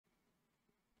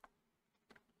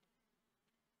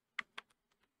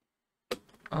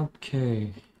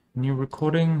Okay, new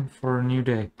recording for a new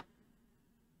day.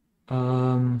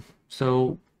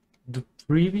 So the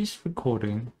previous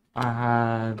recording, I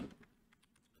had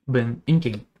been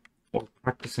inking or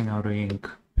practicing how to ink.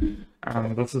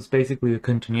 This is basically a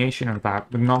continuation of that,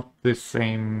 but not the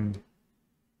same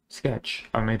sketch.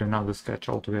 I made another sketch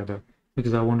altogether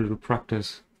because I wanted to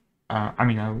practice. I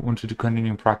wanted to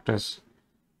continue practice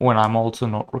when I'm also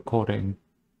not recording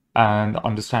and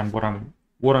understand what I'm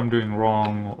doing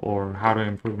wrong or how to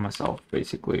improve myself,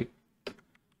 basically.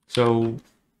 So,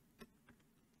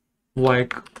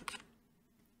 like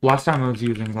last time I was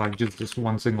using like just this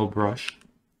one single brush,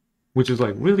 which is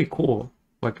like really cool.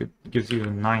 Like it gives you a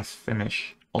nice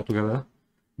finish altogether.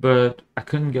 But I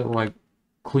couldn't get like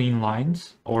clean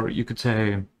lines, or you could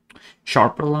say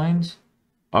sharper lines.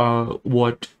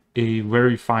 What a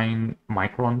very fine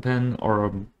micron pen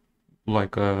or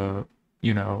like a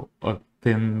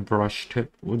thin brush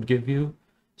tip would give you.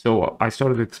 So I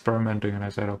started experimenting and I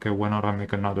said, okay, why not I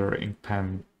make another ink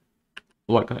pen,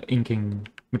 like an inking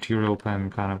material pen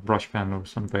kind of brush pen or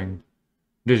something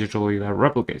digitally that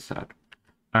replicates that.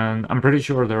 And I'm pretty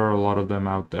sure there are a lot of them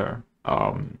out there.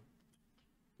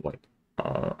 Like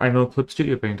I know Clip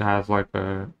Studio Paint has like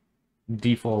a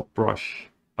default brush.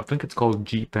 I think it's called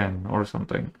G Pen or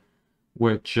something,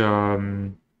 which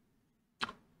um,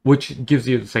 which gives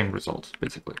you the same results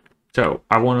basically. So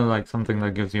I wanted like something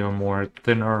that gives you a more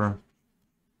thinner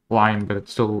line, but it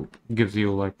still gives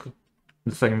you like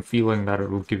the same feeling that it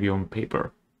will give you on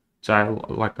paper. So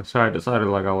I decided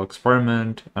like I'll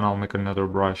experiment and I'll make another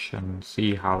brush and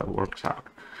see how it works out,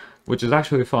 which is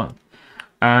actually fun.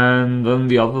 And then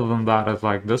the other than that is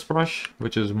like this brush,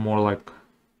 which is more like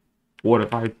what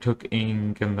if I took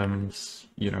ink and then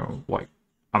like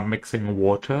I'm mixing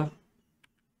water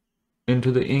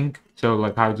into the ink. So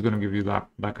like how it's gonna give you that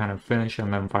kind of finish,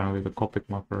 and then finally the Copic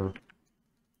marker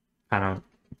kind of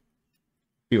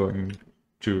feeling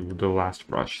to the last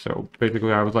brush. So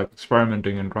basically I was like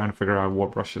experimenting and trying to figure out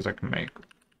what brushes I can make,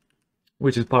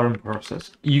 which is part of the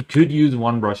process. You could use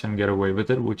one brush and get away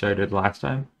with it, which I did last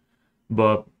time,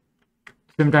 but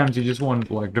sometimes you just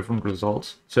want like different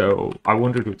results. So I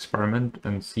wanted to experiment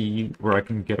and see where I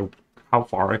can get, how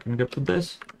far I can get with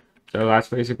this. So that's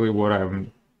basically what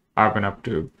I've been up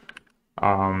to.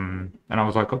 And I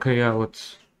was like, okay, yeah,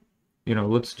 let's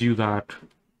do that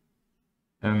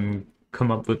and come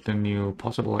up with a new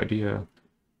possible idea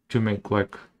to make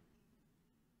like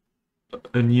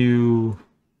a new,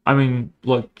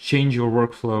 like change your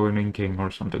workflow in inking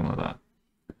or something like that.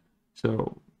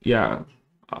 So yeah,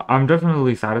 I'm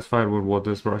definitely satisfied with what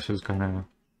this brush is kind of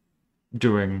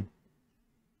doing.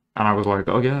 And I was like,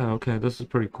 oh yeah, okay, this is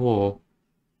pretty cool.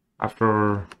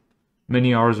 After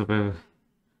many hours of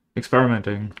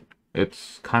experimenting,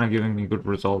 it's kind of giving me good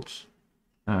results.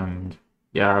 And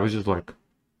yeah, I was just like,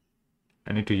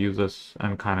 I need to use this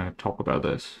and kind of talk about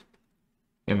this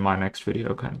in my next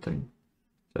video kind of thing.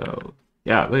 So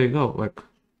yeah, there you go. Like,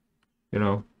 you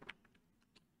know,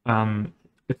 um,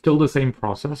 it's still the same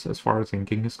process as far as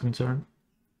inking is concerned.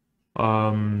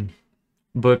 Um,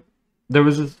 but there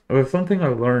was something I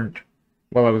learned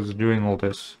while I was doing all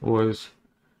this was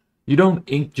you don't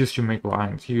ink just to make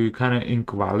lines. You kind of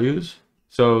ink values.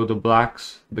 So the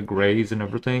blacks, the grays, and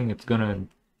everything, it's gonna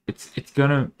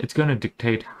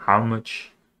dictate how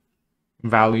much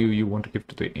value you want to give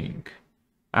to the ink.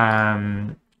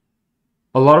 Um,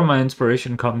 a lot of my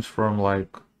inspiration comes from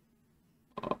like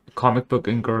comic book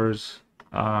inkers,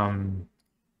 um,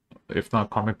 if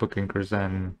not comic book inkers,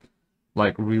 then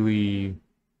like really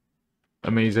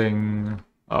amazing,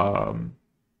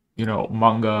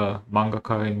 mangaka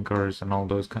inkers and all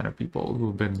those kind of people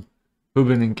who've been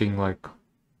inking like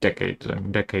decades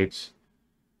and decades,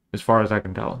 as far as I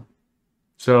can tell.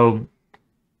 So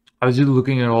I was just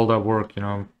looking at all that work,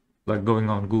 like going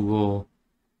on Google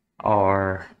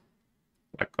or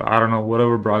like I don't know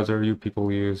whatever browser you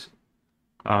people use.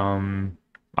 Um,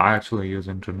 I actually use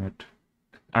internet.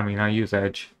 I use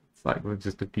Edge. It's like it's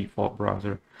just the default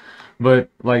browser. But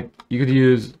like you could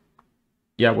use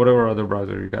yeah, whatever other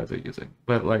browser you guys are using.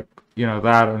 But like,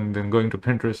 that and then going to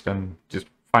Pinterest and just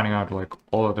finding out like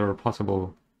all other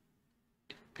possible,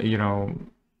 you know,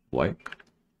 like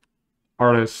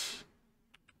artists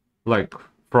like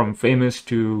from famous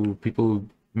to people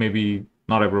maybe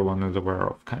not everyone is aware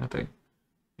of kind of thing.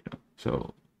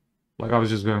 So like I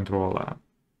was just going through all that.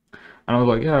 And I was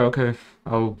like, yeah, okay,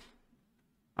 I'll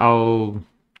I'll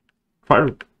try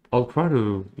to I'll try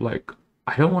to like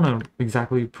I don't want to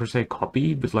exactly per se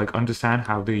copy, but like understand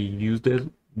how they use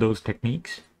those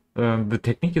techniques. The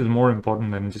technique is more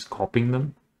important than just copying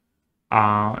them.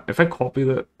 If I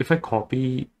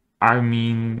copy, I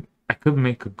mean I could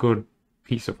make a good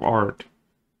piece of art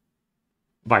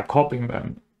by copying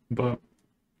them, but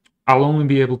I'll only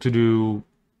be able to do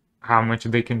how much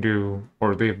they can do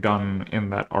or they've done in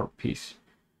that art piece.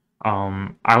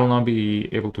 I will not be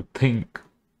able to think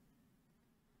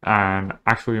and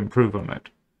actually improve on it.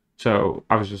 So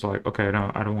I was just like, okay, no,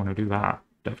 I don't want to do that.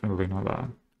 Definitely not that.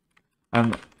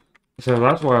 And so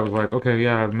that's why I was like, okay,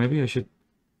 yeah, maybe I should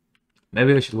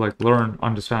like learn,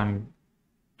 understand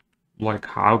like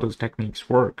how those techniques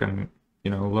work and,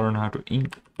 you know, learn how to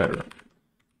ink better.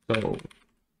 So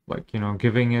like, you know,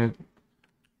 giving it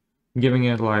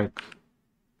like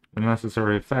the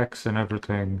necessary effects and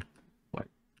everything, like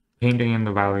painting in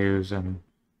the values and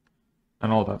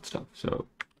all that stuff. So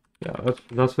yeah,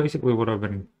 that's basically what I've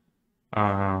been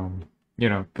you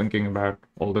know, thinking about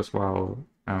all this while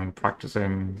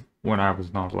practicing when I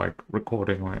was not like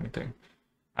recording or anything.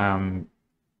 Um,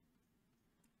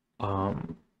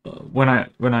 um, when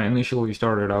I initially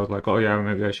started, I was like, oh yeah,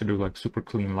 maybe I should do like super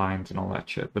clean lines and all that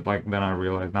shit. But like then I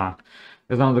realized, nah,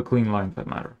 it's not the clean lines that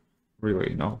matter,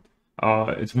 really. You know,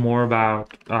 it's more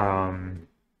about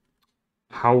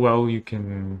how well you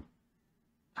can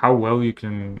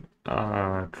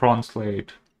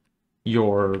translate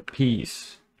your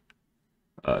piece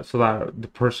so that the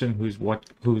person who's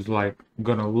like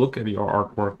gonna look at your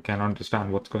artwork can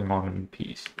understand what's going on in the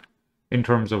piece in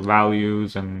terms of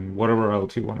values and whatever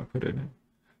else you want to put in.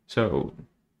 So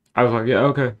I was like, yeah,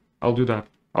 okay, I'll do that.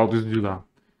 I'll just do that.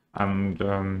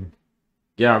 And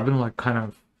yeah, I've been like kind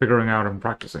of figuring out and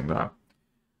practicing that.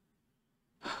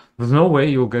 There's no way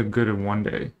you'll get good in one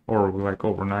day or like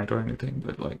overnight or anything,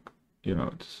 but like, you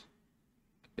know,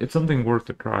 it's something worth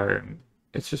a try and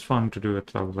it's just fun to do it.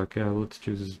 So I was like, yeah, let's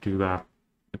just do that.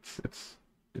 It's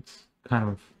kind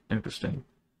of interesting.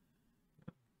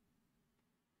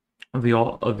 The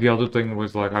other thing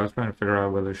was like I was trying to figure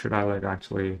out whether should I like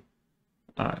actually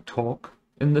talk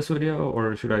in this video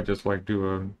or should I just like do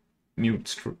a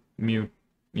mute,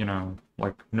 you know,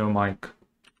 like no mic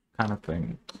kind of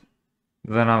thing.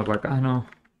 Then I was like, I know,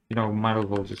 you know, might as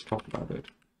well just talk about it.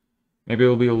 Maybe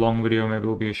it'll be a long video, maybe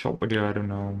it'll be a short video, I don't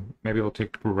know. Maybe I'll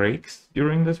take breaks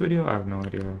during this video, I have no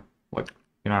idea. Like,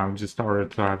 you know, I've just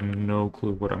started, so I have no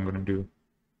clue what I'm gonna do.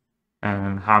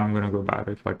 And how I'm gonna go about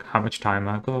it, like how much time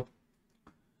I got.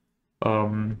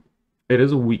 It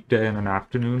is a weekday and an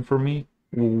afternoon for me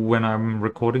when I'm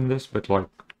recording this, but like,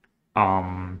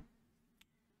 um,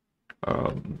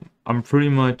 I'm pretty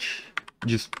much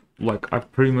just, like,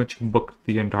 I've pretty much booked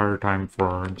the entire time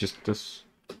for just this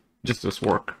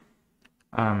work.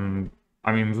 I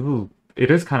mean,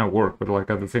 it is kind of work, but like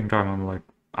at the same time, I'm like,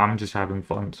 I'm just having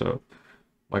fun. So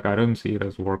like, I don't see it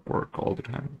as work all the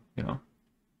time, you know.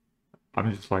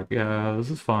 I'm just like, yeah, this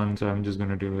is fun, so I'm just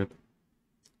gonna do it.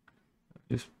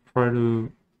 Just try to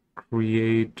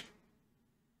create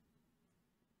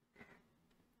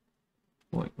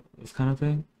like this kind of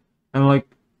thing, and like,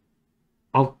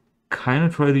 I'll kind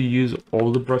of try to use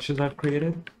all the brushes I've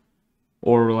created.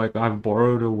 Or like I've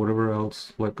borrowed or whatever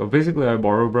else. Like basically I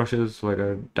borrow brushes, like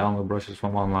I download brushes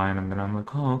from online and then I'm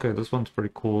like, oh okay, this one's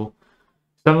pretty cool.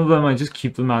 Some of them I just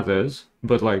keep them as is,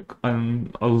 but like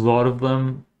a lot of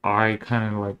them I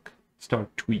kind of like start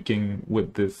tweaking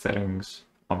with the settings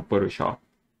on Photoshop.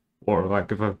 Or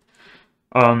like if I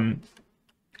um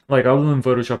like other than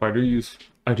Photoshop I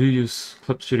do use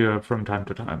Clip Studio from time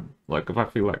to time. Like if I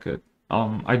feel like it.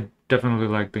 I definitely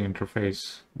like the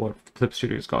interface what Clip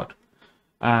Studio's got.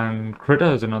 And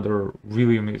Krita is another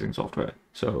really amazing software.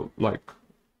 So like,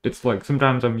 it's like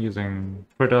sometimes I'm using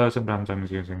Krita, sometimes I'm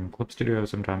using Clip Studio,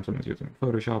 sometimes I'm using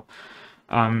Photoshop.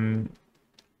 Um,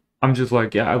 I'm just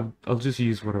like, yeah, I'll just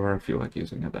use whatever I feel like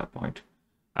using at that point.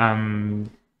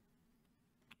 Um,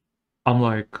 I'm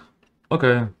like,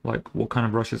 okay, like what kind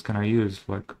of brushes can I use?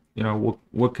 Like, you know,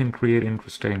 what can create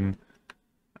interesting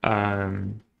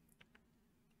um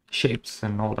shapes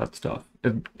and all that stuff.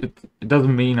 It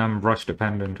doesn't mean I'm brush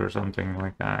dependent or something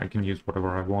like that. I can use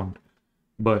whatever I want.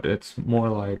 But it's more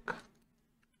like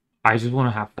I just want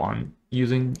to have fun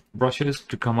using brushes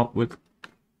to come up with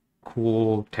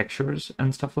cool textures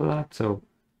and stuff like that. So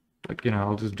like, you know,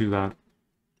 I'll just do that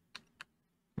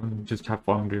and just have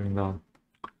fun doing that.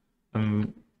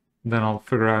 And then I'll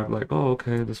figure out like, oh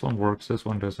okay, this one works, this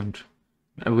one doesn't.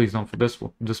 At least not for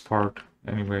this part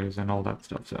anyways and all that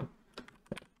stuff. So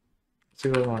see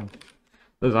that one.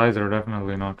 Those eyes are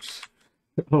definitely not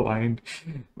aligned,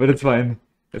 but it's fine.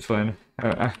 It's fine.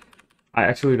 I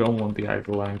actually don't want the eyes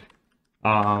aligned.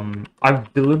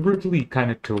 I've deliberately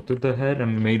kind of tilted the head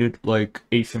and made it like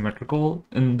asymmetrical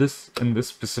in this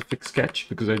specific sketch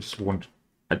because I just wanted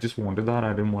that.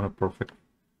 I didn't want a perfect.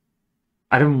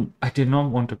 I did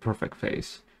not want a perfect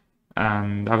face,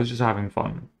 and I was just having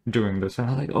fun doing this, and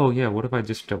I was like, oh yeah, what if I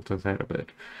just tilt his head a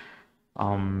bit?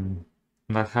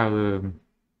 That's how the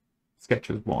sketch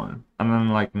was born. And then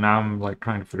like now I'm like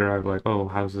trying to figure out like, oh,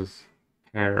 how's his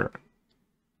hair,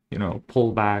 you know,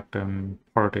 pull back and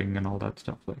parting and all that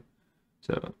stuff. Like,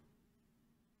 so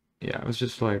yeah, it was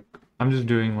just like I'm just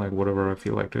doing like whatever I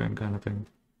feel like doing kind of thing.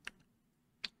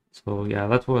 So yeah,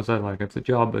 that's what I said, like it's a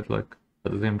job, but like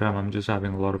at the same time I'm just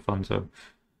having a lot of fun, so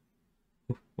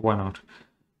why not?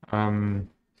 Um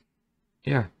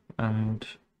yeah, and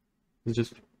it's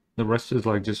just the rest is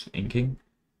like just inking.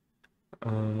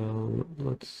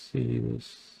 Let's see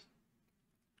this.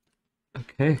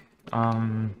 Okay.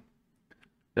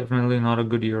 Definitely not a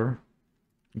good year.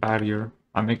 Bad year.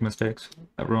 I make mistakes.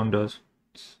 Everyone does.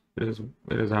 It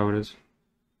is how it is.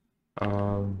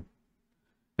 Um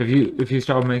if you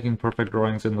start making perfect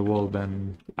drawings in the world,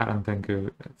 then I don't think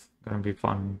it's gonna be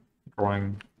fun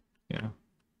drawing, you know.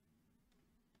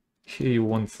 You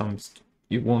want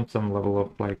some level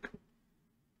of like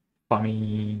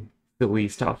funny, silly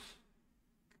stuff,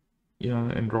 you know,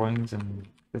 in drawings, and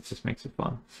that just makes it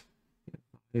fun.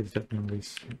 It's definitely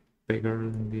bigger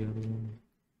than the other one.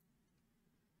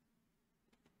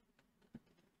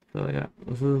 So yeah,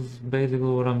 this is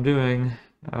basically what I'm doing.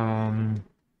 And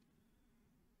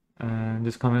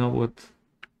just coming up with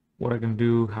what I can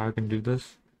do, how I can do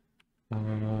this.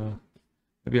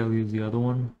 Maybe I'll use the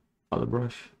other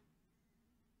brush.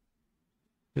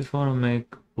 Just want to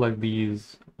make like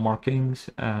these markings,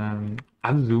 and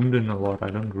I've zoomed in a lot. I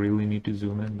don't really need to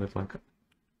zoom in, but like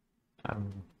I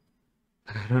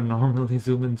don't normally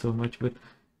zoom in so much, but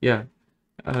yeah,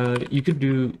 you could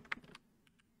do.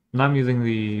 And I'm using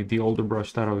the older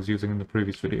brush that I was using in the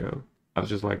previous video. I was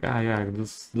just like, ah yeah,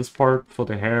 this part for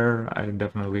the hair, I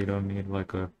definitely don't need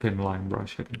like a thin line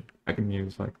brush. I can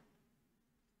use like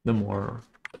the more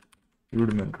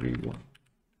rudimentary one.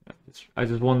 I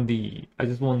just want the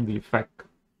effect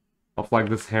of like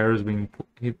this hair is being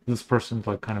this person's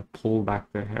like kind of pull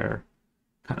back their hair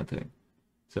kind of thing.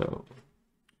 So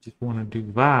just want to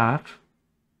do that.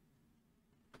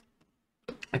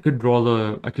 I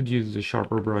could use the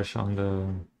sharper brush on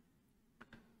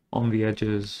the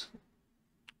edges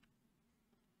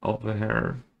of the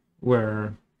hair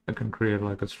where I can create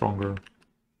like a stronger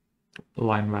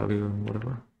line value and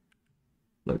whatever.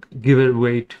 Like give it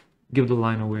weight, give the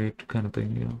line a weight kind of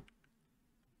thing, you know.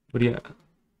 But yeah,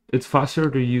 it's faster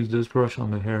to use this brush on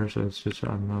the hair, so it's just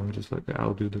I'm just like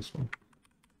I'll do this one.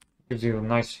 Gives you a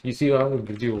nice, you see that? It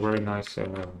gives you a very nice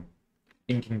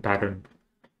inking pattern.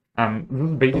 And this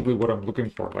is basically what I'm looking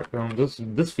for. Like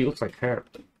this feels like hair,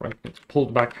 right? It's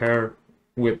pulled back hair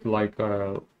with like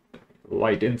a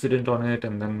light incident on it,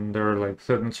 and then there are like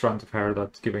certain strands of hair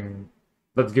that's giving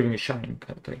a shine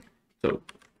kind of thing. So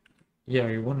yeah,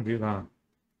 you want to do that.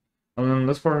 And then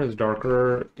this part is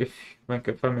darker. If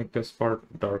I make this part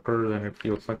darker, then it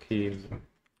feels like he's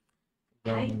a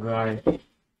young guy.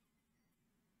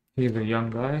 He's a young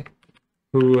guy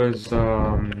who is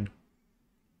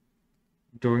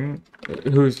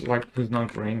who's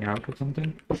not graying out or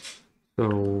something.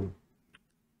 So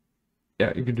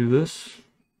yeah, you could do this.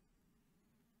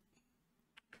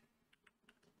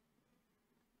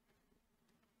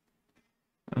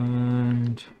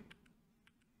 And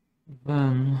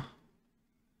then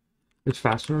it's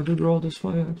faster to draw this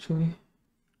way actually.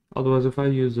 Otherwise, if I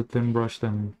use a thin brush,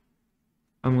 then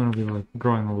I'm gonna be like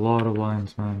drawing a lot of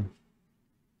lines, man.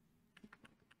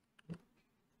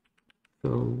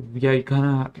 So yeah, you kind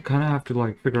of have to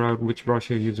like figure out which brush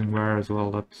you're using where as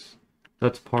well.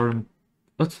 That's part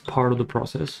of the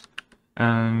process.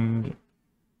 And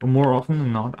more often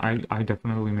than not, I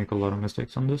definitely make a lot of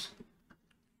mistakes on this.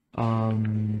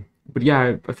 But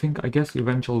yeah, I guess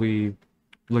eventually,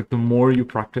 like the more you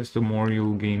practice, the more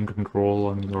you'll gain control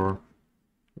on your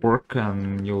work,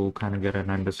 and you'll kind of get an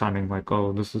understanding like,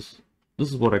 oh, this is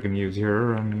what I can use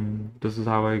here, and this is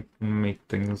how I can make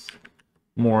things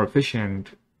more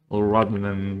efficient. Or rather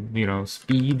than, you know,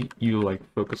 speed, you like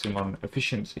focusing on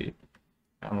efficiency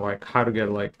and like how to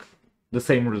get like the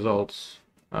same results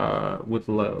with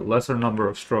lesser number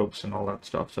of strokes and all that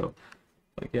stuff. So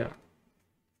like yeah,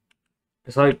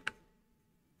 it's like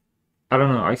I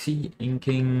don't know, I see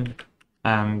inking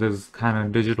and this kind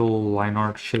of digital line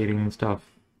art shading stuff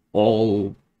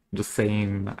all the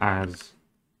same as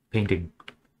painting,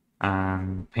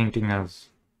 and painting as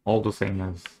all the same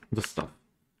as this stuff,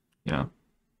 you know.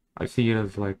 I see it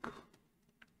as like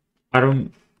I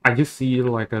just see it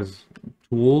like as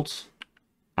tools,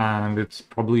 and it's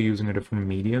probably using a different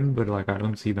medium, but like I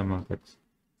don't see them as like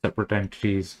separate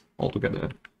entities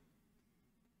altogether.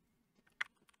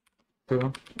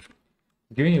 So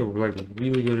giving you like a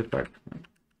really good effect.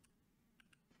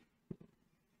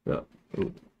 Yeah,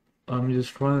 I'm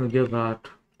just trying to get that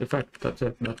effect. That's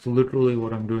it. That's literally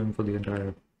what I'm doing for the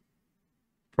entire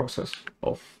process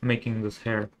of making this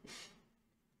hair.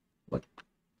 Like,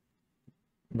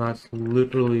 that's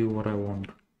literally what I want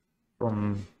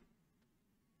from.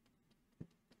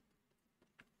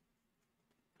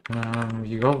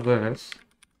 You got this.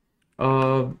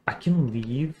 I can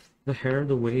leave the hair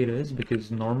the way it is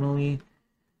because normally,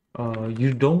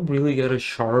 you don't really get a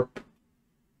sharp,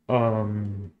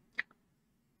 um,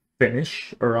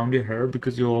 finish around your hair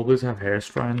because you always have hair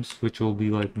strands which will be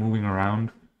like moving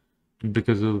around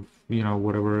because of, you know,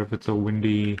 whatever, if it's a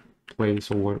windy place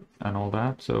or what and all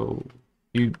that. So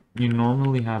you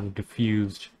normally have a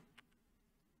diffused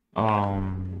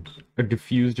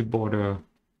border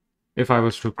if I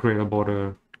was to create a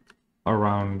border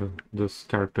around this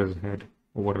character's head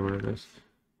or whatever it is,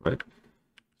 right?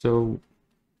 So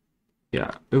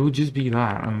yeah, it would just be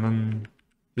that, and then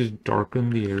just darken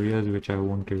the areas which I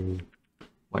want to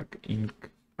like ink.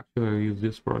 Actually, I'll use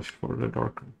this brush for the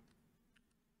darken.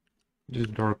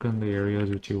 Just darken the areas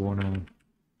which you want to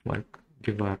like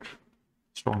give that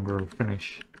stronger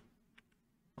finish.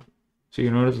 So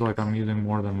you notice like I'm using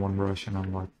more than one brush and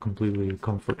I'm like completely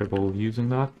comfortable using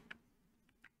that.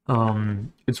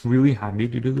 It's really handy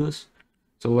to do this.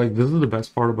 So like this is the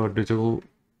best part about digital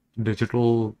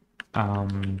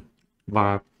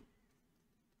that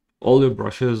all your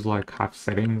brushes like have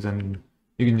settings and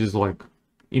you can just like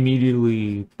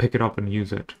immediately pick it up and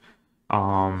use it.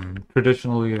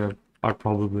 Traditionally I'd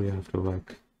probably have to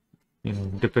like, you know,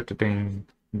 dip it in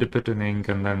ink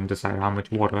and then decide how much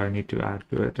water I need to add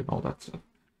to it and all that stuff.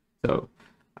 So,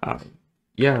 uh,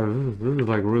 yeah, this is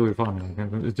like really fun.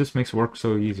 Like, it just makes work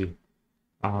so easy.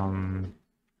 Um,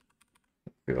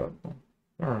 yeah,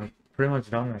 alright, pretty much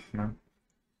done this, man.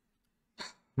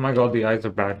 My God, the eyes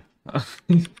are bad.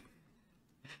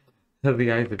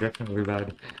 The eyes are definitely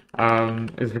bad.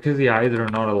 It's because the eyes are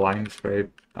not aligned straight.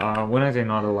 When I say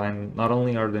not aligned, not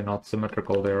only are they not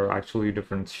symmetrical, they're actually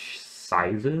different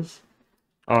sizes.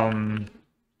 Um,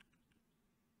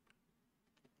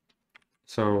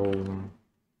 so,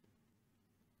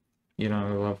 you know,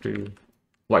 you'll have to,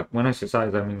 like, when I say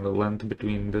size, I mean the length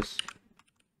between this,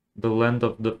 the length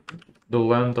of the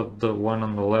length of the one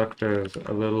on the left is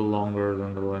a little longer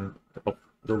than the length of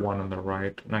the one on the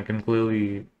right, and I can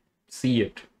clearly see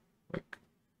it. Like,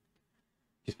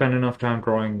 if you spend enough time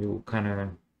drawing, you'll kind of,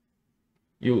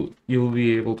 you'll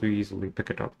be able to easily pick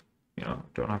it up. You know,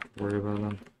 don't have to worry about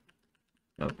them.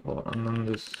 And then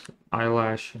this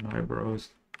eyelash and eyebrows,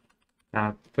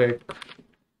 that thick.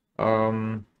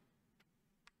 And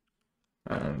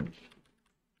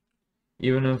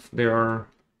even if they are,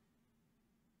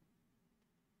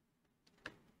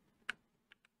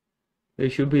 they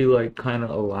should be like kind of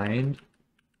aligned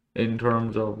in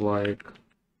terms of like,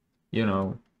 you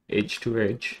know, H to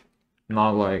H,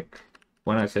 not like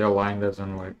when I say aligned as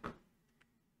in like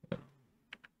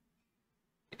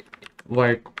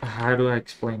how do I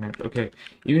explain it? Okay,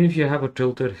 even if you have a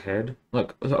tilted head,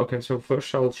 like okay, so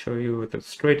first I'll show you with a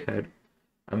straight head,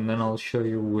 and then I'll show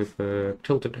you with a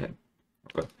tilted head.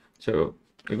 Okay, so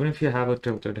even if you have a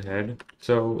tilted head,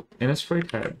 so in a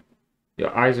straight head,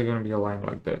 your eyes are going to be aligned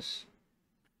like this,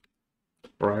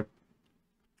 right?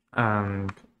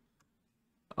 And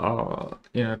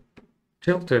in a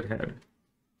tilted head,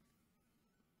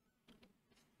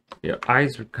 your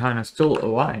eyes are kind of still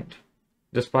aligned,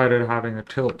 despite it having a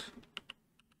tilt.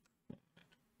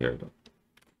 Here we go.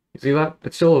 You see that?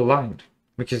 It's still aligned,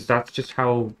 because that's just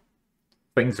how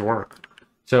things work.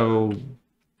 So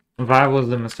that was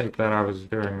the mistake that I was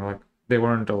doing. Like, they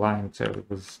weren't aligned, so it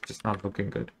was just not looking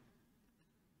good.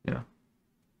 You know.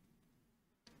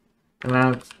 And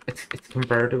now it's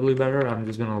comparatively better. I'm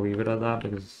just gonna leave it at that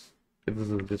because this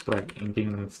is just like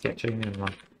inking and sketching, and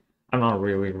like I'm not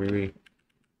really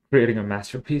creating a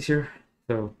masterpiece here,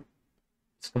 so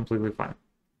it's completely fine.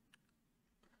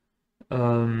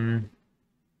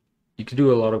 You could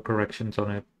do a lot of corrections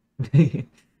on it.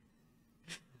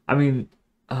 I mean,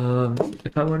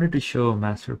 if I wanted to show a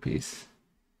masterpiece,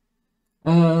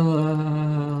 let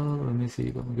me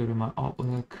see. Let me go to my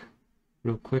artwork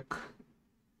real quick.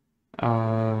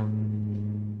 I'll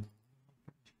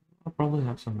probably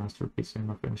have some masterpieces in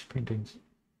my finished paintings.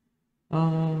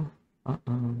 Uh, uh,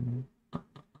 um, uh,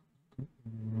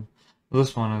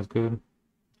 this one is good.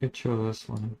 Could show this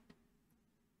one.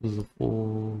 This is a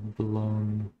full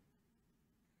blown.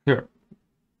 Here.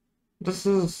 This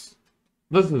is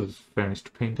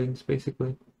finished paintings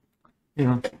basically. You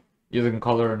know, using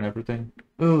color and everything.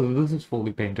 Oh, this is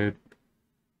fully painted.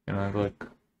 You know, like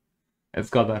It's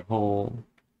got that whole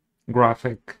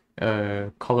graphic,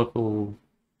 colorful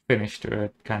finish to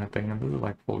it kind of thing, and this is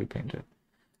like fully painted.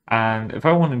 And if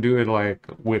I want to do it like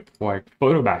with like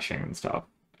photo bashing and stuff,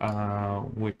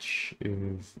 which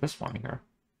is this one here.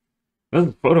 This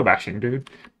is photo bashing, dude.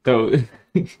 So, so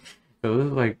this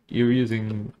is like you're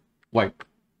using like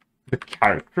the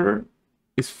character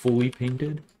is fully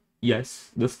painted.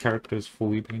 Yes, this character is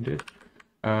fully painted.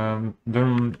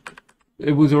 Then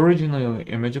it was originally an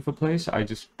image of a place. I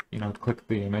just, clicked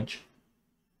the image.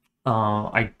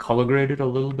 I color graded a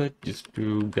little bit just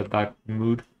to get that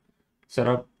mood set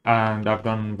up, and I've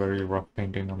done very rough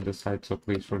painting on this side, so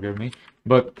please forgive me.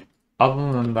 But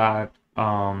other than that,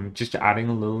 just adding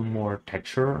a little more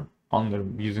texture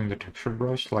on using the texture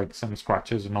brush, like some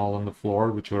scratches and all on the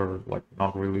floor, which were like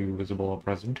not really visible or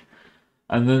present.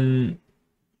 And then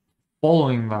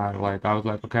following that, like I was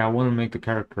like, okay, I want to make the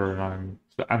character,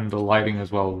 and the lighting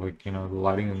as well. Like, the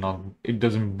lighting is not, it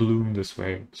doesn't bloom this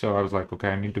way. So I was like, okay,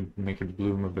 I need to make it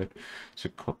bloom a bit. So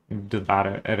did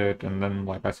that edit, and then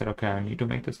like I said, okay, I need to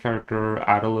make this character,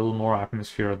 add a little more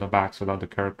atmosphere at the back so that the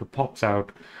character pops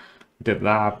out. Did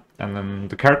that, and then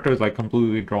the character is like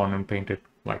completely drawn and painted,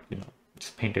 like,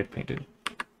 just painted.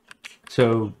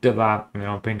 So did that,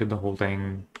 painted the whole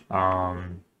thing.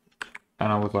 And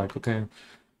I was like, okay,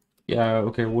 yeah,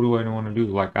 okay, what do I want to do?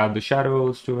 Like add the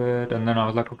shadows to it, and then I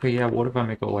was like, okay, yeah, what if I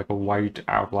make like a white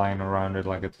outline around it,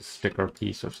 like it's a sticker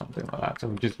piece or something like that?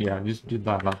 So just did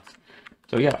that.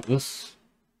 So yeah, this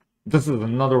is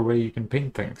another way you can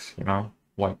paint things,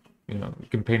 like you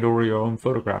can paint over your own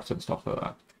photographs and stuff like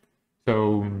that.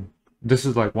 So this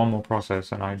is like one more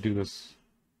process, and I do this,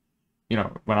 when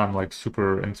I'm like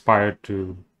super inspired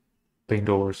to paint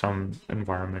over some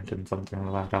environment and something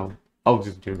like that. I'll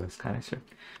just do this kind of shit.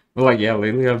 But like, yeah,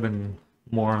 lately I've been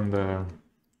more on I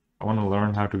want to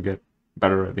learn how to get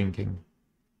better at inking.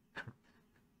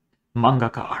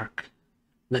 Mangaka arc.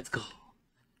 Let's go.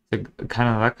 Like, kind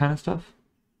of that kind of stuff.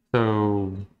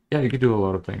 So, yeah, you could do a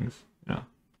lot of things,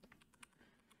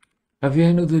 At the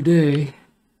end of the day,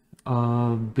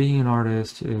 being an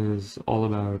artist is all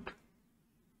about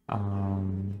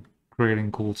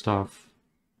creating cool stuff.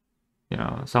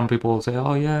 Some people say,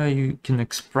 oh yeah, you can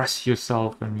express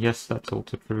yourself, and yes, that's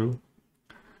also true.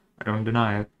 I don't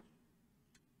deny it.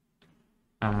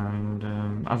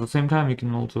 And at the same time, you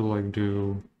can also like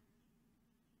do,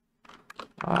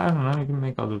 I don't know, you can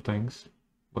make other things.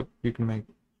 Like you can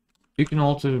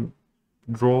also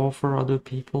draw for other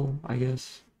people, I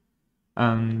guess,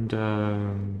 and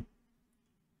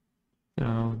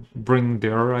bring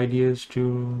their ideas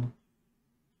to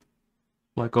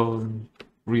like a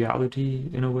reality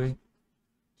in a way.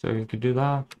 So you could do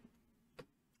that.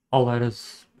 All that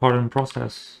is part and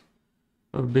process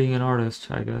of being an artist,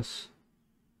 I guess.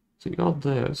 So you got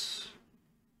this.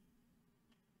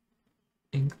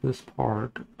 Ink this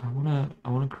part. I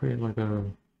wanna create like a,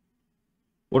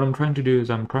 what I'm trying to do is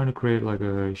I'm trying to create like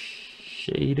a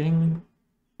shading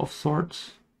of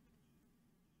sorts.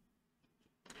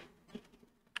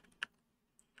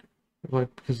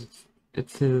 Like, because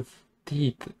it's his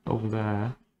teeth over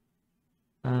there,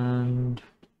 and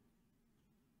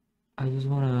I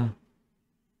don't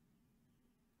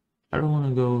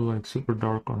wanna go like super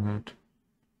dark on it.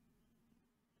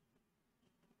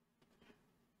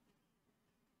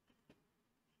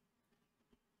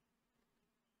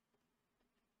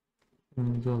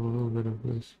 And a little bit of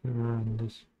this here and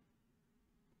this.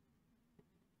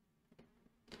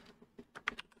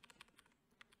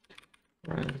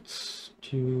 Right, let's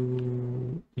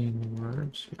do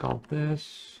inwards. We got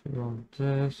this, we got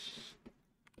this.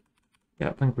 Yeah,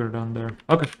 I think we're done there.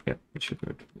 Okay, yeah, we should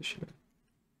do it. We should.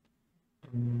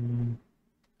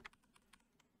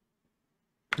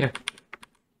 Yeah.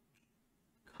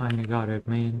 Kinda got it,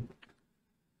 man.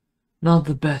 Not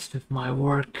the best of my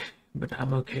work, but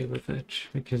I'm okay with it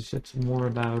because it's more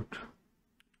about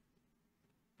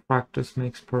practice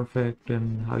makes perfect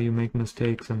and how you make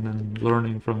mistakes and then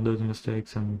learning from those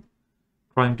mistakes and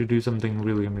trying to do something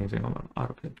really amazing out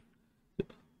of it.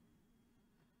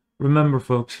 Remember,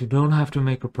 folks, you don't have to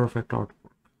make a perfect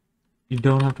artwork. You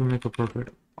don't have to make a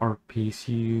perfect art piece.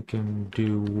 You can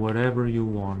do whatever you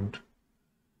want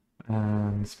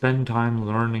and spend time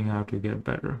learning how to get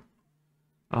better.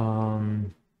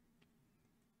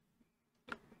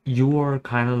 You are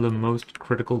kind of the most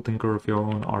critical thinker of your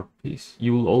own art piece.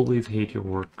 You will always hate your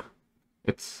work.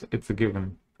 It's a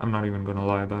given. I'm not even gonna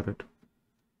lie about it.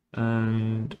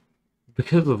 And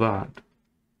because of that,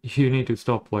 you need to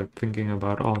stop like thinking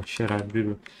about, oh shit, I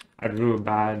drew a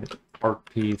bad art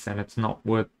piece and it's not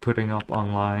worth putting up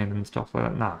online and stuff like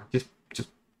that. Nah, just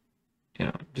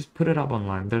put it up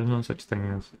online. There's no such thing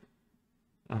as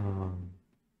Um,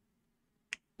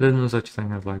 there's no such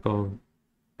thing as like, oh,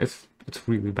 it's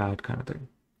really bad kind of thing.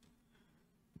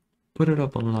 Put it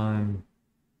up online.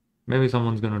 Maybe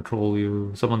someone's gonna troll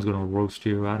you. Someone's gonna roast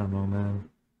you. I don't know, man.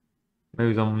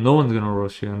 Maybe no one's gonna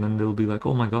roast you, and then they'll be like,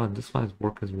 "Oh my God, this guy's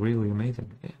work is really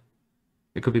amazing." Yeah,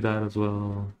 it could be that as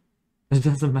well. It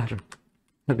doesn't matter.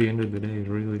 At the end of the day, it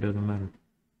really doesn't matter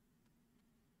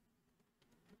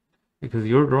because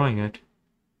you're drawing it,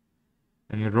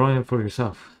 and you're drawing it for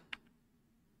yourself,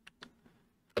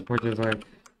 which is like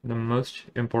the most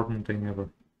important thing ever.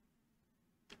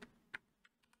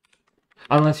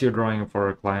 Unless you're drawing for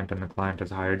a client and the client has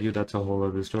hired you, that's a whole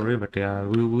other story. But yeah,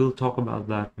 we'll talk about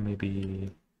that maybe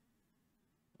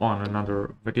on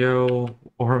another video,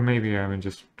 or maybe I mean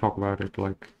just talk about it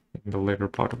like in the later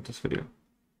part of this video.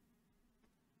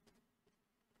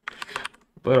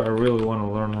 But I really want to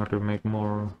learn how to make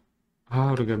more,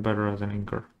 how to get better as an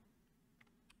inker.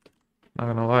 Not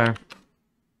gonna lie,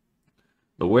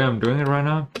 the way I'm doing it right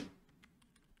now,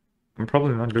 I'm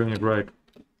probably not doing it right.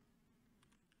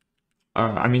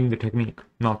 I mean the technique,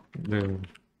 not the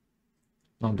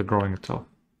drawing itself.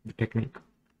 The technique.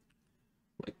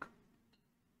 Like,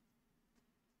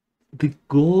 the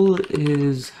goal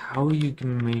is how you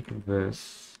can make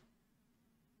this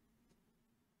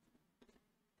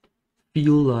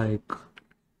feel like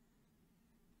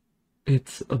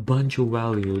it's a bunch of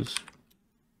values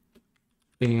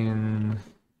in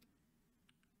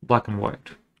black and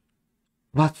white.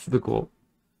 That's the goal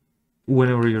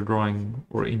whenever you're drawing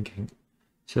or inking.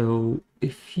 So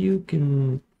if you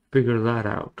can figure that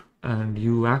out and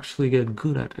you actually get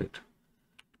good at it,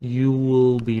 you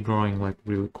will be drawing like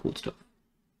really cool stuff.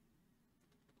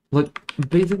 Like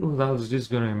basically that's just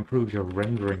gonna improve your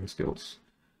rendering skills.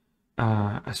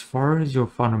 As far as your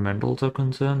fundamentals are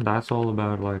concerned, that's all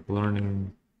about like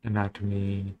learning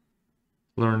anatomy,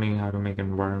 learning how to make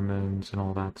environments and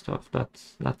all that stuff.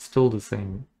 That's still the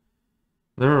same.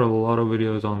 There are a lot of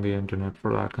videos on the internet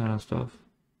for that kind of stuff.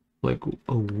 Like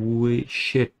a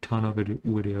shit ton of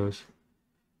videos.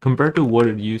 Compared to what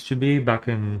it used to be back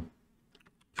in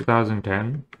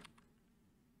 2010,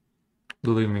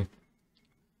 believe me,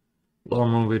 a lot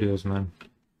more videos, man.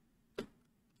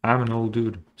 I'm an old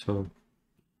dude, so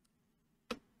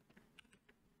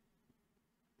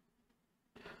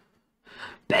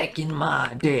back in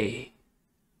my day,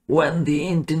 when the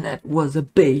internet was a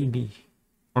baby,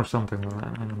 or something like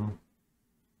that, I don't know.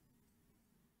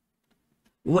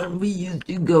 When we used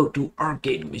to go to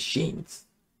arcade machines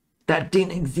that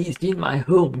didn't exist in my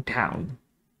hometown.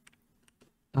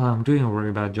 I'm doing a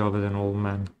very bad job as an old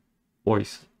man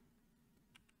voice.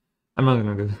 I'm not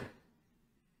gonna do that.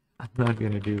 I'm not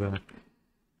gonna do that.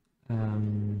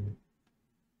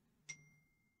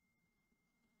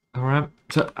 Alright,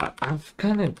 so I've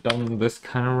kind of done this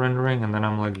kind of rendering, and then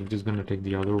I'm like just gonna take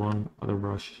the other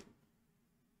brush.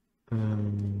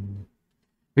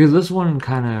 Because this one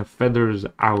kind of feathers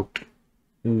out,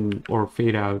 or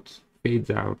fades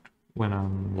out when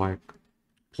I'm like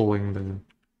pulling the,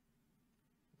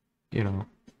 you know,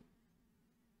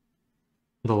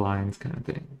 the lines kind of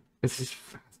thing. It's just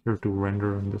faster to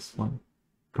render on this one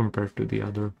compared to the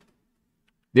other.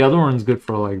 The other one's good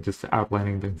for like just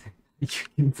outlining things. You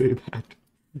can say that.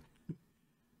 You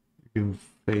can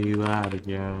say that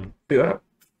again.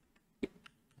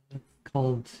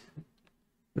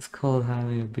 It's called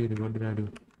having a beauty. What did I do?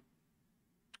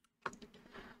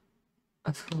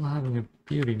 It's called having a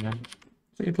beauty, man.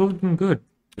 See, it's looking good.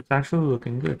 It's actually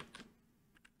looking good.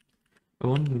 I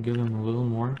wanted to give him a little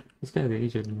more. This guy's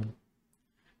aged, man.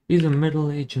 He's a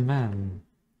middle-aged man,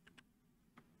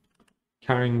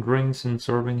 carrying drinks and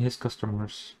serving his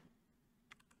customers.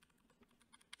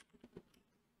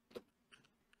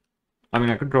 I mean,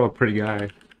 I could draw a pretty guy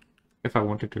if I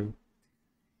wanted to.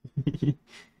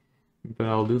 But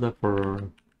I'll do that for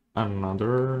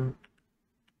another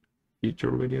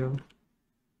future video.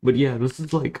 But yeah, this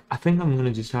is like, I think I'm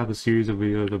gonna just have a series of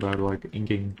videos about like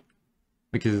inking,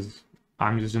 because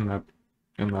I'm just in that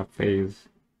phase.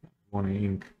 I want to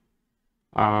ink.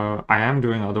 I am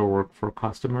doing other work for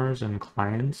customers and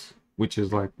clients, which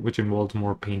involves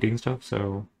more painting stuff.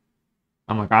 So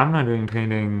I'm like, I'm not doing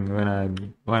painting when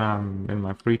I'm in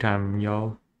my free time,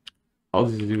 yo. I'll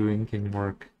just do inking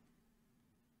work.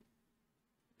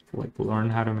 Like learn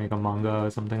how to make a manga or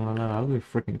something like that. That would be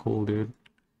freaking cool, dude.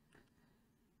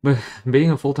 But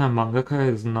being a full-time mangaka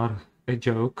is not a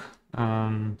joke.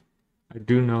 I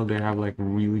do know they have like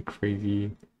really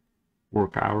crazy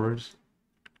work hours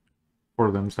for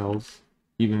themselves,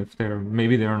 even if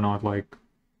maybe they're not like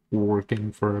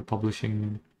working for a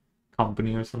publishing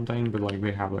company or something, but like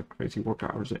they have like crazy work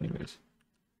hours anyways.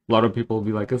 A lot of people will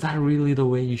be like, is that really the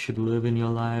way you should live in your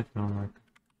life? And I'm like,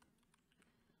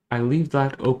 I leave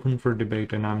that open for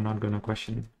debate, and I'm not gonna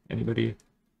question anybody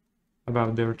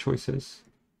about their choices.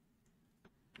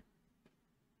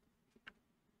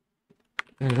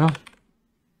 There you go.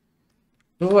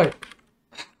 So like,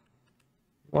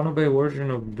 wannabe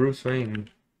version of Bruce Wayne,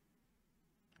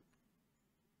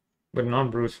 but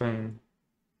not Bruce Wayne.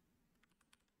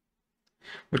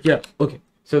 But yeah, okay.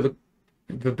 So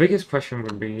the biggest question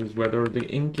would be is whether the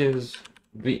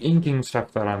inking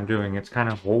stuff that I'm doing, it's kind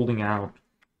of holding out.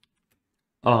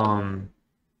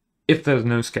 If there's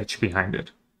no sketch behind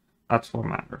it, that's what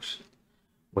matters,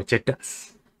 which it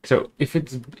does. So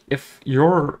if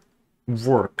your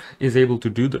work is able to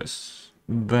do this,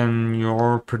 then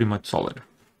you're pretty much solid.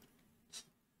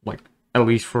 Like at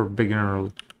least for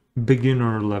beginner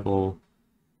level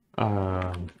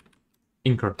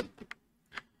inker.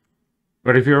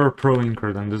 But if you're a pro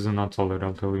inker, then this is not solid.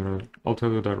 I'll tell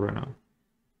you that right now.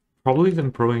 Probably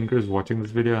some pro inkers watching this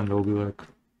video and they'll be like,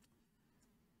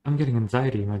 I'm getting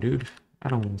anxiety, my dude. I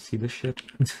don't want to see this shit.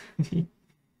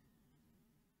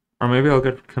 Or maybe I'll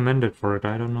get commended for it,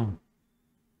 I don't know.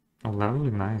 Oh, that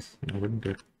would be nice. I wouldn't do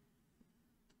it.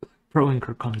 Pro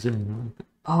inker comes in, like,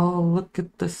 oh, look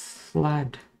at this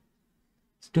lad.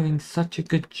 He's doing such a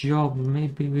good job.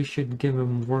 Maybe we should give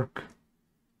him work.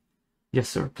 Yes,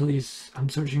 sir, please. I'm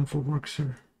searching for work,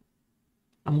 sir.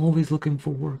 I'm always looking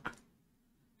for work.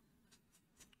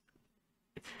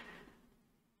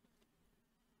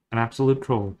 An absolute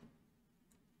troll.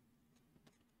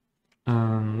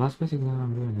 That's basically what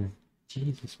I'm doing.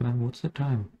 Jesus, man, what's the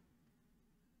time?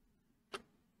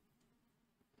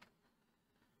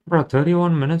 Bro,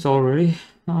 31 minutes already?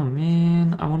 Oh,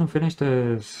 man, I want to finish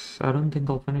this. I don't think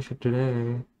I'll finish it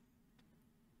today.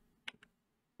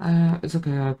 It's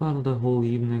okay, I got the whole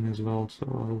evening as well,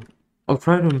 so I'll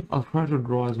try to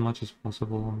draw as much as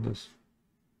possible on this.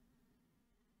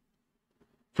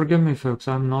 Forgive me, folks,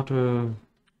 I'm not a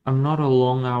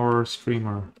long hour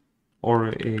streamer or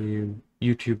a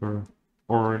YouTuber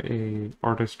or a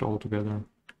artist altogether.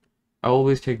 I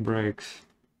always take breaks.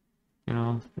 You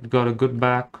know, I've got a good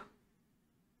back.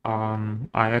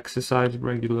 I exercise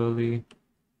regularly,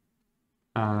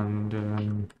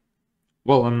 and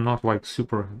well, I'm not like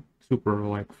super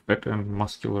like fit and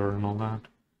muscular and all that.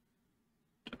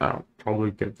 I'll probably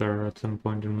get there at some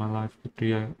point in my life, but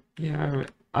yeah,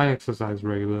 I exercise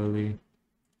regularly.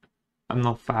 I'm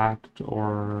not fat,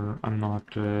 or I'm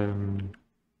not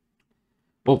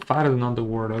well, fat is not the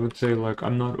word. I would say like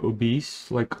I'm not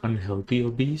obese, like unhealthy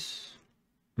obese.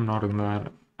 I'm not in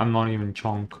that. I'm not even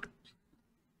chunk.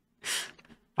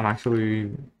 I'm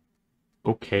actually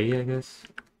okay, I guess.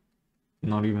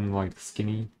 Not even like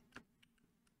skinny.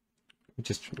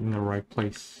 Just in the right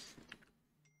place.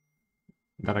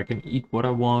 That I can eat what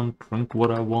I want, drink what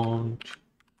I want,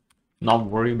 not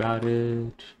worry about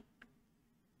it,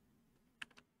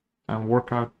 and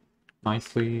work out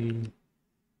nicely,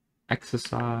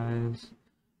 exercise,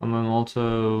 and then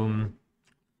also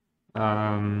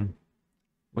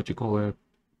what you call it,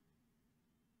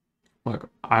 like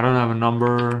I don't have a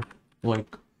number,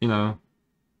 like, you know,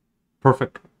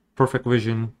 perfect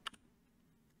vision.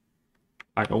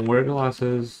 I don't wear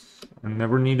glasses. I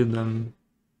never needed them.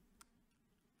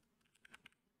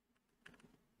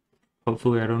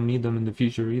 Hopefully I don't need them in the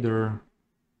future either.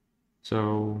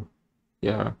 So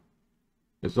yeah,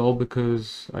 it's all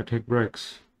because I take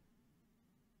breaks,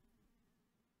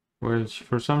 which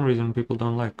for some reason people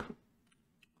don't like.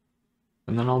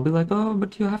 And then I'll be like, oh,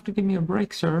 but you have to give me a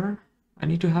break, sir. I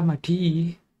need to have my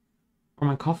tea, or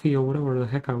my coffee, or whatever the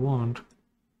heck I want.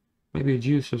 Maybe a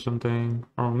juice or something,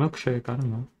 or a milkshake, I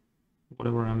don't know.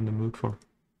 Whatever I'm in the mood for.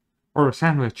 Or a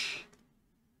sandwich.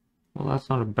 Well, that's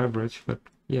not a beverage, but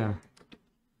yeah.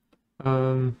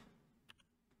 And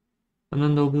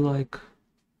then they'll be like,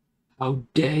 how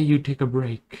dare you take a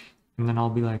break? And then I'll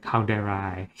be like, how dare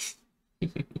I?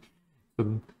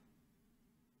 So,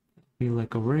 be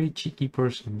like a very cheeky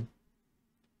person.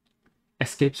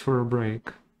 Escapes for a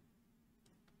break.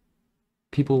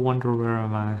 People wonder where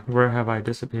am I? Where have I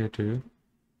disappeared to?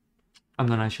 And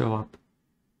then I show up.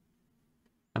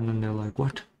 And then they're like,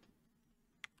 what?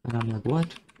 And I'm like,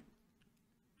 what?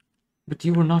 But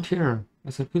you were not here.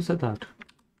 I said, who said that?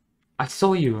 I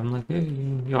saw you. I'm like, hey,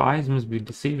 your eyes must be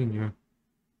deceiving you.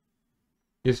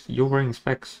 You're wearing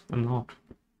specs. I'm not.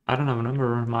 I don't have a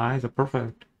number. My eyes are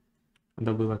perfect. And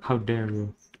they'll be like, how dare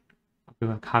you? I'll be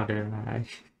like, how dare I?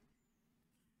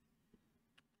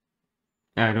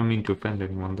 Yeah, I don't mean to offend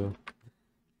anyone though.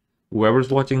 Whoever's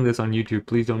watching this on YouTube,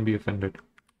 please don't be offended.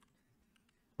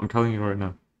 I'm telling you right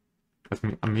now. That's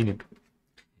me. I mean it.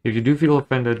 If you do feel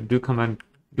offended, do comment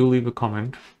do leave a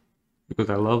comment, because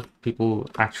I love people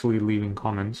actually leaving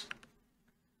comments.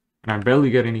 And I barely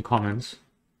get any comments,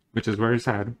 which is very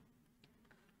sad.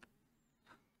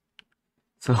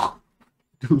 So,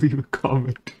 do leave a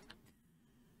comment.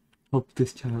 Help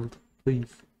this child,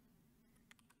 please.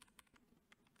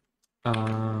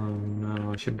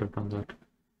 No, I shouldn't have done that.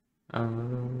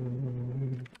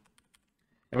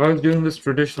 If I was doing this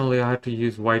traditionally, I had to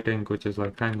use white ink, which is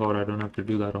like, thank God I don't have to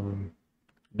do that on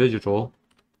digital.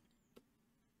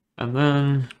 And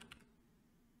then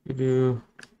you do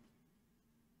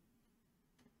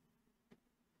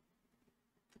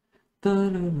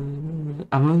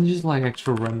I'm just like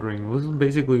extra rendering. This is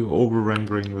basically over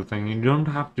rendering the thing. You don't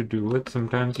have to do it.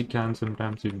 Sometimes you can,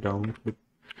 sometimes you don't. But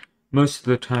most of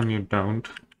the time you don't.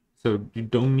 So you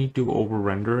don't need to over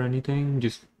render anything.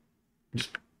 Just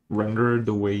render it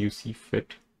the way you see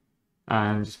fit.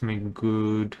 And just make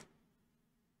good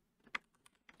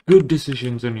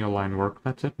decisions in your line work.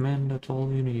 That's it, man. That's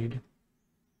all you need.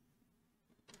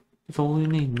 That's all you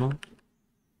need, man.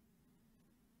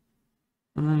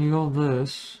 And then you got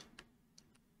this.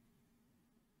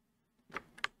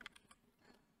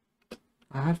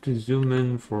 I have to zoom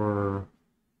in for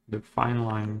the fine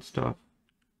line stuff.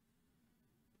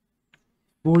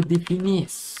 For the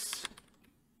finis,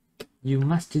 you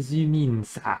must zoom in,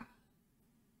 sir.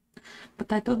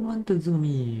 But I don't want to zoom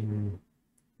in.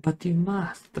 But you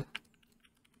must.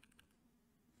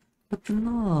 But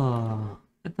no,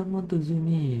 I don't want to zoom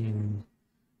in.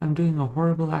 I'm doing a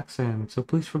horrible accent, so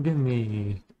please forgive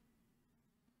me.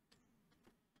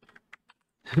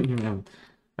 Man,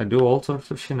 I do all sorts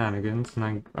of shenanigans,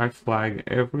 and I flag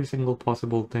every single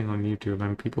possible thing on YouTube,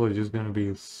 and people are just gonna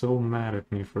be so mad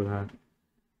at me for that.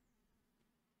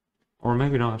 Or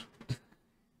maybe not.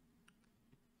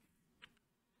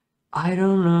 I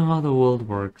don't know how the world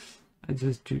works. I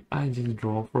just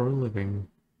draw for a living.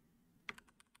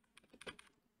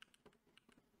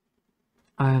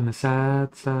 I am a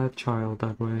sad, sad child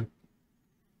that way.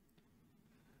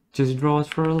 Just draws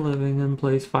for a living and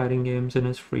plays fighting games in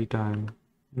his free time.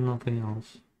 Nothing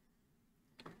else.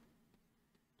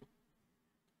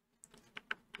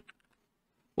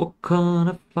 What kind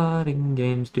of fighting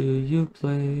games do you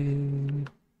play?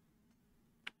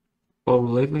 Well,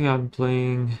 lately I'm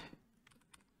playing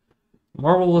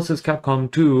Marvel vs.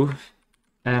 Capcom 2,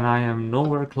 and I am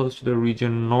nowhere close to the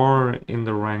region nor in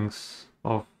the ranks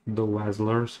of the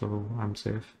Wazzler, so I'm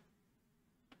safe.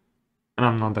 And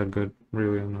I'm not that good.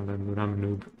 Really, I'm not that good. I'm a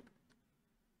noob.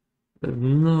 There's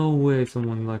no way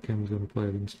someone like him is gonna play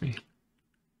against me.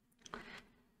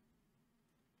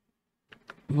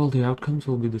 Well, the outcomes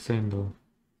will be the same though.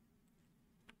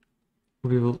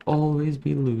 We will always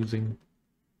be losing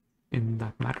in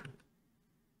that matter.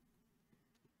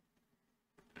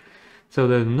 So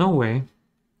there's no way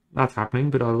that's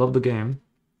happening, but I love the game.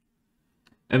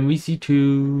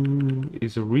 MVC2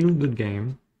 is a really good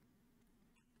game.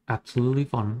 Absolutely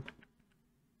fun.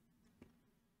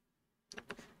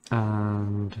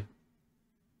 And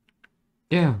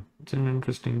yeah, it's an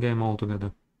interesting game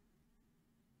altogether.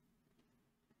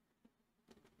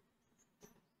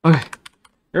 Okay,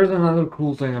 here's another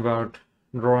cool thing about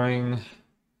drawing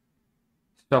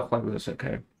stuff like this,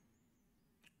 okay?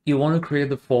 You want to create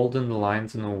the folds and the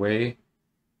lines in a way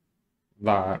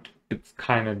that it's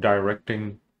kind of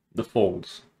directing the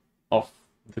folds of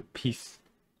the piece,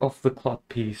 of the cloth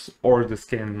piece, or the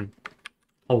skin,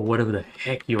 or whatever the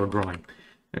heck you're drawing.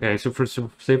 Okay, so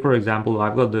say for example,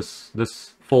 I've got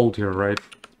this fold here, right,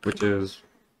 which is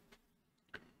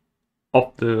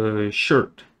of the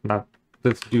shirt that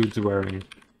this dude's wearing.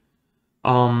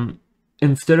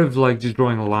 Instead of like just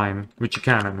drawing a line, which you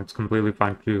can, and it's completely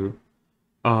fine to do,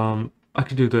 I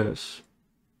could do this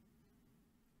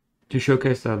to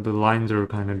showcase that the lines are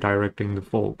kind of directing the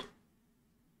fold.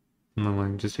 And then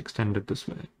like just extend it this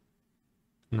way.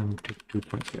 And then take 2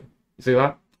 points here. You see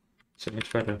that? So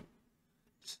much better.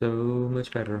 So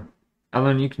much better. And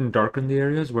then you can darken the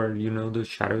areas where you know the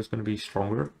shadow is going to be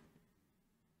stronger.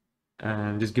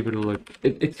 And just give it a like,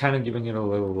 it's kind of giving it a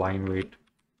little line weight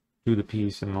to the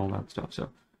piece and all that stuff. So,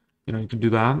 you know, you can do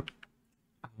that.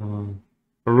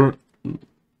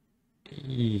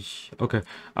 Okay,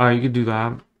 you could do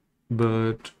that.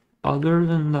 But other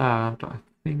than that, I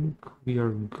think we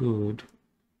are good.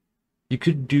 You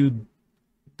could do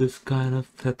this kind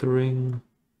of tethering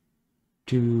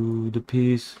to the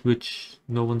piece, which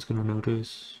no one's gonna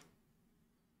notice.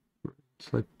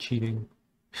 It's like cheating.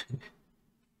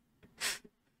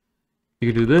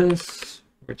 You could do this,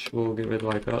 which will give it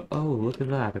like a, oh, look at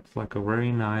that. It's like a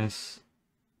very nice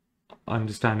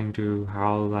understanding to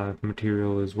how that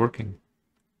material is working.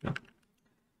 Yeah.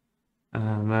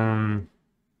 And then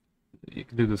you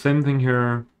can do the same thing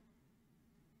here.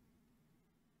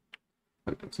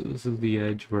 Okay, so this is the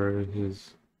edge where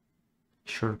his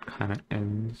shirt kind of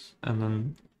ends, and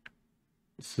then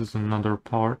this is another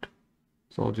part.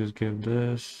 So I'll just give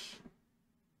this,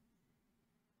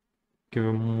 give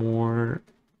it more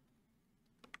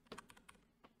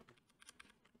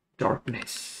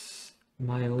darkness,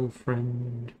 my old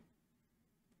friend.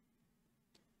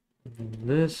 And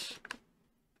this,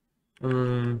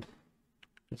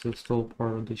 this is still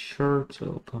part of the shirt, so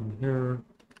it'll come here.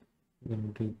 I'm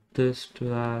gonna do this to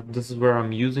that. This is where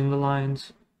I'm using the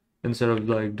lines instead of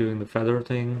like doing the feather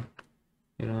thing,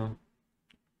 you know.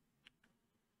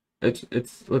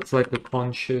 It's like a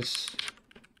conscious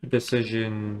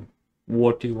decision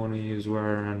what you want to use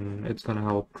where, and it's gonna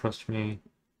help, trust me.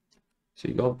 So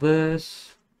you got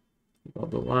this, you got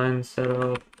the line set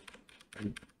up.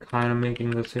 I'm kind of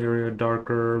making this area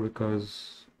darker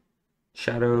because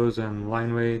shadows and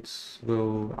line weights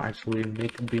will actually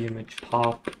make the image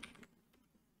pop,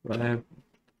 right?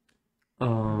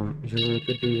 Here we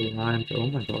could do the lines. Oh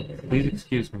my god, please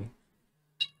excuse me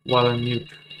while I mute.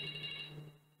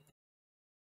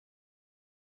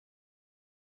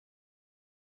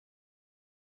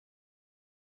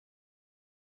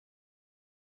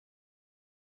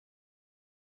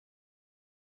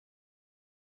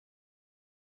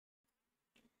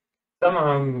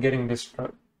 Somehow I'm getting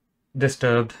distracted,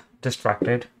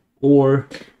 or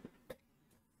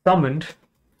summoned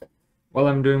while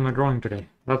I'm doing my drawing today.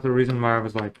 That's the reason why I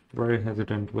was like very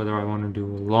hesitant whether I want to do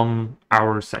a long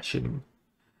hour session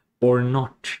or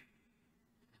not.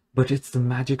 But it's the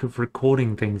magic of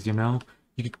recording things, you know?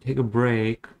 You could take a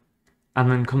break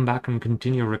and then come back and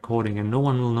continue recording and no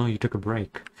one will know you took a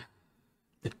break.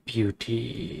 The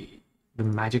beauty, the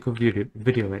magic of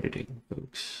video editing,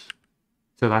 folks.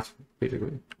 So that's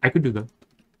basically, I could do that.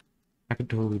 I could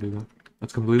totally do that.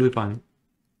 That's completely fine.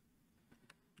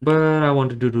 But I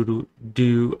wanted to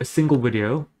do a single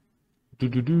video.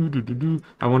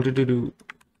 I wanted to do...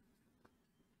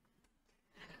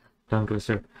 Tongue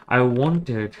twister. I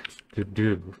wanted to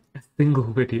do a single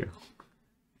video.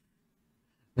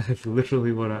 That's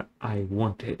literally what I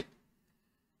wanted.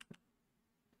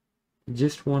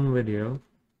 Just one video.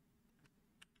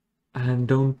 And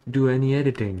don't do any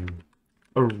editing.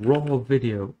 A raw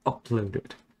video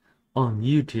uploaded on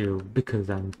YouTube because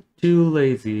I'm too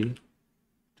lazy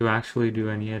to actually do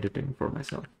any editing for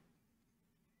myself.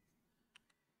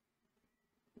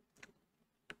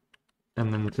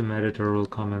 And then some editor will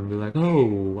come and be like,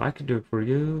 oh, I can do it for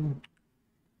you.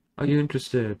 Are you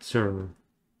interested, sir?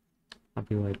 I'll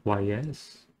be like, why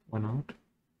yes, why not?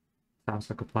 Sounds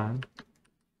like a plan.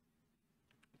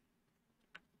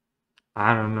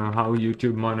 I don't know how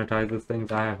YouTube monetizes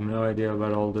things. I have no idea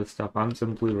about all this stuff. I'm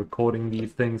simply recording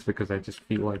these things because I just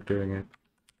feel like doing it.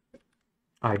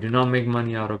 I do not make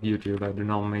money out of YouTube. I do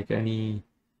not make any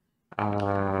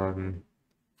I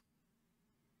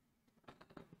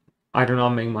do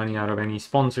not make money out of any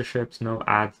sponsorships, no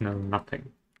ads, no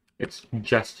nothing. It's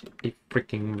just a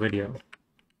freaking video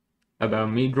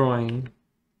about me drawing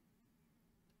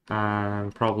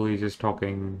and probably just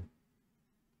talking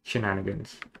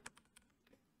shenanigans.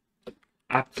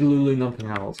 Absolutely nothing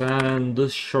else. And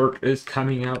this shirt is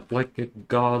coming out like a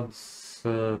god's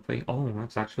thing. Oh,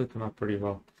 that's actually come out pretty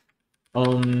well.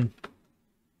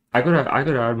 I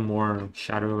could add more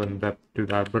shadow and depth to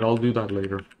that, but I'll do that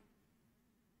later.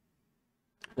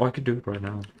 Oh, I could do it right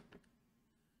now.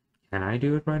 Can I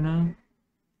do it right now?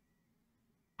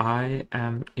 I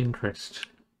am interested.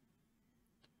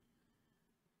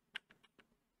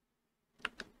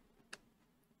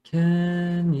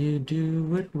 Can you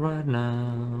do it right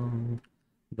now?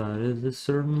 That is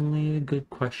certainly a good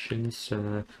question,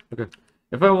 sir. Okay,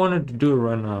 if I wanted to do it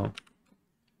right now,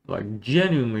 like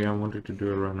genuinely I wanted to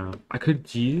do it right now, I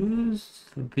could use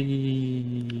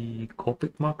the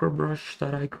Copic marker brush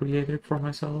that I created for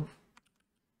myself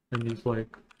and just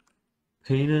like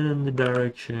paint it in the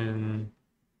direction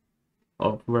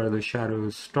of where the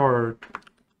shadows start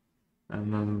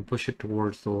and then push it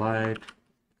towards the light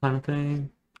kind of thing.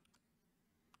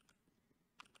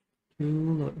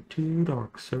 Too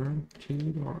dark, sir. Too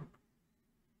dark.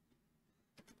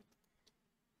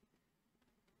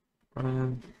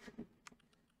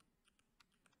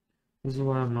 This is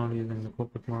why I'm not using the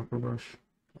Copic marker brush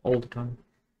all the time.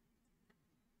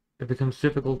 It becomes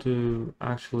difficult to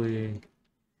actually...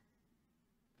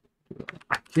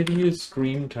 I could use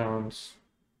screen tones,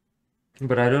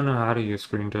 but I don't know how to use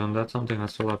screen tone. That's something I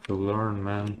still have to learn,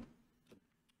 man.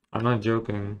 I'm not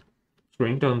joking.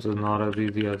 Screen tones is not as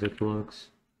easy as it looks.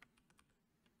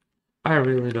 I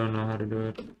really don't know how to do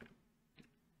it.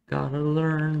 Gotta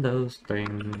learn those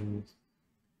things.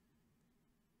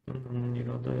 And then you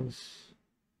got this.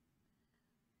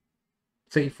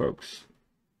 See, folks,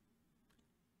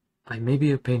 I may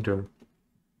be a painter,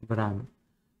 but I'm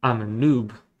a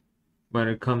noob when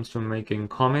it comes to making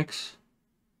comics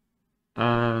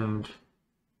and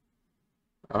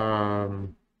I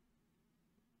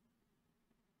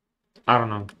don't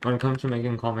know. When it comes to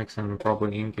making comics and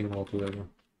probably inking altogether,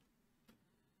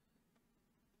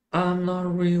 I'm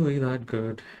not really that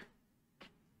good.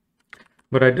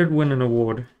 But I did win an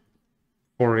award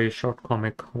for a short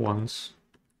comic once.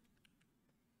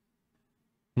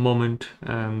 Moment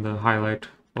and the highlight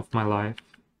of my life.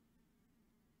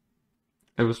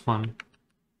 It was fun.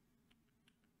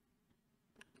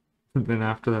 Then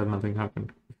after that, nothing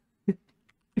happened.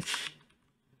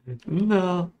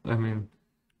 No, I mean,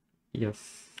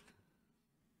 yes.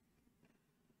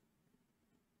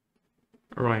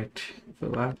 Right, so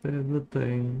that is the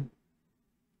thing.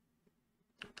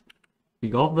 We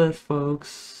got this,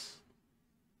 folks.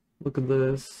 Look at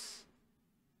this.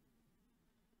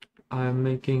 I'm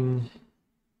making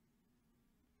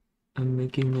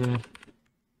a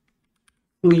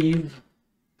sleeve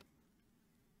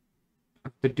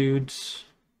of the dude's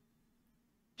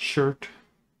shirt.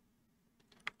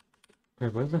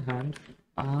 Wait, where's the hand?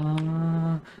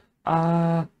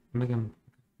 Make him.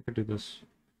 I could do this.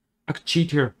 I could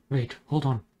cheat here. Wait, hold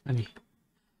on. Let me.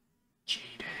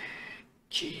 Cheating.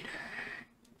 Cheating.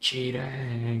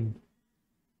 Cheating.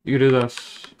 You do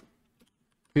this.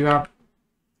 See that?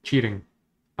 Cheating.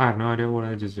 I have no idea what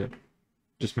I just did.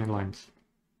 Just made lines.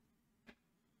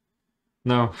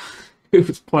 No. It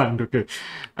was planned, okay.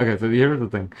 Okay, so here's the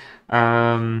thing.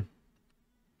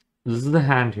 This is the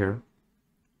hand here.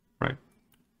 Right.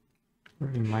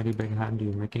 Very mighty big hand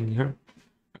you're making here.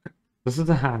 Okay. This is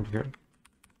the hand here.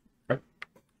 Right.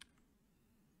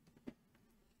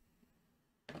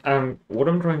 And what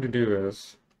I'm trying to do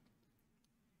is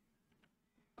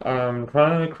I'm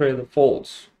trying to create the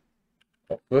folds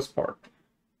of this part,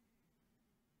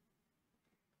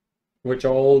 which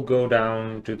all go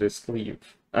down to the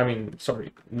sleeve. I mean,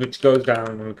 sorry, which goes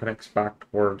down and connects back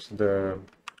towards the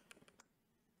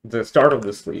start of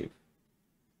the sleeve.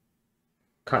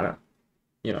 Kind of,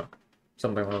 you know,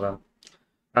 something like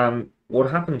that.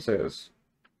 What happens is,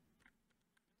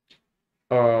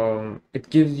 it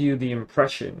gives you the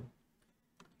impression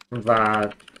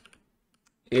that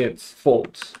it's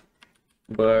folds,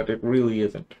 but it really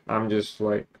isn't. I'm just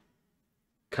like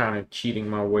kind of cheating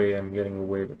my way and getting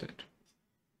away with it,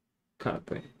 kind of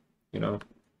thing, you know.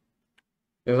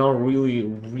 It's not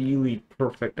really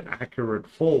perfect, accurate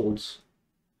folds.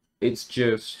 It's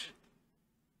just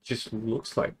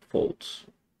looks like folds.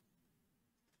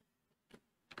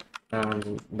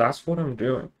 And that's what I'm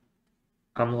doing.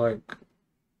 I'm like,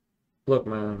 look,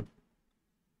 man,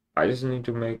 I just need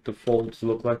to make the folds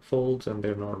look like folds, and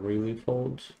they're not really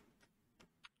folds.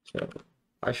 So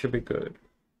I should be good.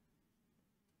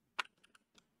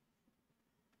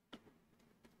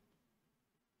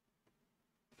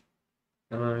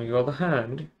 And then you got the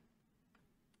hand.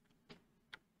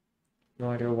 No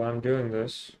idea why I'm doing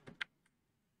this.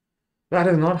 That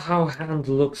is not how hand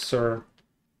looks, sir.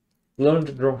 Learn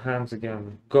to draw hands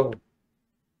again. Go.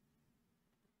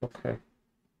 Okay,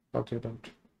 I'll do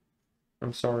that.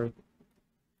 I'm sorry.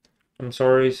 I'm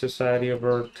sorry, Society of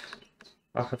Earth.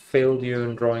 I have failed you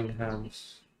in drawing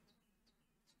hands.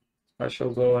 I shall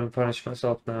go and punish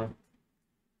myself now.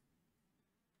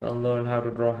 I'll learn how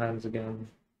to draw hands again.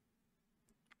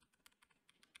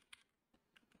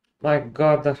 My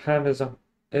God, that hand is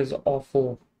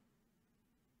awful.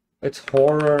 It's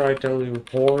horror, I tell you,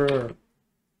 horror.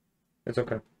 It's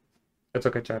okay. It's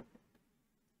okay, chat.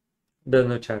 There's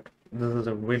no chat. This is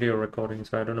a video recording,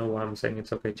 so I don't know why I'm saying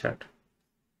it's okay, chat.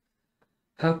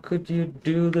 How could you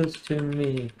do this to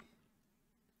me?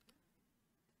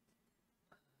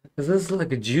 Is this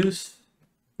like a juice?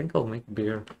 I think I'll make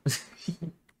beer.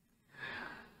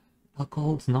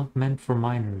 Alcohol's not meant for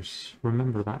minors.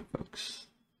 Remember that, folks.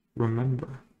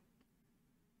 Remember.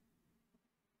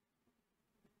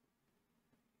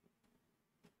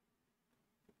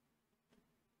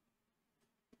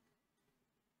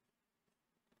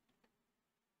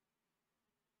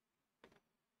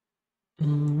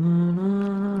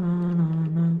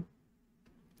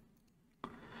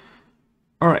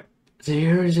 Alright, so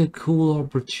here's a cool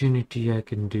opportunity I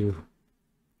can do,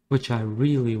 which I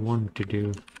really want to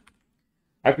do.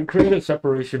 I can create a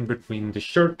separation between the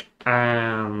shirt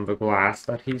and the glass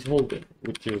that he's holding,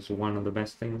 which is one of the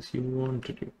best things you want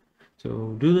to do.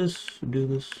 So do this, do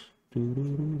this, do do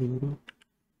do do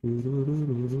do do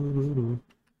do do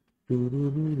do do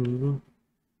do do do.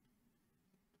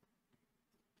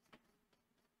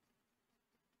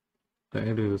 I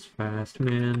can do this fast,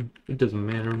 man. It doesn't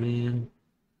matter, man.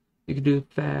 You can do it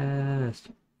fast.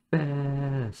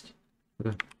 Fast.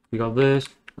 Okay, you got this,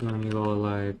 and then you got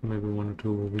like maybe 1 or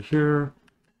 2 over here.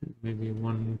 Maybe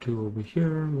 1, 2 over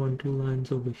here, 1, 2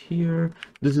 lines over here.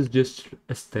 This is just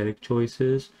aesthetic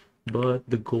choices, but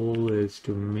the goal is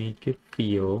to make it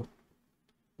feel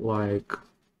like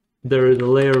there is a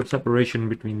layer of separation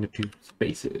between the two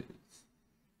spaces.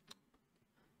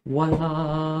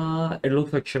 Voila! It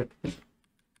looks like shit.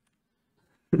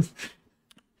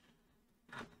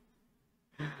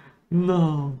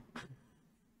 No.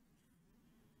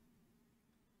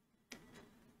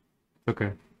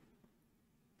 Okay.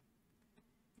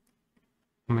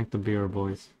 Make the beer,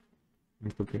 boys.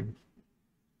 Make the beer.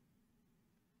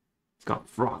 It's got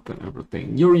froth and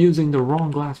everything. You're using the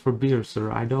wrong glass for beer, sir.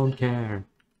 I don't care.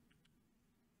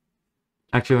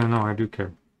 Actually, no, I do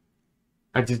care.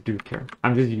 I just do care.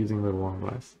 I'm just using the wrong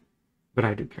glass. But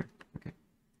I do care. Okay.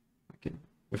 Okay.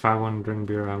 If I want to drink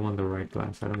beer, I want the right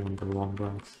glass. I don't want the wrong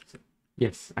glass. So,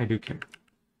 yes, I do care.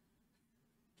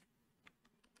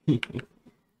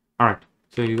 Alright.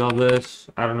 So you got this.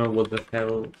 I don't know what the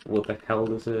hell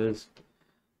this is.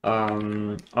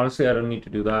 Honestly, I don't need to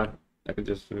do that. I could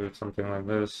just do something like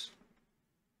this.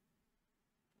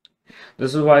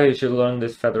 This is why you should learn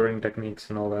this feathering techniques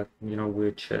and all that, you know,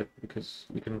 weird shit, because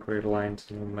you can create lines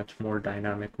in a much more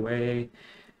dynamic way,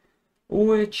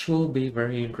 which will be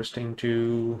very interesting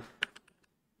to,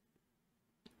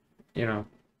 you know,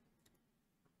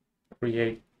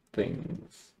 create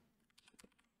things.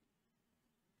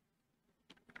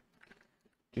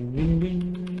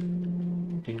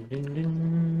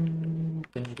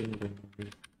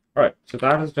 Alright, so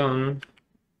that is done.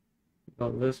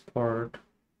 Got this part.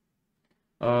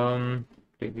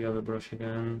 Take the other brush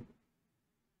again.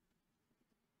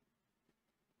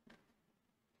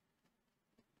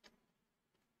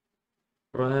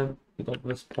 Right, you got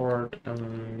this part, and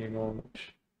then you got...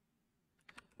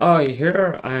 Oh,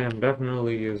 here I am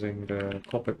definitely using the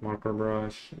Copic marker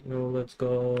brush. So let's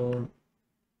go...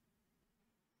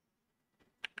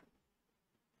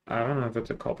 I don't know if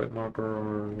it's a Copic marker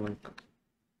or like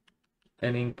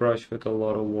an ink brush with a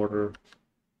lot of water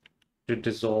to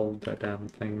dissolve the damn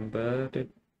thing, but it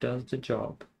does the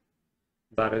job.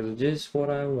 That is just what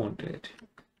I wanted.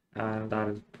 And that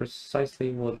is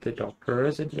precisely what the doctor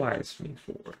has advised me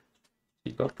for.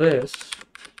 You got this.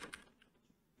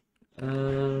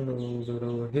 And a little bit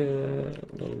over here,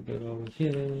 a little bit over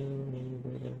here, a little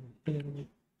bit over here.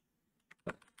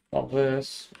 Got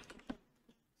this.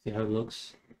 See how it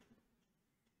looks?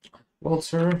 Well,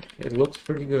 sir, it looks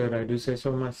pretty good. I do say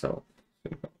so myself. So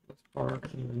you got this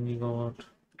part, and then you got...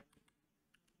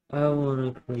 I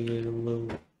want to create a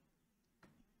little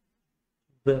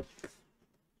depth.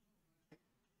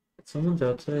 Someone's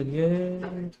outside. Yay,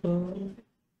 let's go.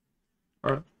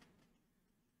 Alright.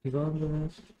 You got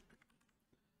this.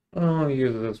 I'll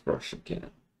use this brush again.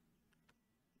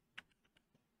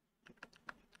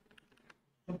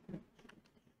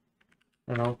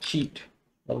 And I'll cheat.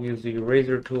 I'll use the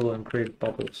eraser tool and create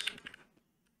bubbles.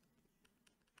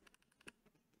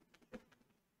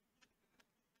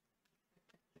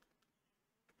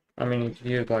 I mean, you could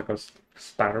use like a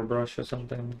spatter brush or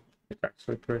something. It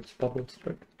actually creates bubbles,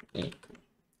 but yeah.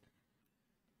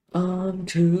 I'm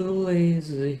too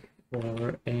lazy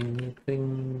for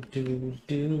anything to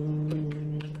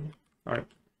do. Alright.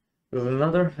 There's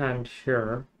another hand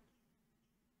here.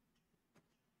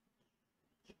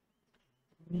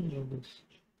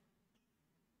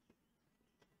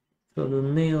 So the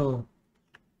nail.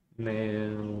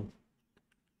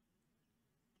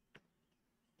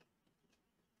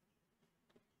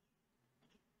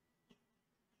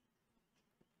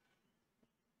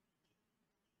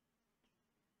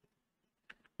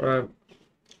 Right,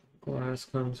 glass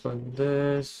comes like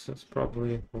this. It's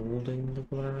probably holding the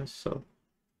glass, so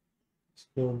this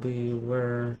will be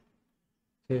where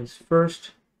his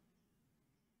first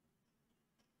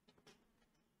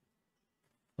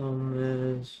thumb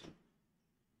is.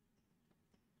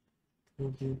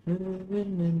 Will you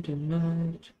moving in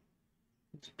tonight?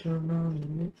 Let's turn on the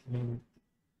lightning.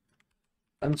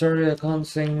 I'm sorry I can't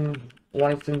sing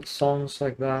licensed songs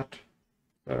like that,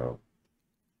 so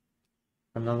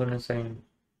I'm not gonna sing.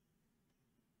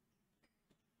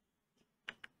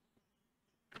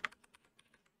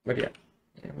 But yeah,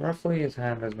 roughly his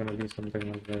hand is gonna be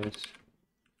something like this.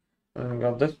 And we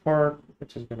got this part,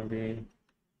 which is gonna be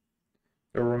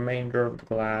the remainder of the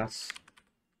glass.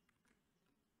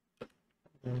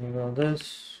 And we got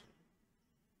this.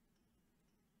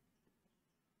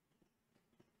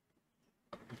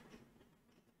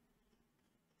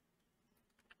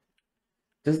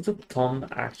 Does the thumb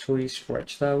actually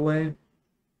stretch that way?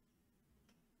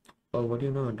 Well, what do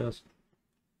you know? It does.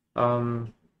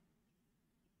 Um,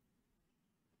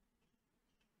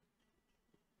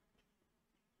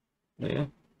 yeah.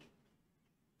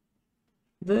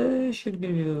 This should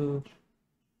give you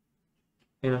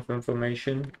enough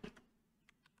information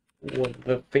what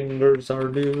the fingers are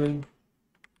doing.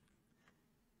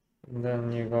 And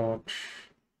then you got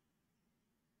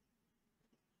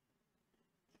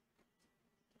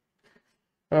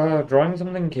drawing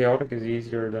something chaotic is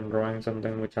easier than drawing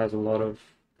something which has a lot of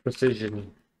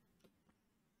precision.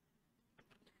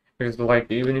 Because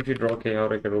like even if you draw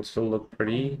chaotic, it'll still look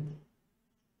pretty.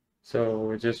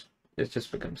 So it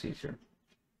just becomes easier.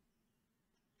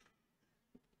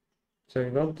 So you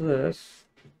got this.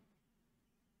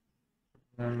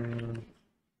 Um,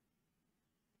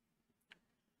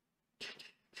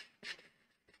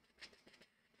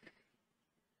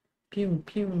 pew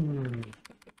pew.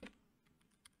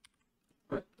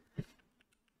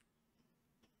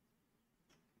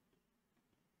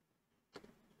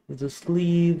 The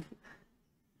sleeve.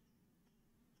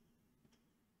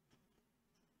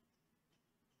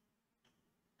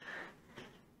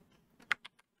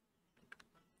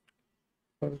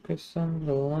 Focus on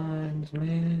the lines,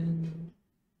 man.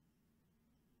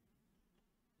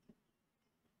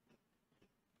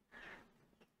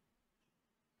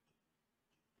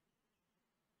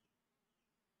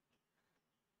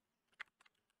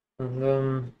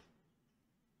 And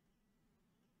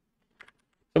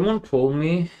someone told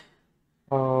me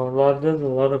there's a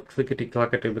lot of clickety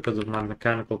clackety because of my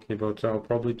mechanical keyboard, so I'll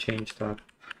probably change that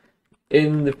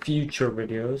in the future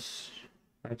videos.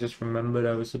 I just remembered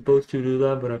I was supposed to do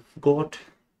that, but I forgot.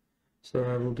 So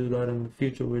I will do that in the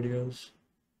future videos.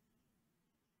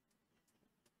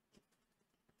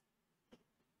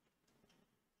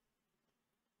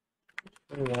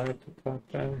 Why I put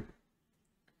that down?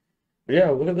 But yeah,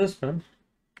 look at this, man.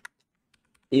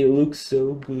 It looks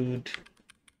so good.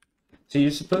 So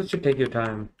you're supposed to take your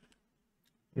time.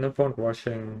 No point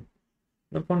rushing.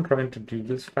 No point trying to do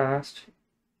this fast.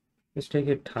 Just take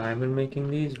your time in making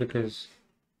these because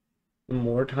the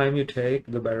more time you take,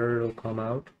 the better it'll come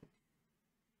out.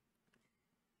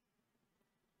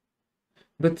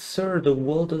 But sir, the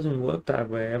world doesn't work that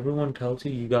way. Everyone tells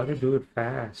you you gotta do it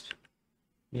fast.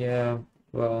 Yeah,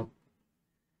 well,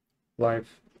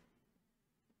 life.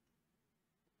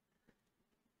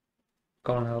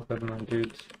 Can't help it, my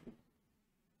dudes.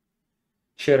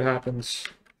 Shit happens.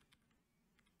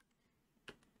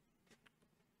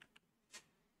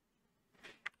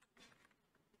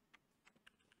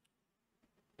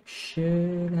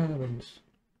 Shit happens.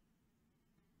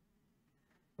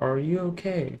 Are you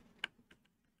okay?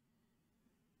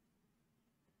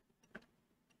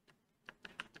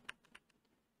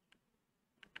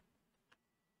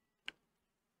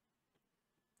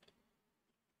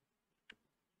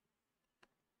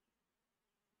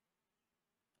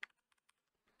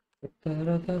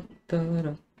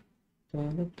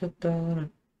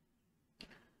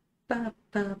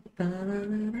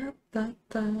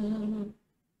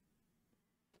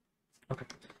 Okay.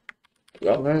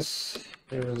 Well, this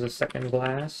is the second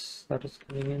glass that is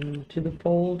coming into the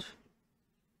fold.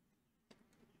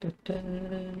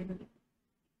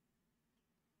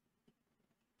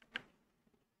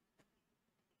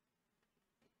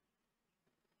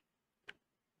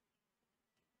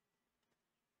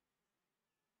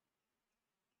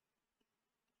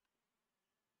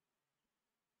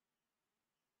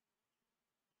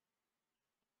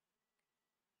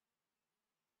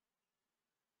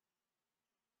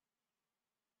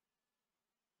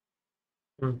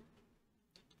 Hmm.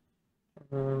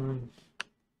 Um,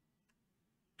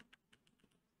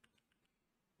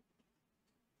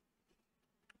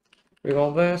 we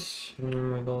got this,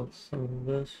 and we got some of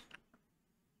this.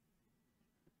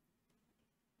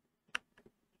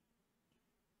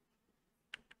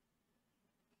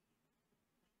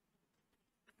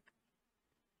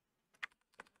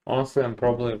 Honestly, I'm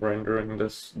probably rendering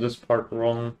this part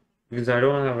wrong because I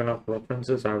don't have enough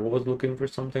references. I was looking for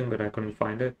something, but I couldn't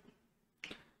find it.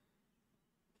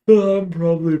 I'm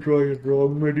probably drawing it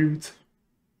wrong, my dudes.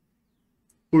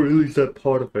 Or at least that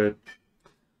part of it.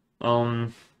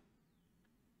 Um,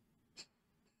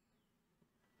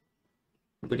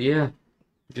 but yeah,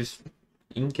 just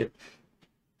ink it.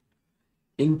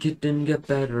 Ink it and get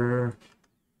better.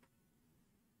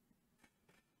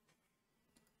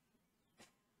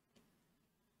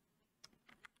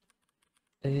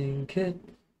 Ink it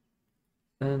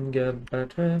and get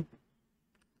better.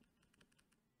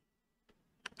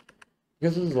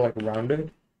 Because this is like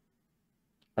rounded.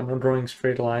 I'm not drawing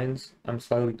straight lines. I'm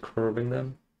slightly curving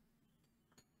them.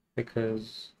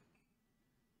 because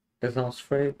it's not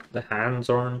straight, the hands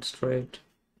aren't straight.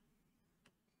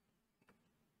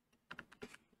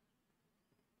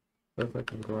 If I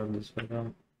can grab this one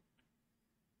down.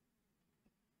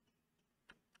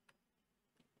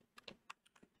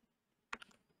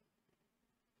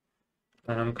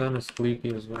 And I'm kind of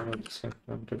sleepy as well at the same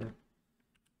time today.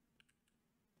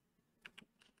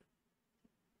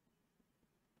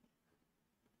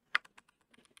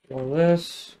 Well,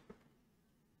 this,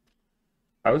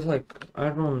 I was like, I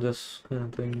run this kind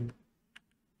of thing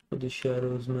for the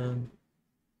shadows, man.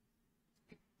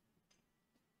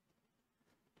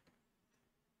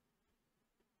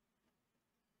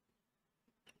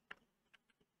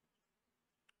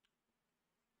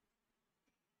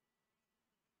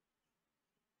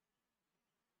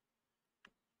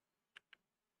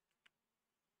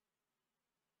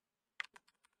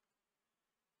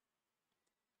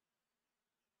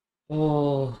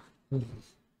 Oh,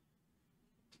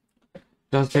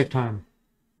 does take time.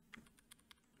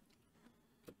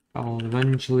 I'll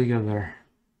eventually get there.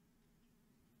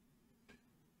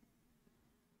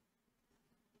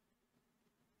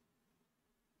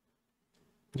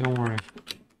 Don't worry.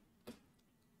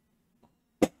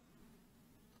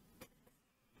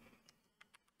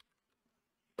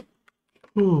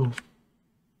 Ooh.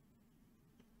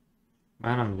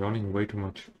 Man, I'm yawning way too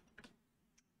much.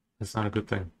 That's not a good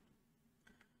thing.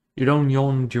 You don't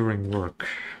yawn during work.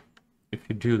 If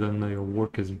you do, then your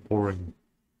work is boring.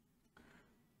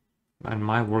 And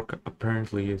my work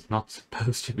apparently is not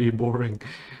supposed to be boring.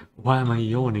 Why am I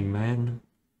yawning, man?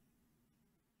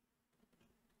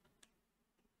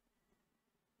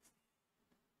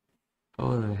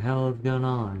 What the hell is going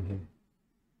on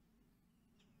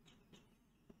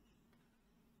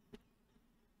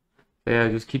here? Yeah,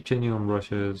 just keep changing on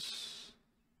brushes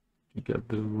to get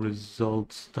the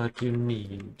results that you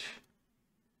need.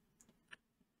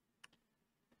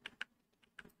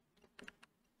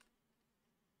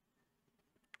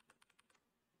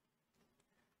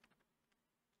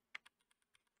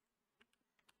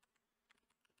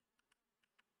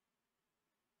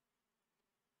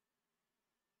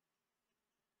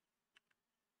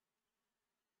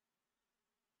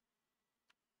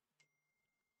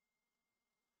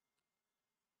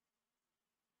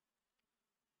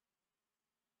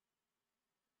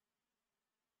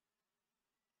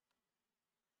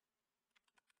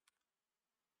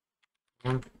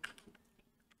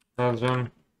 That's done.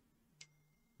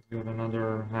 Got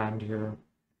another hand here.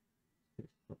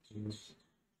 Let's use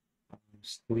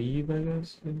sleeve, I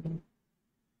guess.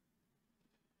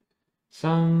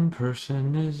 Some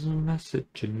person is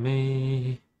messaging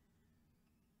me.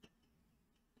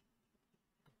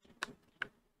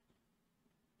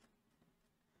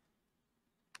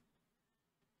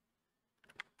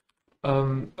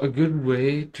 A good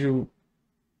way to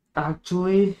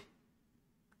actually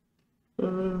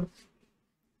uh,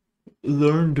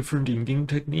 learn different inking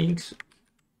techniques,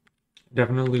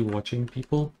 definitely watching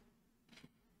people,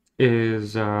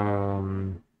 is how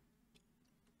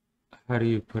do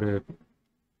you put it?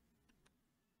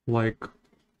 Like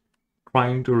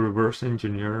trying to reverse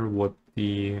engineer what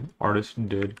the artist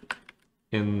did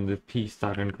in the piece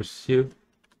that interests you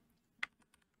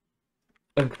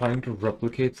and trying to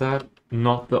replicate that,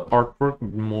 not the artwork,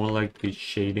 more like the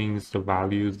shadings, the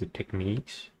values, the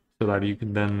techniques, so that you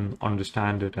can then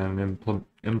understand it and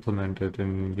implement it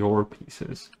in your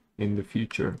pieces in the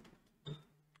future.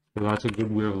 So that's a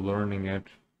good way of learning it,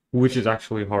 which is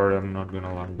actually hard, I'm not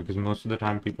gonna lie, because most of the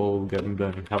time people get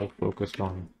then health focused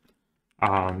on,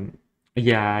 um,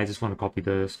 yeah, I just want to copy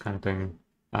this kind of thing,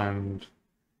 and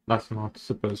that's not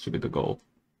supposed to be the goal.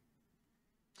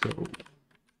 So,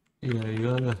 yeah,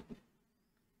 you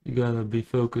gotta be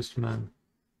focused, man,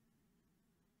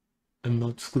 and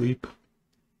not sleep.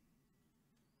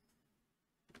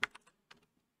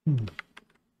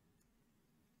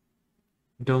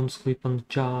 Don't sleep on the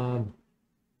job.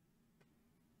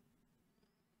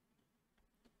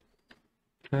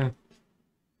 Okay.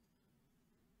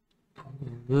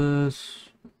 This,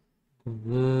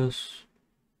 this,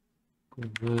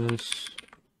 this.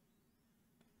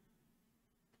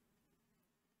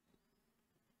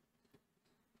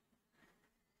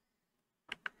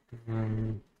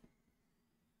 And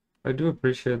I do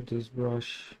appreciate this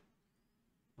brush.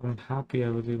 I'm happy I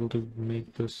was able to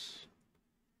make this.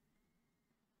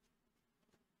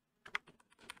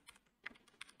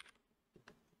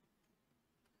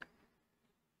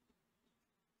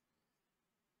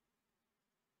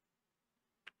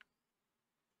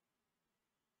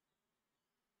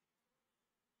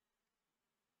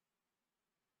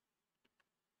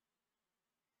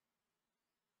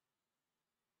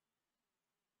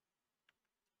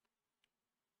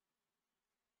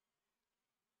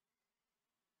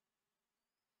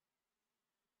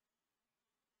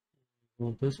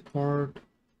 Well, this part.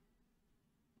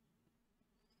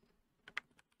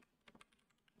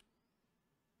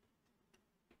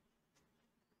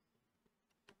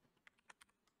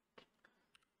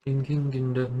 Thinking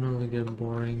can definitely get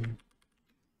boring.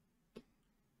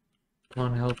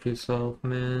 Can't help yourself,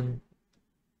 man.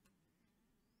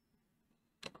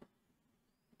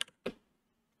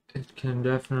 It can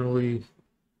definitely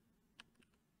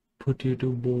put you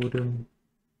to boredom.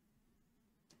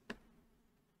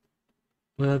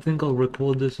 But I think I'll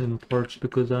record this in parts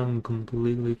because I'm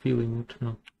completely feeling it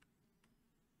now.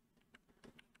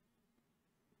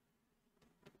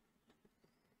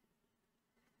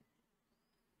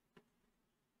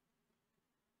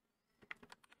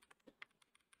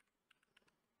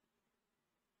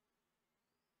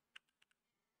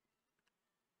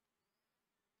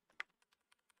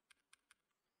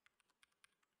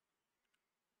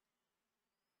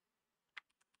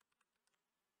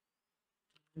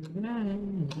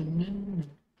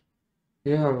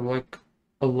 Yeah, like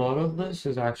a lot of this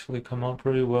has actually come out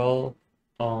pretty well.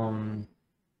 Um,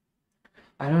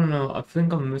 I don't know. I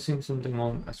think I'm missing something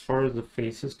on as far as the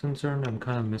face is concerned. I'm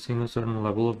kind of missing a certain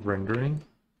level of rendering.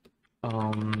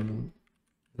 Um,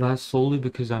 that's solely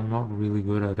because I'm not really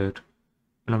good at it,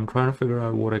 and I'm trying to figure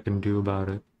out what I can do about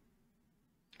it.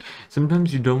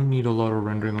 Sometimes you don't need a lot of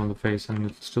rendering on the face, and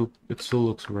it still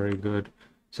looks very good.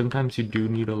 Sometimes you do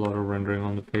need a lot of rendering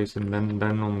on the face, and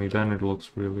then only then it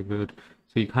looks really good.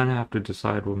 So you kind of have to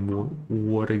decide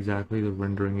what exactly the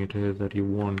rendering it is that you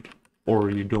want, or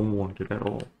you don't want it at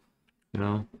all. You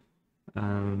know,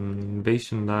 and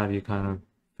based on that, you kind of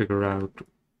figure out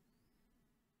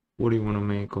what do you want to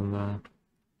make on that.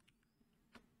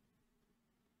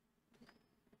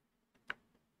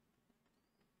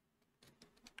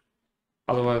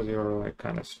 Otherwise, you're like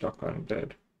kind of stuck on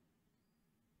dead.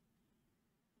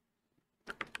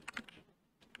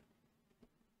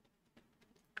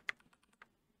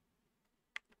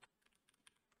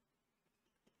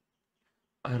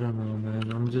 I don't know,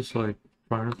 man. I'm just like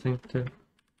trying to think there.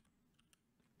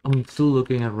 I'm still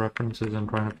looking at references and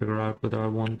trying to figure out whether I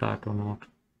want that or not.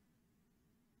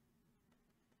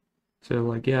 So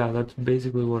like, yeah, that's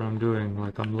basically what I'm doing.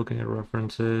 Like, I'm looking at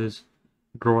references,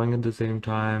 drawing at the same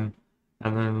time,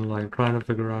 and then like trying to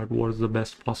figure out what is the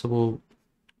best possible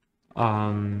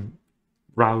um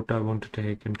route I want to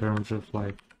take in terms of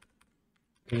like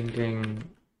painting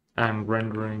and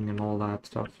rendering and all that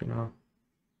stuff, you know.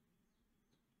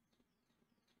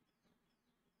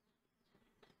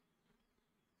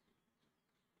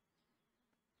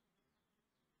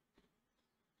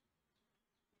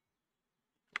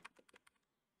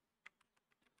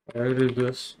 I did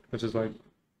this, which is like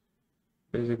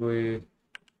basically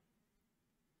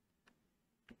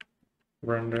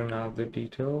rendering out the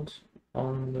details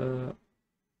on the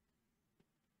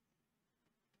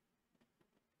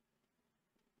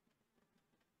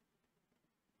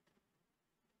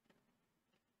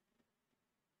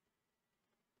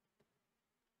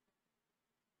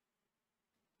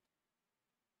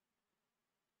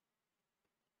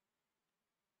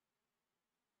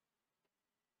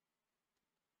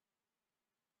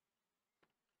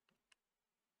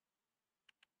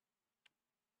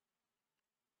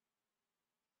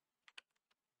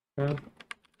yeah,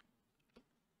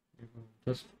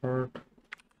 this part.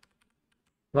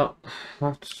 Well,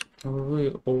 that's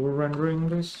probably over rendering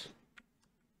this.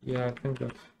 Yeah, I think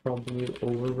that's probably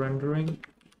over rendering.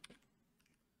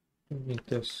 Make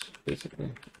this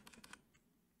basically.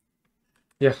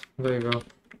 Yeah, there you go.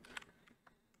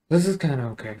 This is kind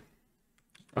of okay.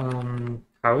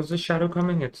 How is the shadow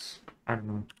coming? I don't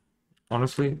know.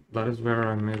 Honestly, that is where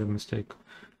I made a mistake.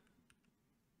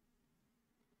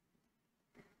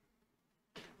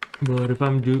 But if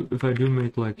I do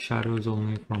make like shadows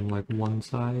only from like one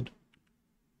side,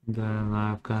 then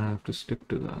I kind of have to stick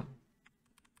to that.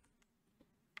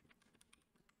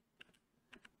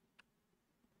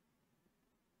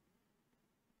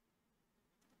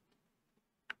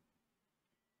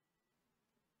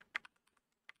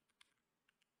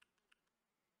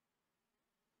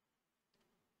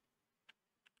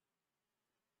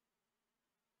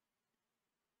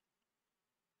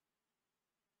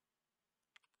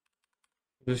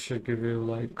 This should give you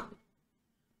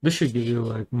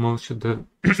like most of the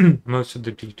most of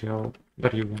the detail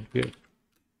that you want here.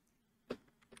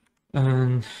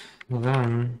 And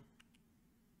then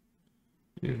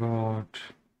you got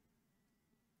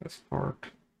this part.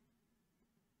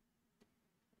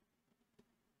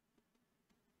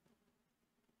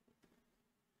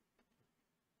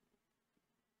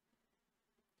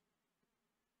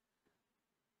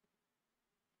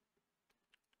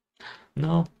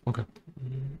 No? Okay.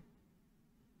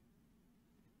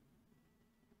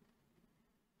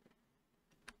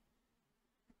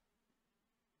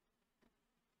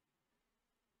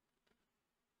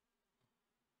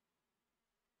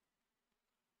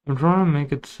 I'm trying to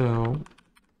make it so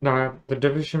that the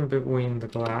division between the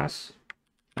glass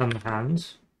and the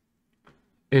hands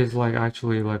is like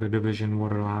actually like a division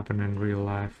what will happen in real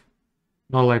life.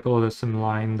 Not like, oh, there's some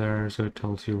line there, so it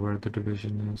tells you where the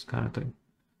division is, kind of thing.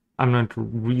 I'm not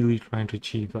really trying to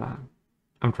achieve that.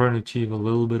 I'm trying to achieve a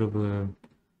little bit of a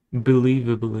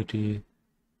believability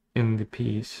in the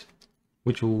piece,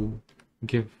 which will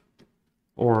give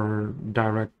or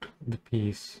direct the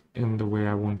piece in the way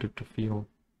I want it to feel.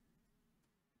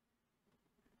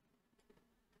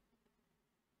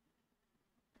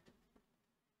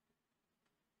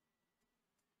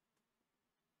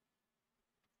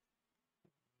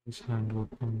 This hand will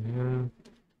come here.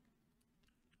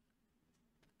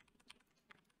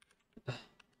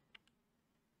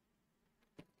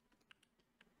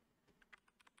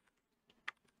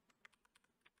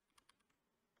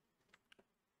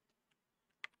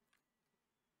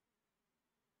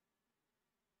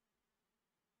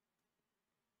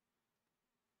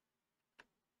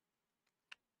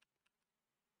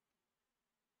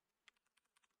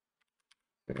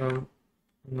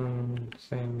 And then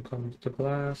same comes the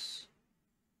glass.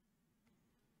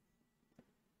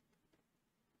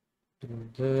 Do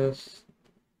this.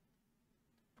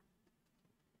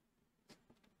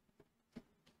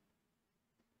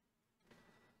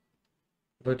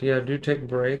 But yeah, do take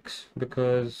breaks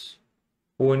because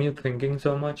when you're thinking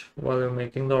so much while you're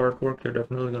making the artwork, you're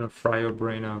definitely gonna fry your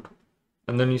brain out.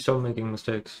 And then you start making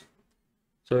mistakes.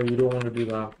 So you don't want to do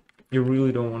that. You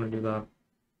really don't want to do that.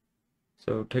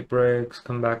 So take breaks,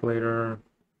 come back later,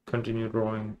 continue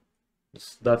drawing.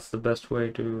 That's the best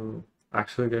way to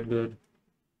actually get good.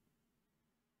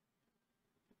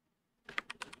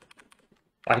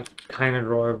 I kind of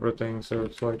draw everything, so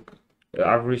it's like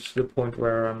I've reached the point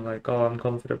where I'm like, oh, I'm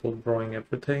comfortable drawing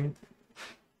everything,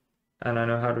 and I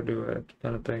know how to do it,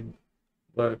 kind of thing.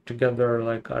 But together,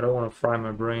 like, I don't want to fry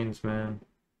my brains, man.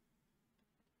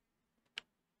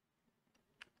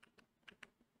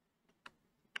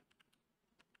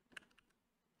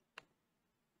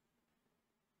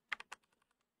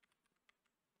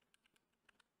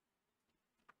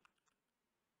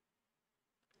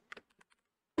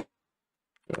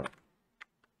 Yeah,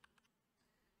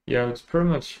 yeah, it's pretty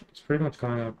much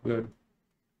coming out good.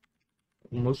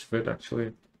 Most of it,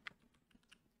 actually.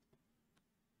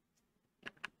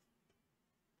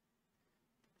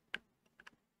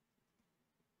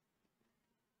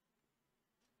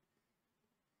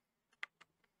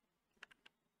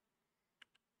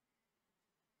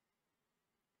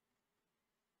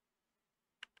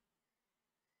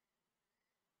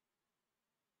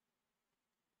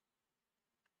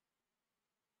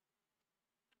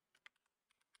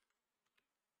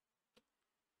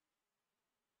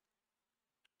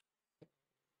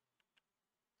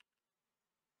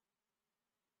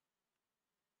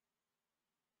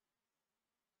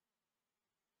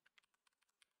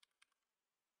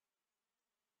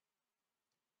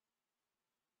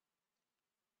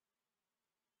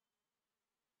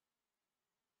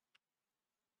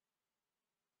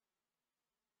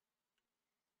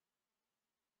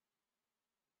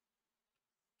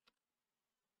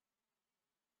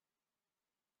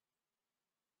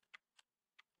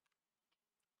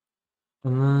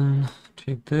 And then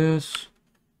take this.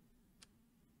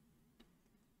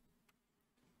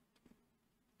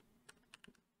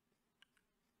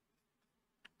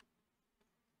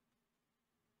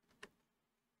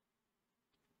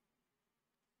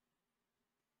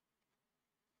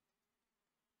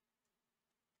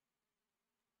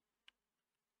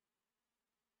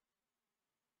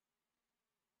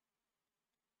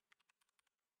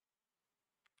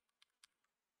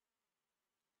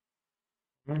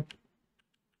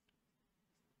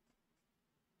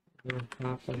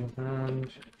 Half of the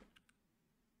hand.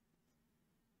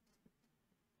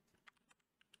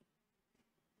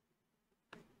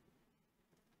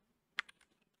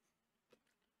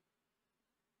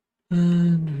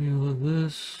 And view of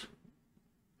this.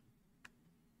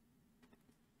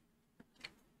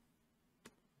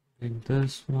 Take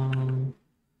this one.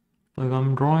 Like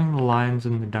I'm drawing the lines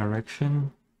in the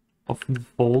direction of the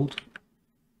fold,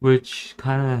 which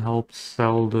kind of helps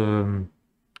sell the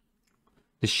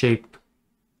shape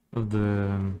of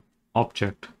the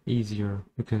object easier,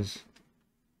 because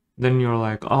then you're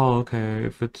like, oh, okay,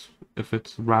 if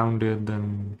it's rounded,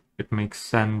 then it makes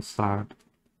sense that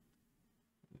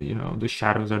the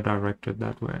shadows are directed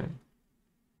that way.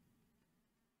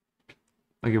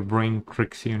 Like your brain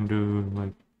tricks you into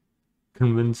like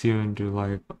convince you into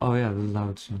like, oh yeah, this is how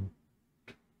it's done,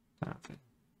 kind of thing.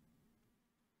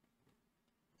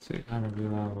 So you kind of do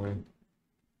that way.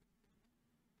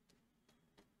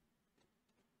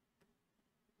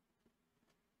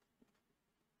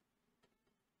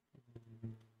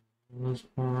 This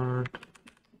part.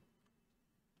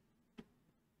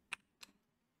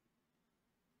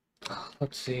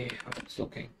 Let's see how it's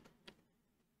looking.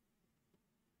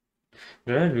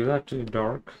 Did I do that too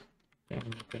dark? Yeah,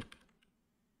 okay.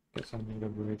 Guess I need a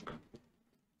break.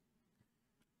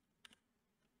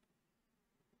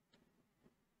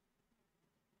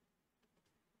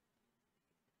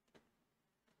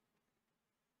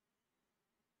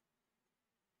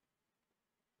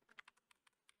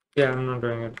 Yeah, I'm not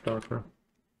doing it darker.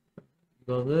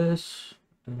 Go this,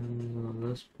 and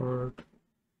this part.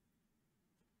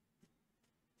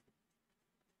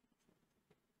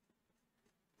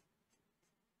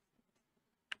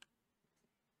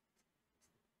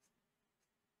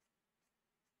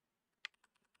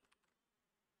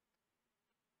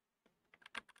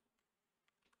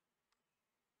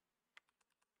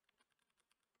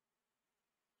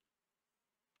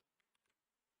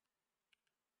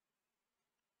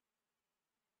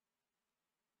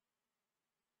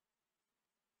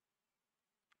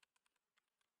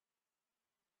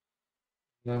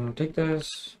 Then take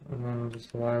this, and then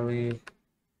just slightly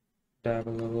dab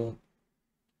a little.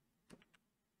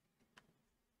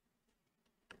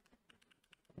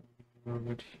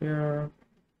 Move it here.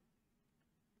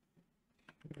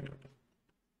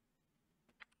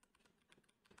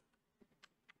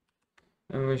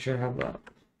 And we should have that.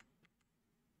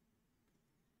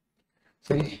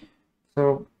 See?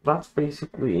 So that's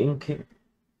basically inking.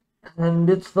 And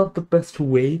it's not the best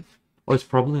way, or it's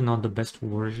probably not the best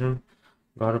version.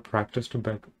 Gotta practice to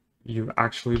be you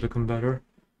actually become better.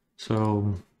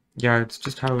 So yeah, it's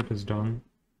just how it is done.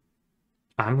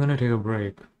 I'm gonna take a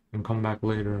break and come back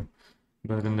later,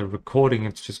 but in the recording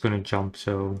it's just gonna jump,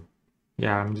 so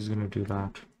yeah, I'm just gonna do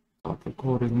that. Stop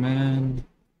recording, man.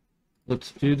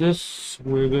 Let's do this.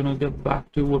 We're gonna get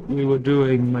back to what we were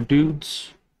doing, my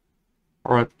dudes.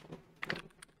 Alright.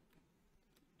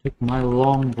 Take my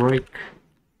long break,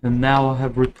 and now I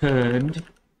have returned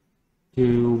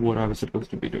to what I was supposed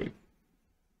to be doing.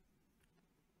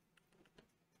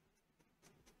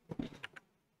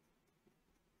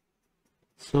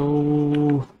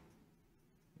 So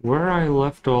where I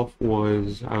left off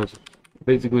was I was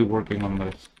basically working on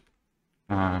this,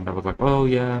 and I was like, oh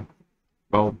yeah,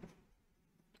 well,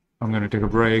 I'm gonna take a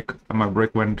break, and my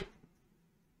break went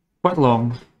quite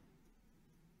long.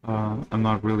 I'm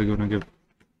not really gonna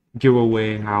give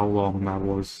away how long that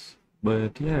was,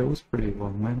 but yeah, it was pretty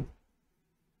long, man.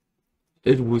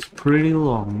 It was pretty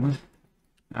long.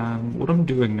 What I'm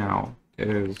doing now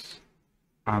is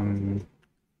I'm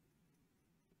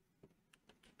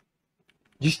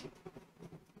just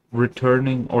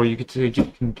returning, or you could say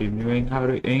just continuing how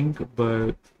to ink,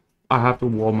 but I have to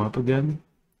warm up again.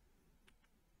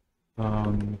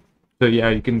 So yeah,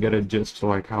 you can get a gist to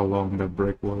like how long the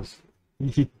break was.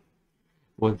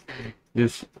 Was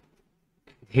just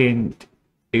hint,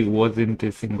 it wasn't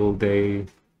a single day.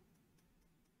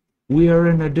 We are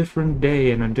in a different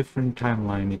day in a different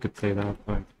timeline, you could say that,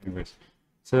 but anyways.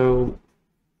 So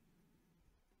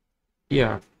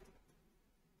yeah,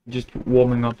 just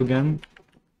warming up again.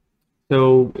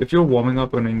 So if you're warming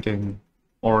up on inking,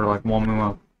 or like warming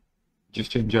up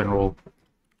just in general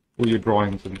with your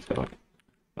drawings and stuff,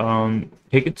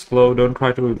 take it slow. Don't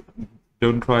try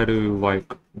to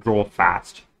like draw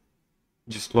fast.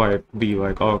 Just like be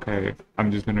like, oh, okay,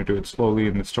 I'm just gonna do it slowly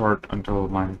in the start until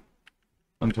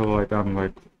like I'm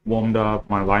like warmed up,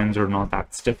 my lines are not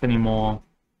that stiff anymore,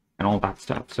 and all that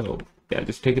stuff. So yeah,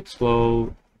 just take it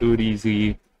slow, do it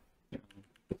easy.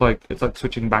 It's like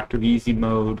switching back to easy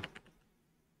mode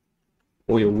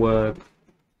for your work,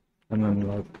 and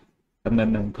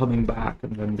then coming back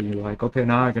and then be like, okay,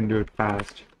 now I can do it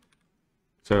fast.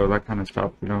 So that kind of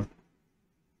stuff, you know.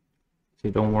 So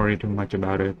don't worry too much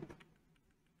about it.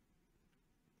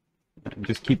 And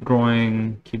just keep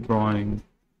growing, keep growing,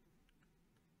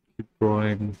 keep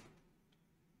growing.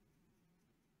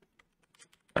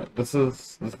 This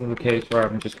is the case where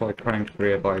I'm just like trying to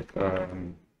create like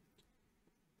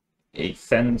a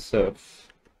sense of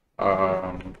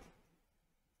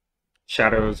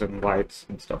shadows and lights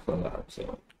and stuff like that.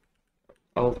 So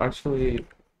I'll actually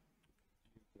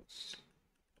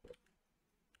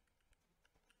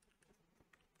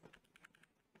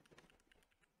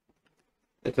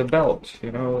it's a belt,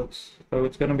 you know, so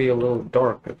it's gonna be a little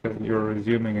dark if you're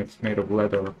assuming it's made of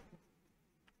leather.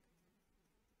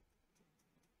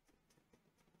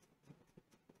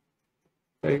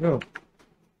 There you go.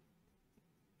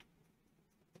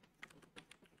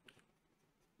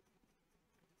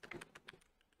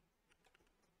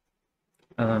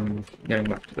 Getting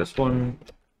back to this one.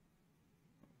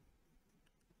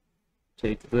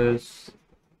 Take this.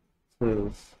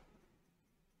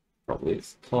 probably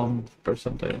his thumb or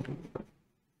something.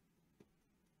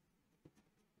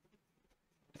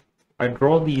 I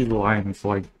draw these lines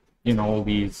like, you know, all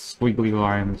these squiggly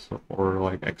lines or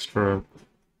like extra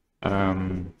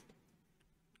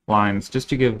lines just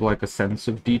to give like a sense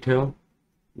of detail,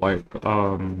 like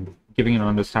giving an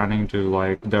understanding to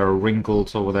like there are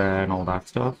wrinkles over there and all that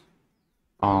stuff.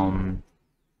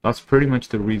 That's pretty much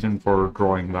the reason for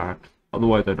drawing that.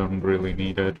 Otherwise, I don't really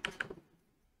need it.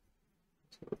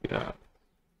 So, yeah.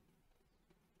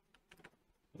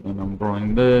 And I'm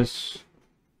drawing this.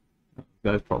 You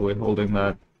guys probably holding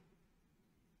that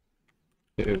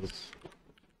is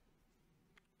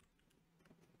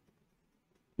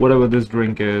whatever this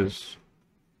drink is.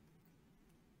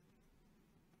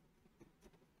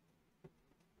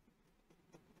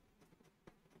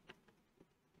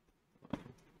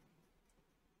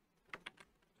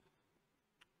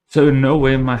 So in no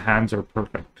way my hands are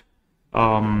perfect.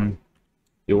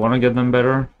 You want to get them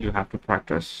better, you have to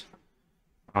practice.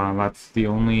 That's the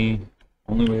only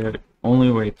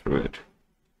way through it.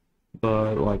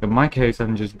 But like in my case,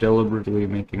 I'm just deliberately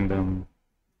making them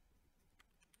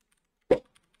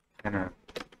kind of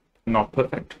not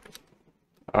perfect.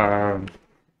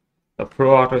 The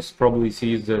pro artist probably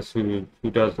sees this who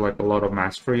does like a lot of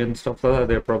mastery and stuff like that.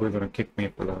 They're probably gonna kick me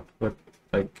for that. But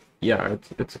like, yeah,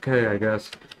 it's okay, I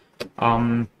guess.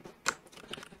 How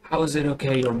is it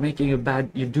okay? You're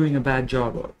doing a bad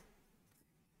job.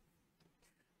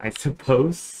 I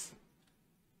suppose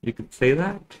you could say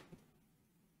that.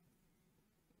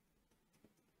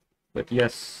 But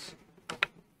yes,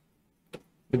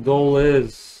 the goal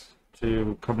is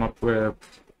to come up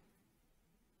with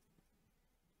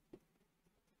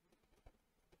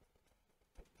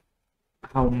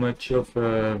how much of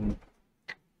a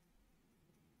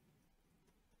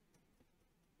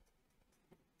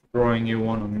drawing you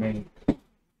want to make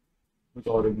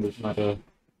regarding this matter.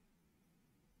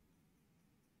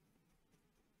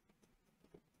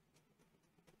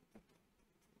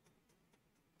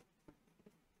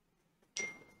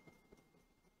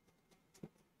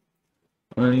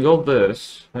 And then you got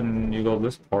this, and you got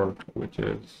this part, which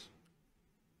is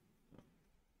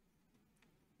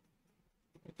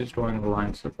just drawing the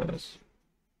lines of this.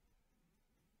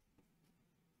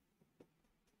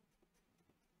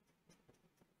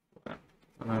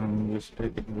 And I'm just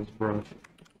taking this brush.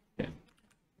 Yeah.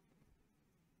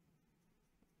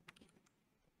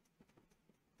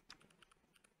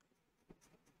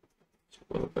 Just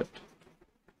a little bit.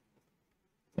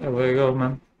 Yeah, there you go,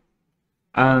 man.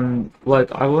 And like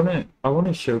I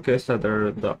wanna showcase that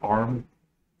the arm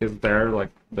is there, like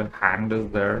the hand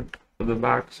is there for the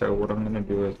back. So what I'm gonna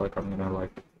do is like I'm gonna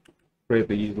like create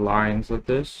these lines like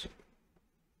this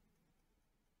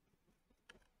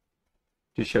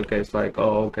to showcase like,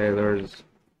 oh okay, there's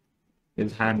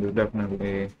his hand is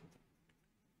definitely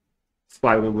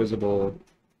slightly visible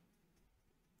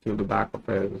to the back of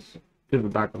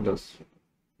this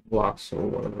blocks or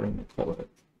whatever you call it.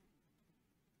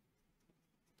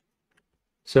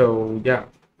 So yeah,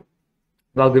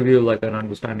 that'll give you like an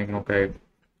understanding. Okay,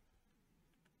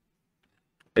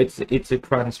 it's a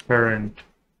transparent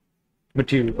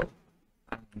material.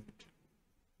 And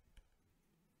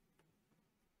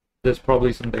there's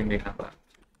probably something behind that.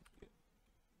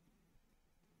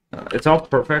 It's not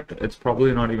perfect. It's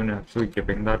probably not even actually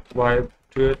giving that vibe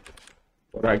to it.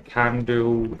 What I can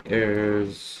do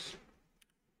is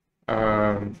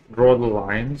draw the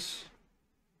lines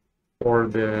for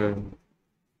the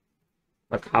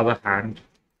like how the hand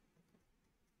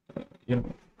you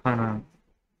know kind of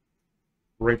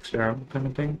breaks down kind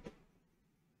of thing.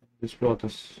 Just draw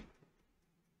this.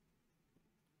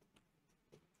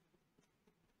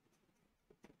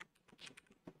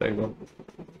 There you go.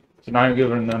 So now you're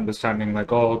given an understanding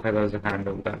like, oh okay, there's a hand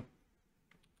over there.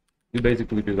 You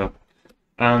basically do that.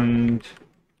 And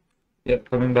yeah,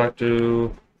 coming back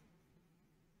to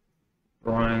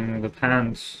drawing the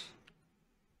pants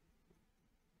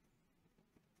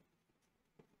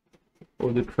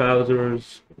or the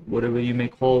trousers, whatever you may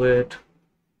call it,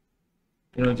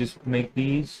 you know, just make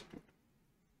these.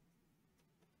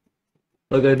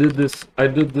 Like I did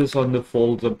this on the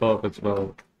folds above as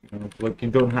well. You know, like you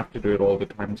don't have to do it all the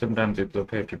time. Sometimes it's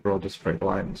okay to draw the straight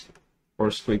lines or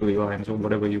squiggly lines or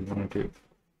whatever you want to do.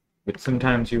 But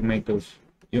sometimes you make those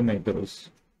you make these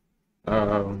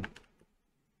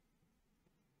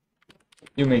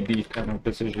kind of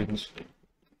decisions.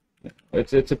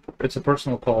 It's a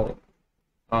personal call.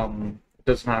 It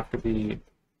doesn't have to be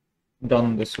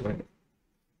done this way,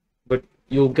 but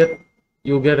you'll get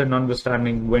an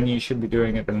understanding when you should be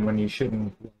doing it and when you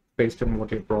shouldn't, based on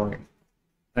what you're drawing.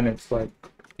 And it's like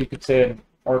you could say an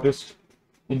artist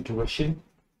intuition.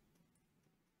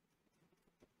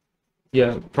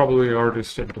 Yeah, probably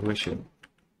artist intuition.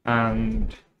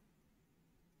 And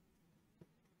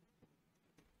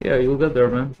yeah, you'll get there,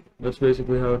 man. That's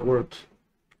basically how it works.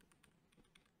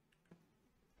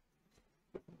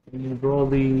 When you draw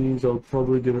these, I'll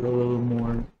probably give it a little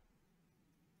more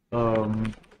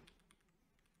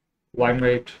line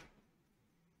rate.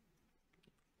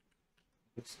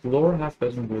 This lower half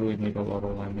doesn't really need a lot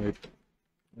of line rate.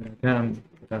 It can,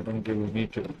 but I don't really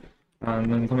need to.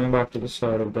 And then coming back to the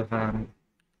side of the hand.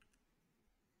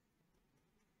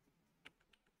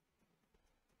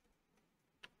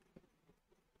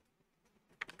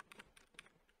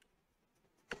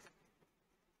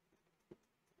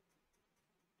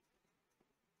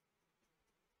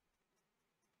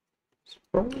 It's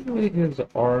probably his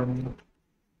arm.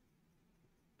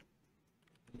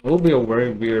 It will be a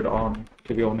very weird arm,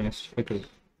 to be honest, because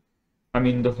I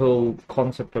mean the whole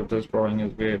concept of this drawing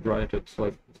is weird, right? It's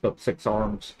like it's got 6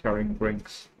 arms carrying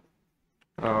bricks.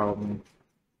 So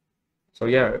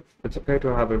yeah, it's okay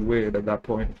to have it weird at that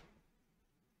point.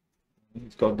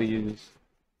 He's got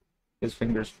his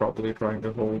fingers probably trying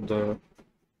to hold the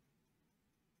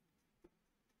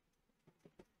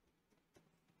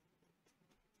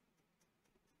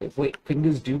wait,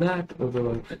 fingers do that? Or they're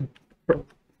like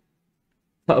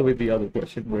that would be the other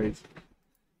question raised.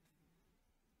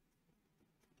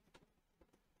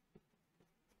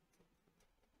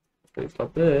 It's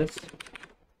like this.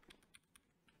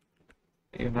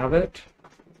 You have it.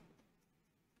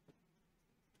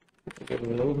 Give it a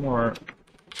little more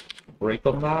break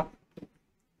on that.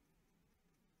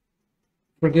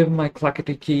 Forgive my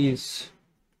clackety keys,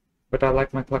 but I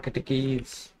like my clackety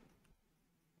keys.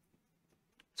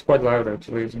 It's quite loud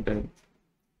actually, isn't it?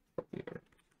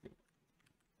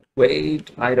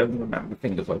 Wait, I don't remember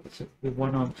fingers like this. Why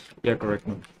not? Yeah, correct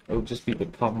me. It'll just be the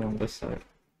thumb on this side.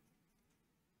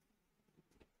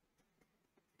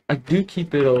 I do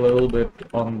keep it a little bit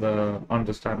on the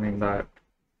understanding that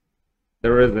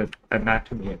there is an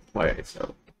anatomy at play,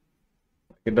 so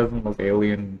it doesn't look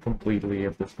alien completely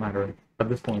at this matter. At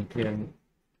this point, yeah.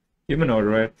 Humanoid,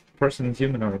 right? Person's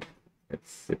humanoid.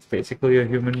 It's basically a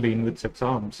human being with 6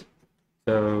 arms.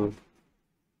 So,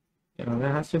 you know,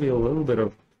 there has to be a little bit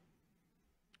of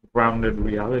grounded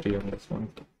reality on this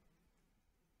one.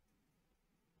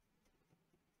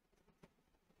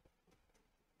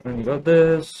 And you got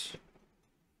this.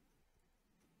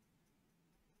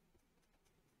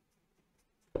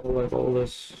 Like all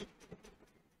this.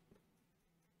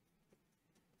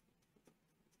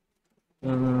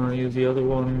 Use the other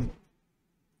one.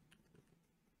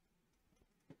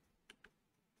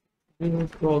 We'll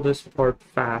draw this part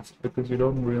fast because you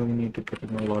don't really need to put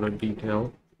in a lot of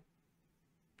detail.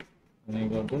 And you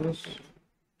got this.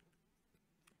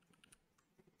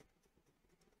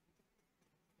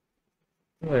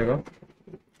 There you go.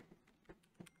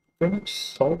 Pretty much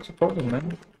solves the problem,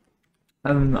 man.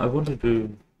 And I wanted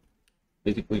to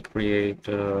basically create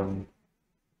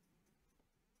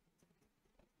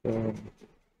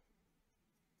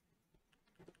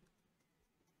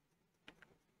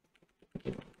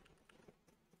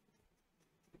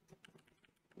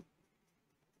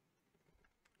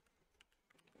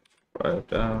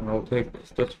right, I'll take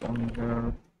this one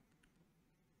here.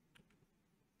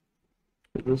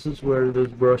 This is where this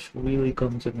brush really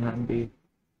comes in handy,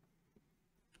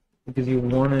 because you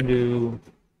want to do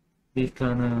these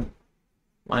kind of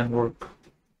line work.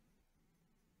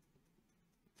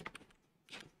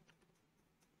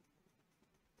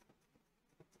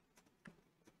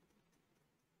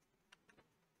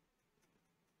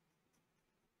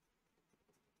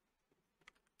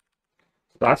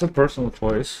 So that's a personal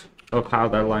choice of how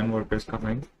that line work is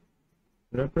coming.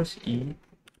 Did I press E?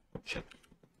 Oh shit.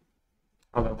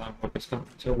 How that line work is coming.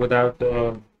 So without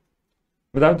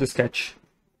the sketch,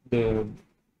 the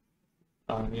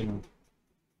you know,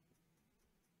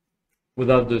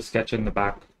 without the sketch in the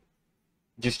back,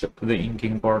 just the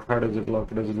inking part, how does it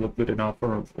look? Does it look good enough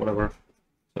or whatever?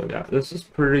 So yeah, this is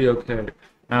pretty okay.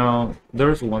 Now,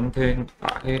 there's one thing,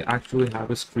 I actually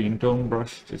have a screen tone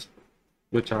brush,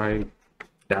 which I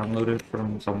downloaded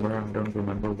from somewhere, I don't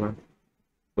remember where.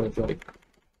 But like,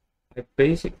 I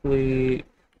basically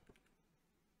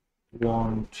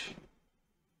want...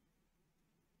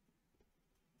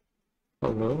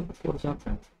 Hello? What's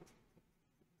happening?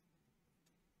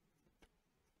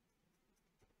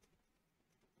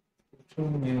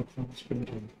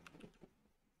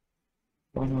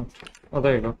 Why not? Oh,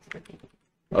 there you go.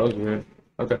 That was weird.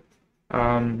 Okay.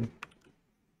 I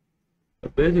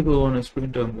basically want to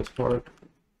screen tone this part.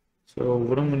 So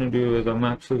what I'm going to do is I'm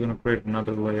actually going to create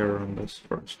another layer on this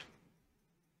first.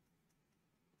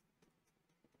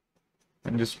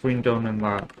 and just screen tone in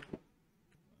that.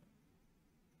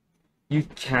 You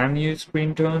can use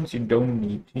screen tones, you don't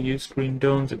need to use screen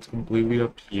tones, it's completely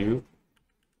up to you.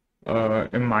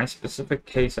 In my specific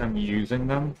case, I'm using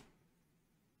them,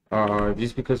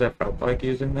 just because I felt like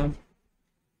using them.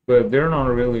 But they're not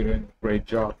really doing a great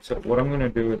job, so what I'm gonna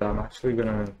do is I'm actually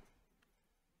gonna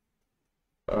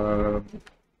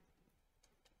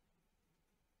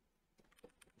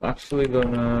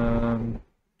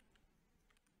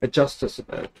adjust this a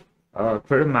bit.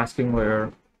 Create a masking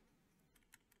layer.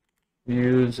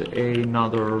 Use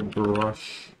another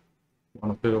brush,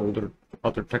 one of the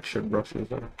other textured brushes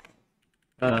there,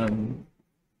 and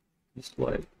just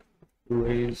like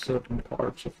erase certain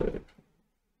parts of it.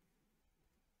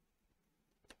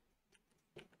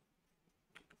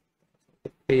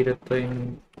 The faded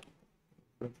thing,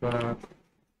 go back.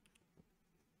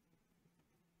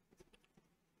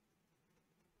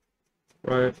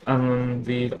 Right, and then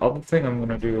the other thing I'm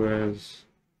gonna do is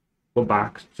go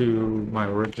back to my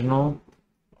original.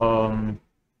 Go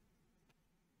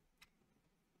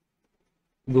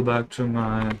back to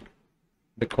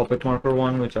the Copic marker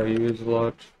one, which I use a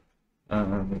lot,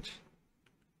 and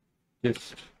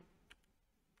just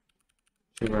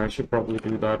I should probably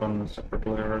do that on a separate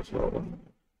layer as well.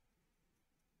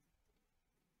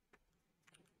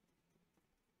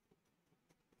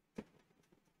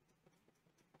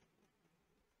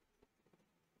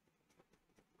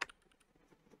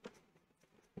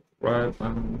 Right,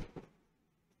 and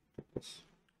this.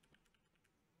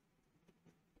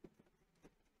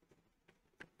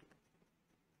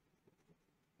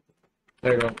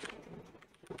 There you go.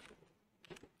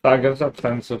 That gives that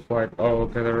sense of like, oh,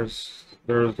 okay, there's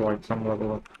like some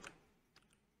level of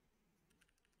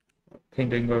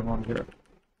painting going on here.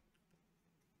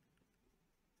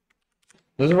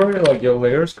 This is where like your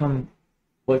layers come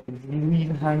like really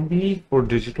handy for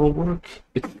digital work.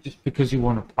 It's just because you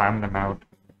want to plan them out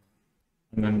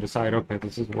and then decide, okay,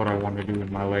 this is what I want to do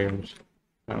in my layers,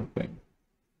 kind of thing.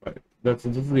 But this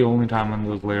is the only time when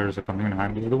those layers are coming in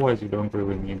handy. Otherwise, you don't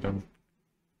really need them.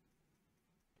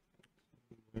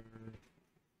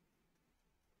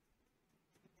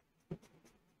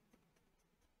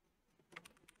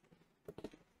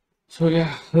 So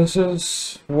yeah, this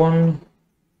is one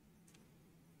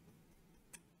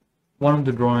of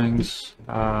the drawings.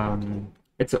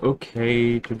 It's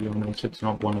okay, to be honest. It's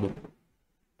not one of the.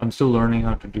 I'm still learning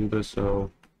how to do this, so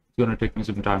it's gonna take me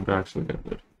some time to actually get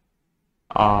good.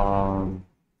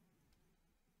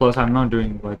 Plus, I'm not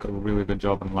doing like a really good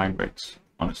job in line breaks,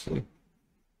 honestly.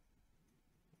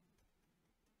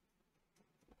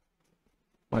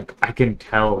 Like, I can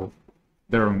tell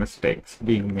there are mistakes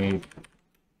being made,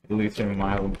 at least in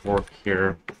my own work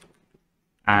here,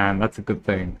 and that's a good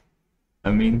thing.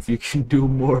 That means you can do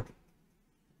more.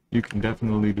 You can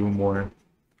definitely do more.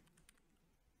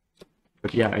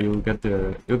 But yeah, you'll get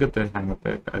the hang of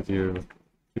it as you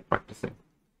keep practicing.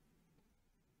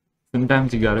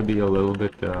 Sometimes you gotta be a little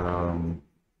bit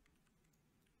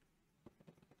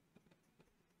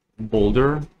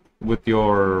bolder with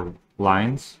your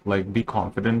lines. Like, be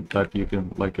confident that you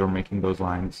can, like, you're making those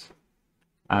lines,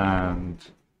 and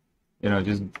you know,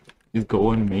 just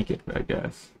go and make it, I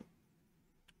guess.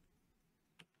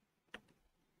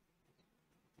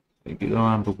 Like, you don't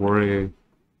have to worry,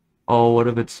 oh, what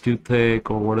if it's too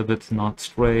thick, or what if it's not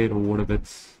straight, or what if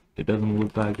it doesn't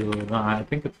look that good. No, I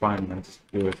think it's fine, man. Just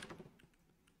do it.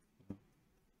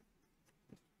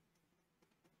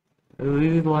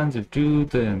 These lines are too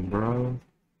thin, bro.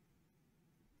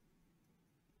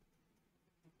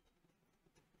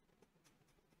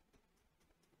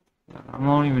 I'm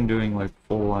not even doing like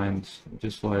full lines,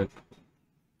 just like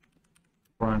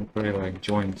trying to create like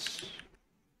joints.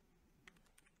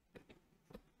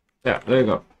 Yeah, there you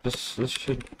go. This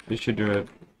should do it.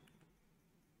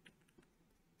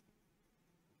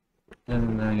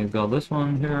 And then you got this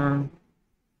one here.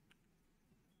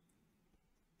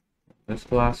 This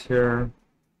glass here.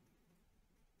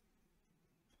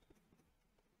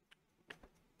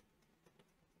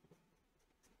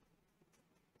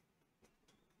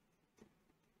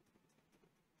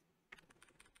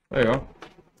 There you go.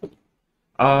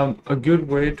 A good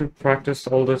way to practice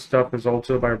all this stuff is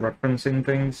also by referencing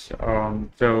things.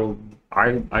 So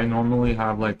I normally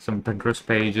have like some Pinterest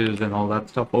pages and all that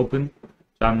stuff open.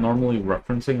 So I'm normally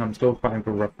referencing. I'm still trying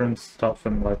to reference stuff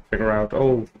and like figure out,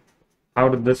 oh, how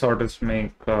did this artist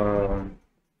make,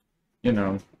 you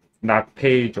know, that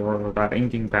page or that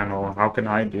inking panel? How can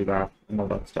I do that and all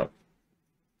that stuff?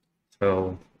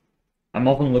 So I'm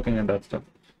often looking at that stuff.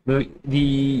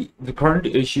 The current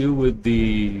issue with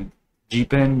the G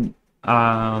Pen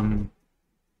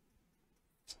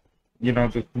you know,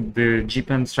 the G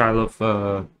Pen style of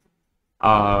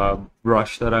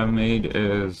brush that I made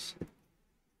is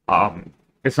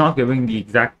it's not giving the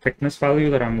exact thickness value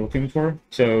that I'm looking for,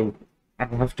 so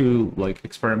I'll have to like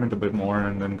experiment a bit more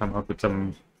and then come up with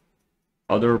some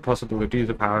other possibilities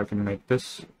of how I can make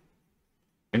this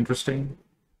interesting,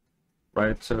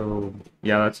 right? So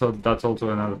yeah, that's also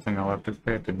another thing I'll have to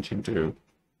pay attention to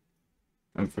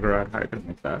and figure out how I can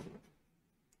make that.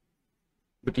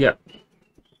 But yeah,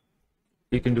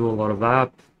 you can do a lot of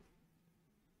that.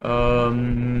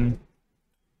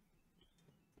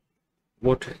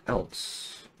 What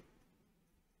else?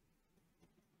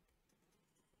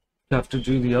 You have to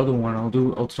do the other one.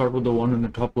 I'll start with the one in the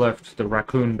top left, the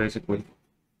raccoon, basically.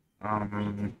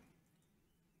 I'm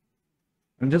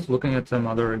just looking at some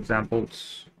other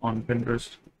examples on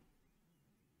Pinterest.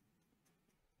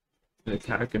 Like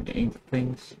how I can ink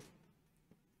things.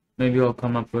 Maybe I'll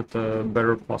come up with a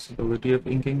better possibility of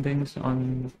inking things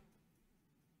on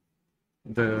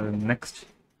the next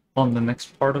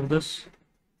part of this.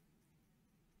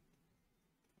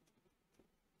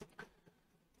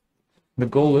 The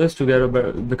goal is to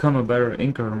become a better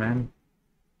inker, man.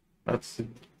 That's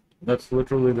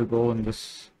literally the goal in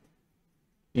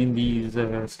these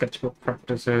sketchbook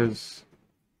practices.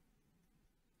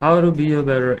 How to be a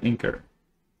better inker.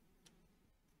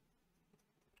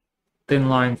 Thin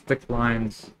lines, thick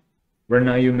lines. When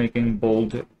are you making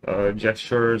bold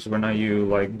gestures? When are you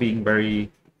like being very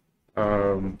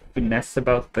finesse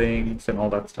about things and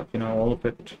all that stuff? You know, all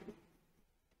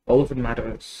of it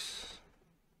matters.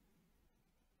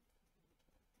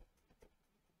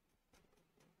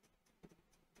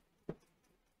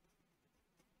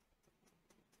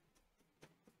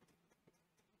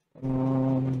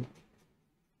 Um,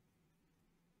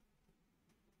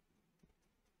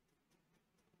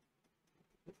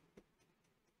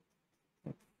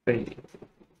 Fade.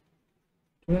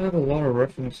 I have a lot of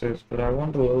references, but I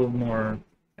want a little more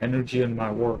energy in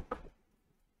my work.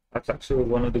 That's actually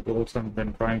one of the goals I've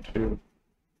been trying to do.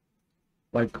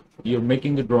 Like, you're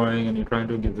making the drawing and you're trying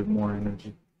to give it more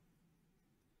energy.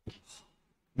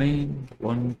 Main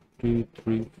 1, 2,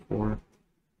 3, 4.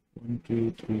 1,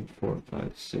 2, 3, 4,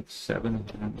 5, 6, 7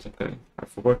 hands. Okay, I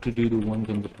forgot to do the ones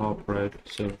on the top right,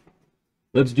 so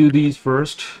let's do these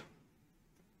first.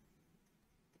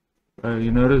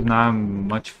 You notice now I'm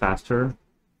much faster.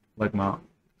 Like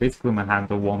basically my hands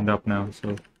are warmed up now,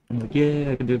 so I'm like,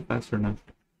 yeah, I can do it faster now.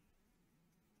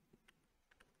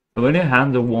 But when your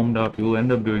hands are warmed up, you'll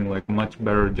end up doing like much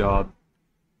better job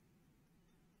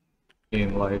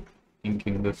in like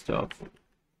inking this stuff. It's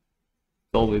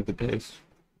always the case.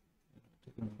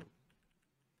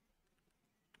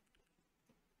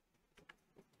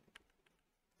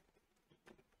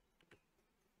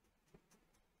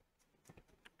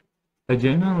 I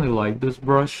genuinely like this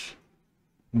brush,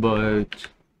 but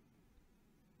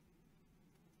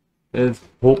it's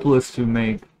hopeless to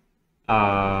make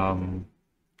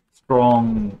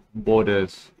strong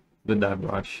borders with that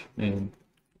brush, and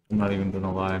I'm not even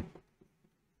gonna lie.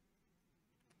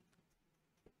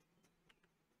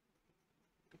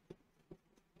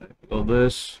 So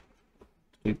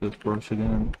take this brush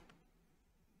again.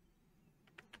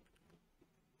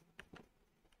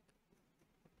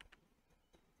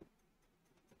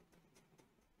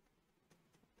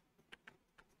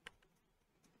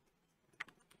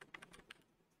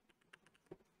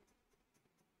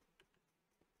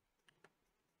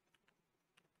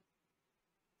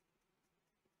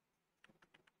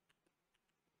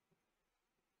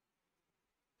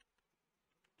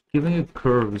 Giving it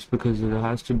curves because it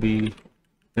has to be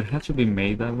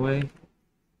made that way.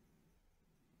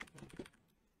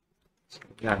 So,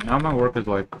 yeah, now my work is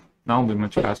like now will be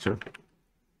much faster.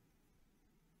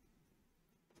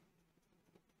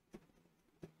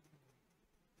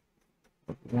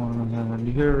 One hand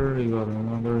here, you got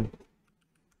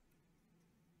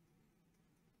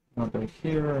another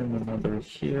here and another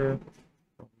here.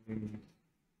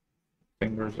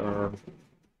 Fingers are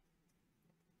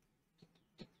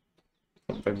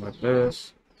something like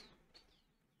this.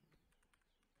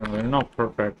 They're not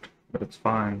perfect, but it's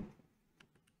fine.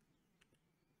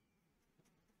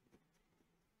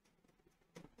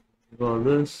 You got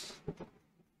this.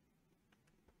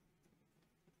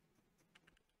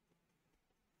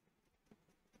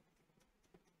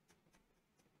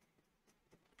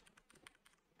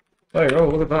 Hey, oh,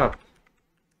 look at that.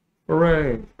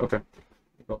 Hooray! Okay.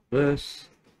 You got this.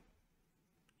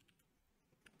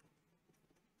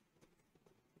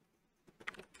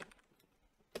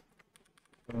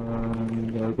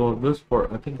 And I got this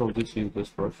part. I think I'll just use this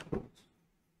brush first.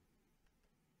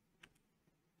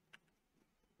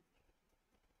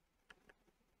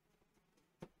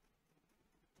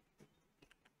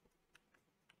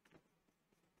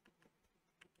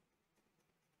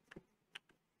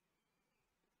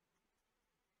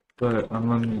 But I'm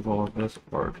gonna evolve this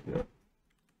part here.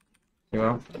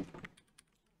 Yeah,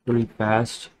 pretty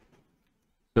fast.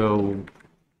 So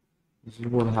this is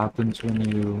what happens when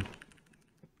you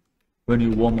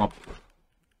warm up.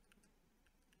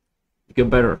 You get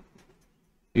better.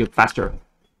 You get faster.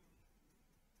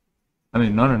 I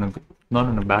mean, not in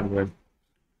a bad way.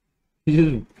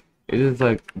 It is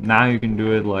like now you can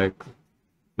do it like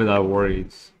without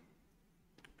worries.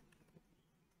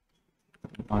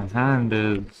 My hand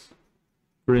is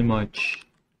pretty much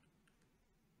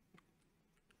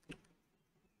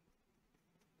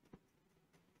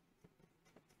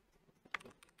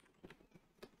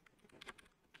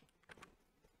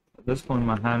at this point.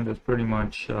 My hand is pretty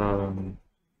much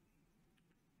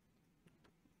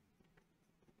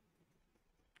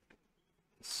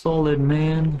solid,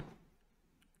 man.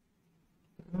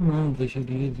 I don't know if I should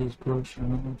use this brush or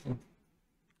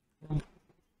not.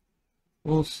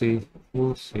 We'll see.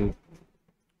 We'll see.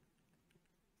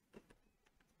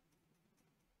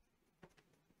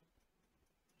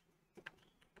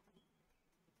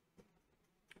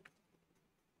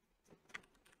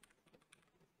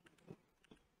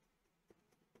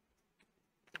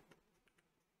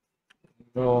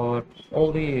 Got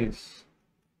all these.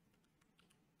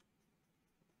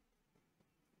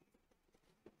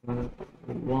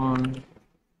 One,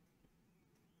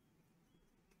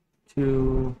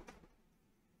 two,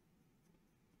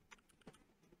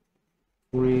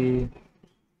 three,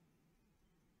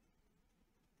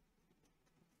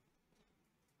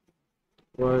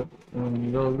 what? And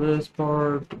you go this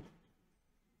part.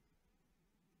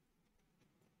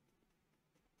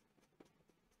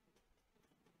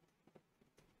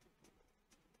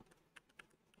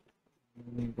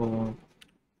 Let me go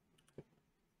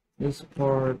this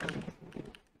part.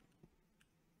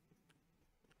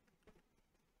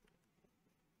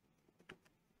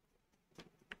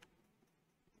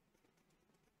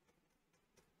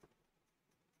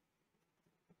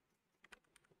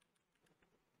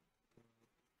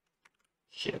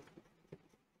 Shit.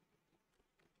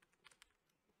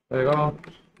 There you go.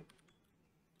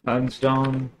 Hands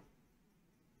down.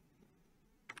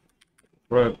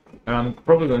 Right, and I'm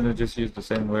probably going to just use the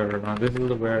same layer. Now this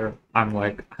is where I'm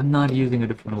like, I'm not using a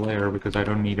different layer because I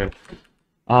don't need it.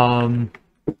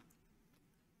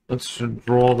 Let's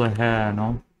draw the hair,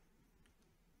 no?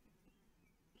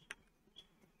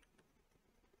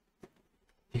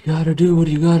 You gotta do what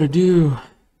you gotta do.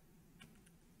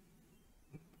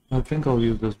 I think I'll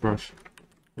use this brush.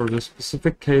 For this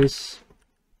specific case,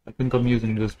 I think I'm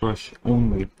using this brush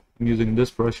only. I'm using this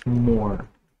brush more.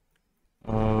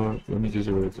 Let me just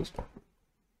erase this one.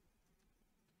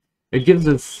 It gives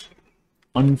this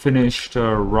unfinished,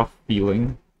 rough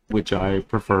feeling, which I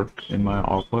prefer in my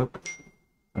artwork.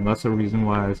 And that's the reason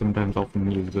why I sometimes often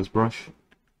use this brush.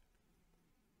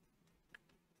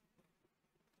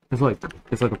 It's like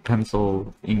a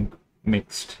pencil ink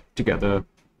mixed together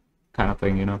kind of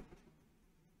thing, you know.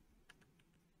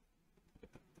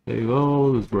 There you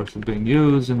go, this brush is being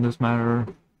used in this manner.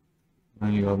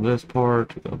 Then you got this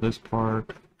part, you got this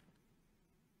part.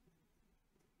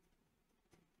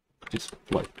 Just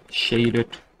like shade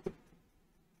it.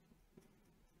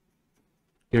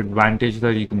 The advantage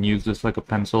that you can use this like a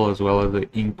pencil as well as the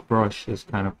ink brush is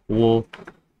kind of cool.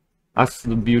 That's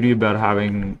the beauty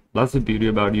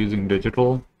about using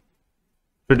digital.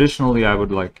 Traditionally, I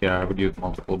would use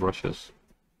multiple brushes.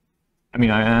 I mean,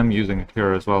 I am using it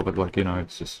here as well, but like, you know,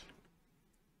 it's just,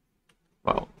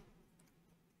 well.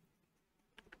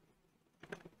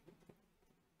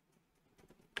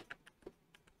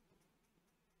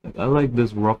 I like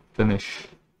this rough finish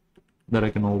that I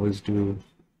can always do.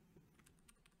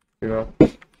 Yeah.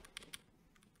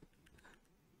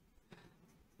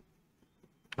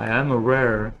 I am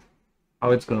aware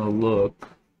how it's gonna look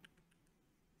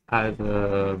as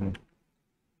a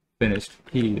finished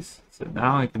piece. So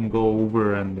now I can go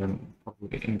over and then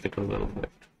probably ink it a little bit.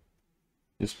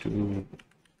 Just to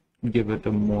give it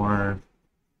a more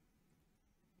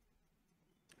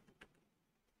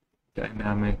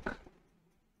dynamic,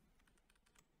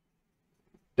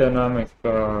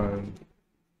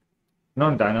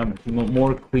 not dynamic,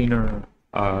 more cleaner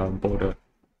border.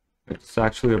 It's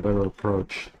actually a better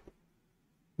approach.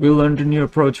 We learned a new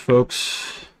approach,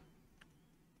 folks.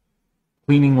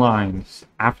 Cleaning lines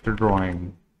after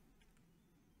drawing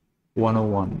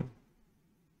 101.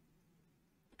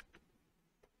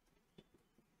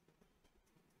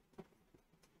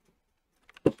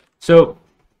 So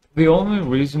the only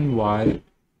reason why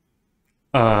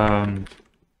I'm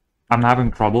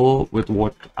having trouble with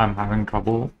what I'm having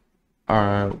trouble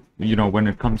you know, when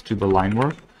it comes to the line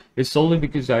work, is solely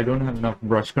because I don't have enough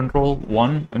brush control,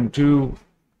 one, and two,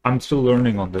 I'm still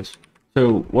learning on this.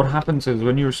 So what happens is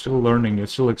when you're still learning, you're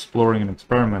still exploring and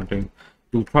experimenting,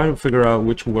 you'll try to figure out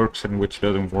which works and which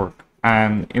doesn't work.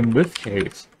 And in this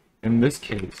case,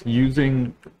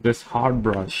 using this hard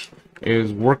brush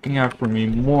is working out for me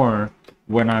more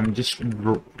when I'm just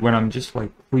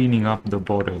like cleaning up the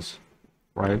borders,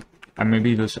 right? And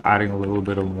maybe just adding a little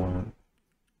bit of more,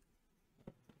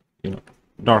 you know,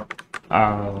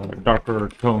 darker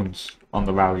tones on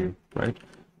the value, right?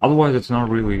 Otherwise, it's not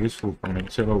really useful for me.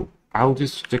 So I'll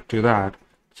just stick to that.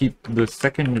 Keep the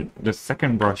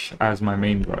second brush as my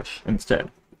main brush instead,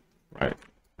 right?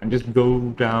 And just go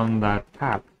down that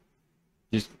path.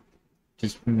 Just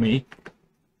just make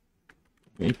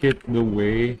it the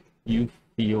way you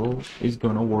feel is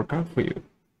gonna work out for you.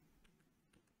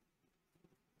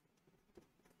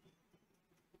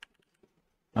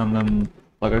 And then,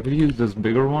 like, I could use this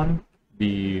bigger one.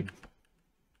 The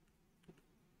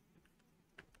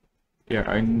Yeah,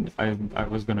 I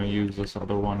was gonna use this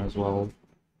other one as well,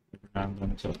 and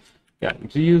then so yeah,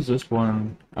 if you use this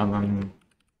one and then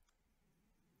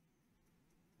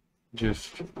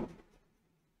just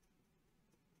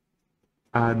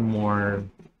add more,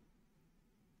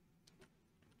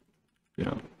 you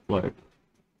know, like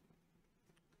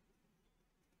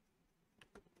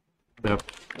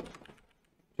depth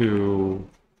to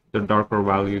the darker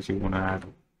values you want to add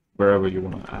wherever you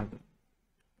want to add them.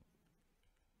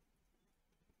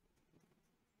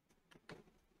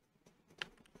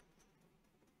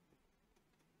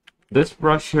 This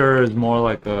brush here is more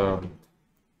like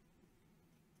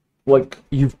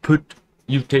you've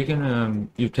taken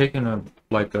a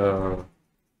like a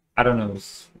I don't know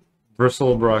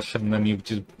bristle brush and then you've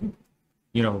just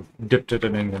dipped it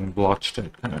in ink and blotched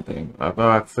it kind of thing.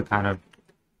 That's the kind of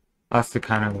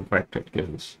effect it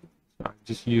gives. So I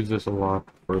just use this a lot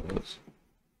for this.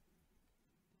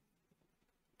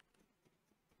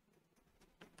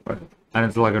 Right. And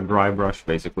it's like a dry brush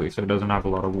basically, so it doesn't have a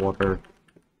lot of water.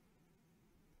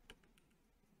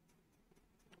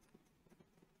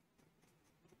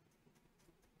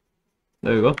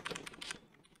 There you go.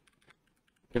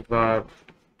 Give that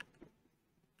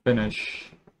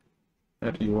finish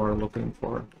that you are looking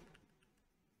for.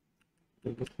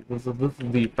 This is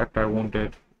the effect I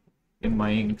wanted in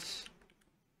my inks,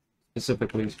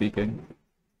 specifically speaking.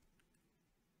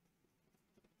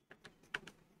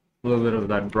 A little bit of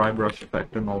that dry brush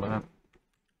effect and all that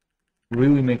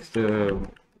really makes the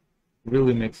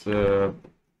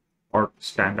art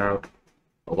stand out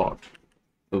a lot,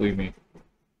 believe me.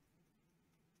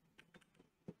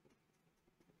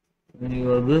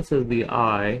 And this is the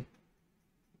eye.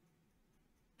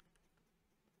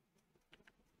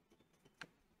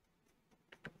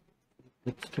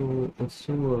 And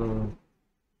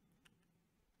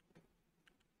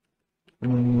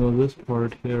then this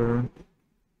part here.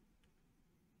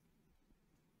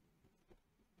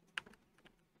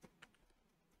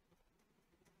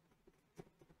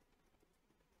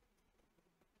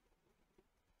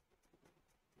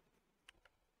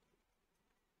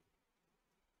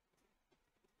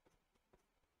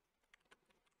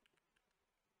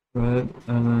 Right,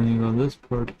 and then you got this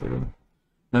part here.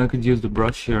 Now I could use the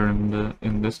brush here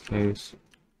in this case.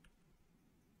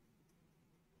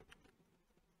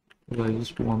 But I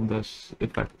just want this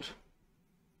effect.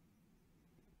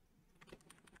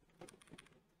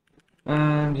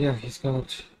 And yeah, he's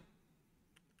got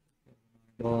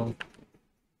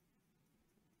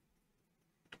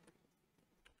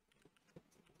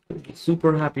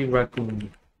super happy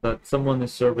raccoon that someone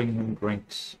is serving him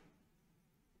drinks.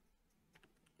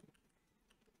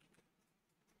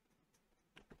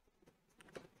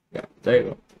 Yeah, there you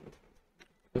go.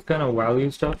 This kind of value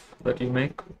stuff that you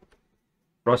make,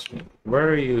 trust me,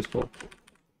 very useful.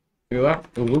 See that?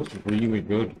 It looks really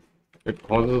good. It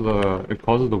causes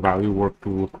the value work to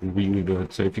look really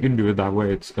good. So if you can do it that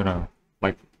way, it's gonna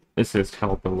like assist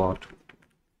help a lot.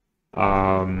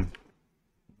 Then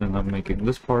I'm making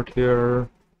this part here.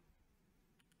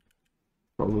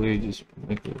 Probably just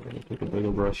take a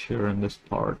bigger brush here in this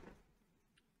part.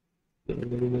 Get a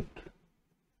little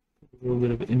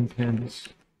bit of intense.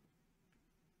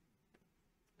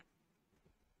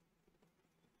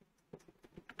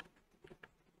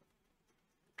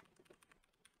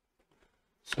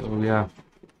 So yeah,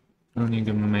 then you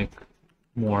can make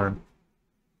more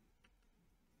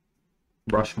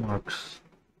brush marks.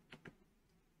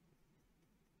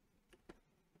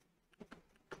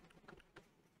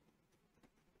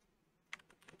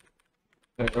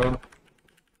 There you go.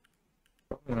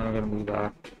 Probably not gonna do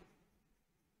that.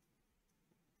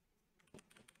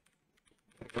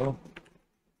 There you go.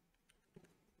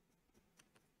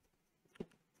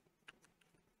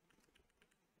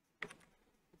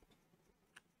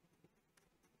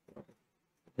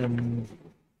 Then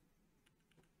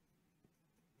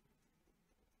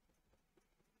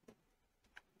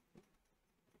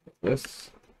this.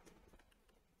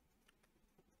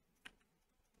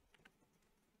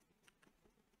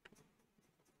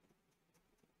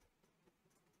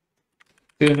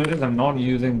 So you notice I'm not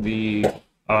using the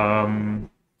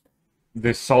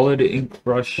solid ink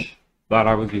brush that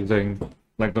I was using,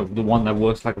 like the one that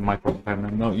works like a micro pen.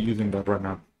 I'm not using that right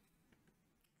now.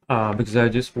 Because I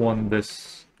just want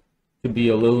this to be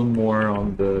a little more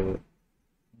on the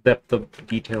depth of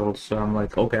detail. So I'm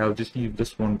like, okay, I'll just use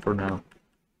this one for now,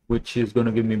 which is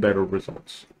gonna give me better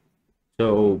results.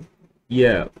 So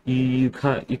yeah, you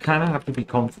kind of have to be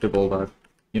comfortable that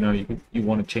you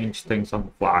want to change things on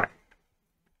the fly,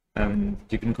 and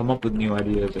you can come up with new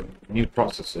ideas and new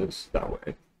processes that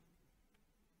way.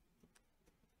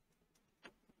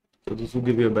 So this will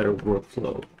give you a better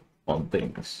workflow on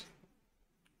things.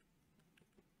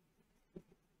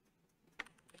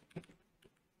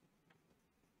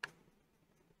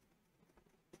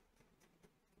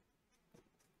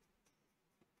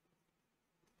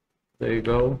 There you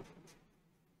go.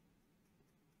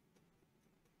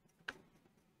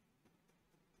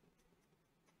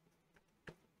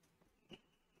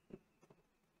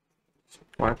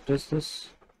 Practice this.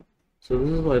 So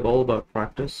this is like all about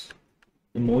practice.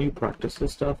 The more you practice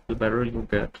this stuff, the better you'll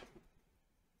get.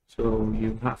 So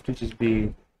you have to just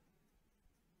be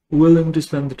willing to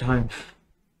spend the time.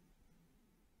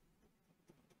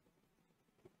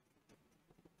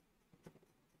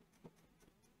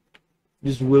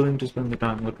 Just willing to spend the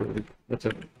time, literally. That's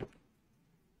it.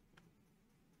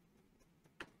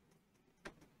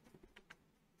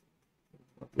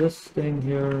 This thing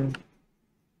here.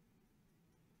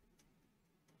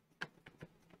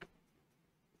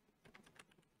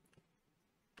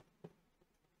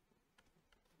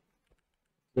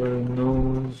 The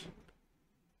nose.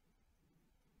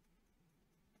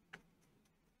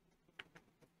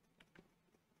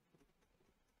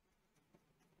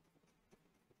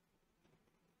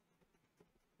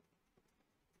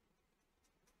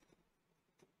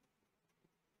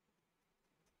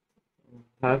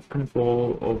 Have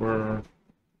control over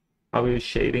how you're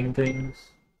shading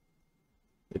things.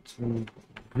 It's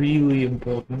really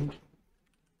important.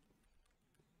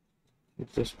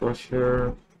 It's this brush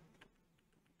here.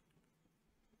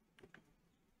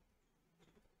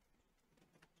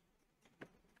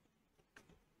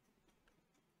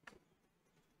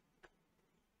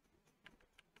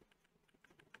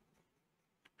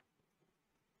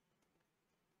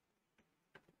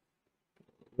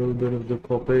 A little bit of the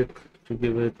Copic to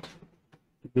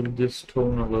give this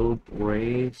tone a little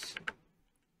grace.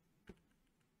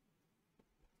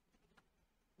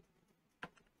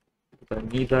 I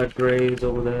need that grace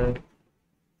over there.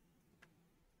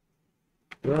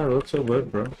 Yeah, it looks so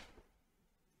good, bro.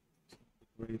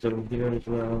 Grace over here as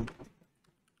well.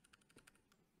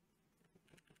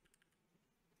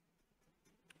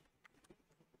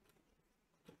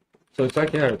 So it's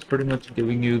like, yeah, it's pretty much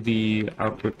giving you the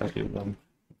output that you want.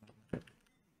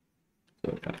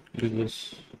 So yeah, do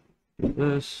this, do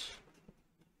this.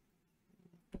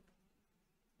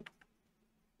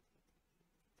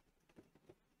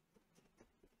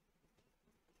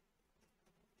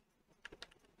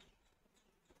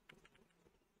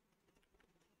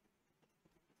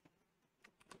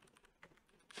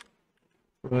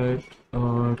 Right,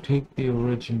 take the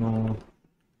original.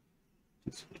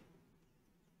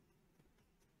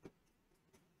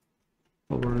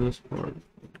 Over this part.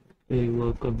 Hey,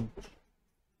 welcome.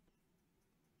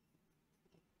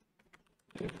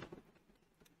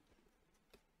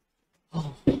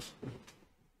 Oh. So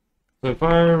if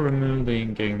I remove the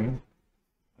inking,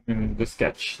 I mean the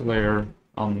sketch layer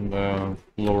on the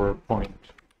lower point,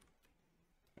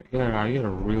 I get a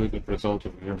really good result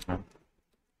over here, man.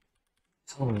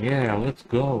 Oh yeah, let's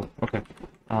go. Okay.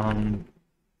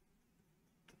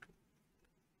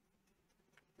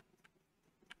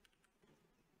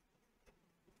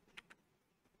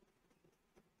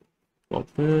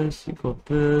 Got this, you got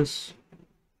this.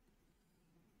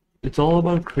 It's all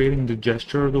about creating the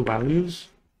gesture of the values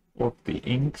of the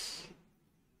inks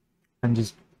and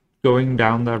just going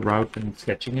down that route and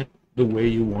sketching it the way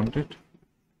you want it.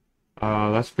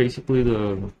 That's basically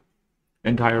the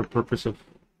entire purpose of,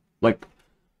 like,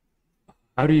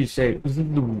 how do you say it?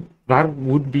 That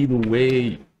would be the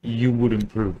way you would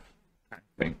improve, kind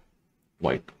of thing.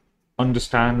 Like,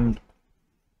 understand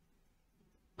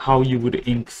how you would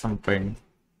ink something,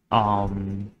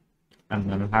 and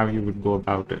then how you would go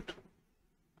about it.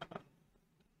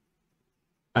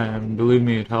 And believe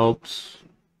me, it helps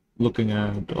looking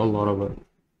at a lot of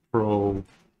pro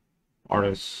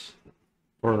artists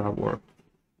for that work.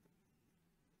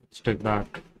 Let's take that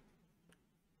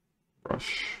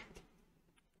brush.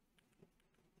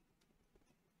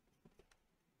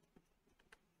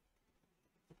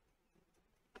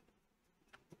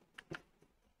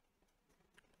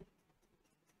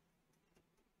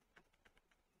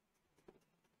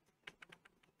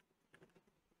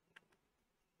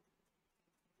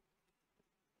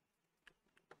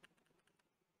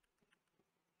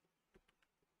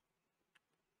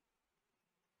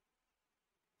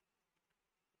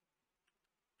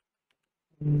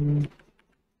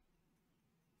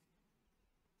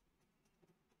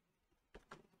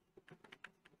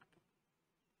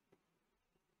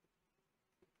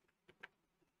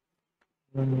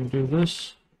 Let me do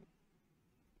this.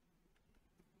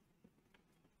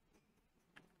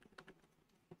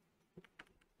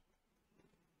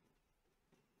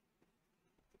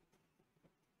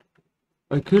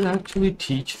 I could actually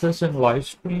teach this in live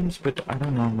streams, but I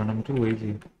don't know, man, I'm too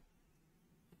lazy.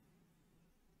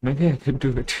 Maybe I could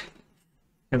do it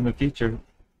in the future.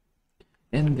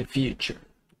 In the future.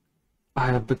 I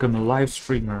have become a live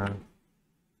streamer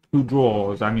who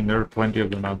draws. I mean, there are plenty of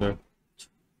them out there.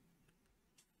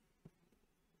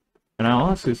 And I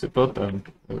honestly support them.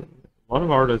 A lot of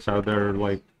artists out there,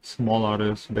 like small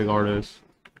artists, big artists,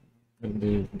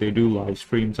 and they do live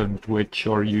streams on Twitch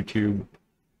or YouTube.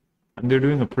 And they're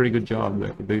doing a pretty good job.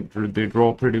 Like they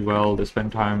draw pretty well. They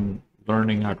spend time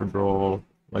learning how to draw,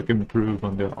 like improve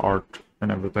on their art and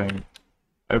everything.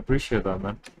 I appreciate that,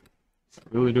 man. I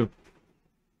really do.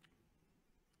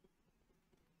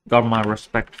 Got my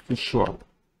respect for sure.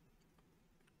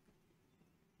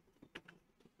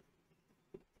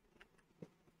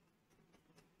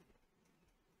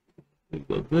 We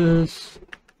got this.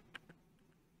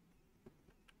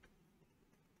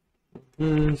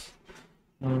 This.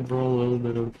 I'll draw a little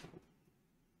bit of.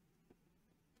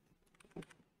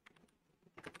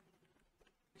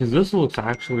 Because this looks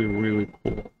actually really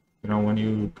cool. You know, when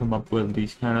you come up with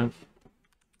these kind of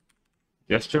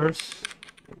gestures,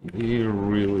 it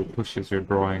really pushes your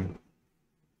drawing.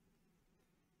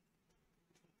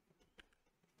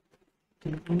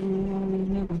 Okay,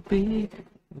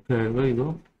 there you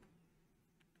go.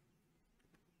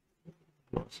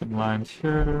 Draw some lines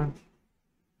here.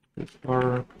 This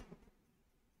arc.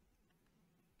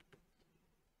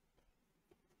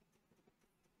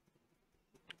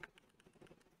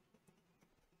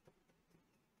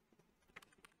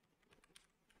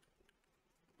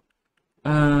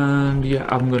 And yeah,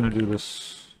 I'm gonna do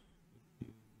this.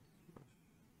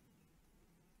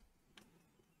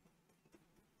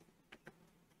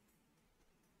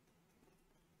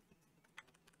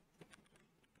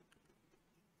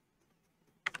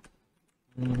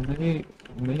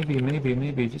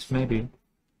 Maybe, just maybe.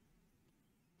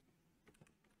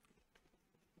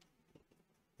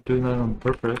 Doing that on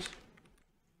purpose.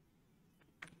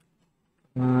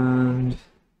 And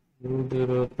a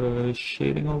little bit of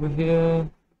shading over here.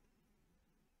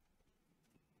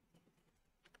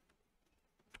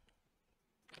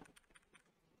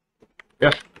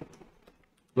 Yeah,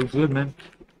 looks good, man.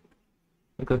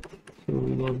 Okay, so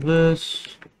we got this,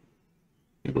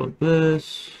 we got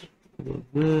this, we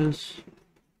got this.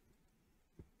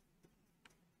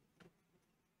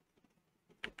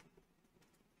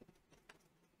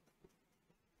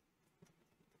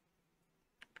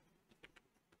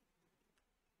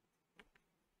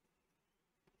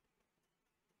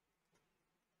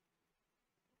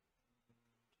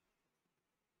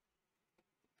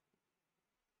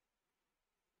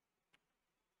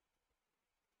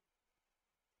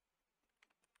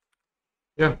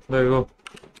 Yeah, there you go.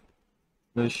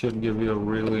 This should give you a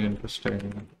really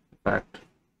interesting effect.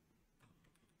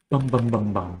 Bum bum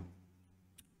bum bum.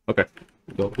 Okay,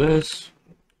 got this.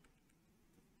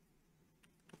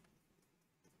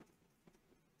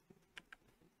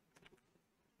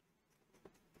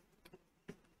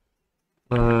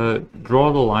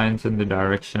 Draw the lines in the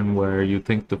direction where you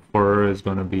think the fur is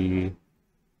gonna be,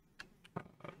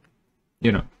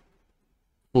 you know,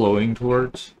 flowing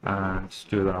towards, and just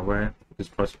do it that way, because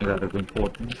trust me, that is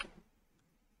important.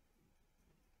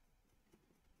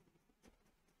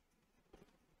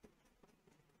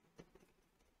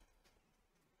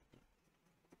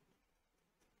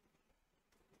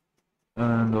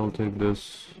 And I'll take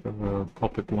this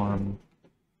puppet one.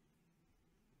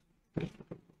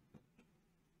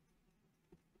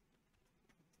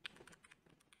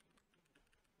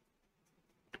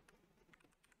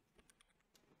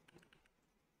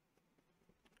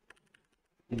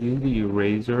 Use the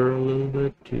eraser a little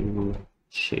bit to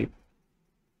shape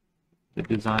the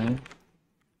design.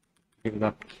 Give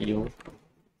that feel.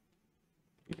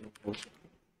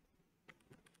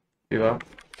 See that?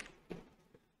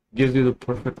 Gives you the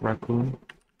perfect raccoon.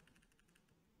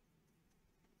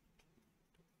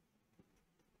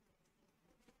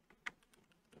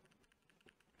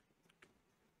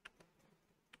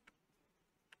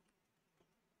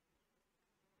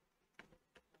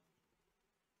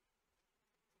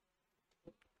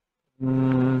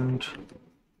 And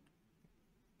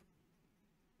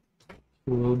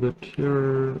a little bit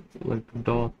here, like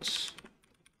dots.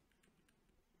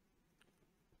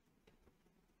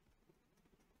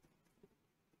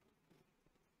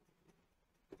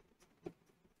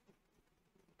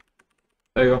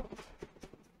 There you go.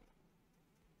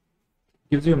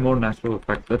 Gives you a more natural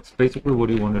effect. That's basically what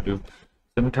you want to do.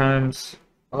 Sometimes,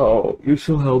 oh, you're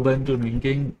so hellbent on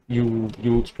inking,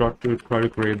 you'll start to try to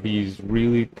create these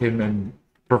really thin and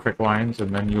perfect lines,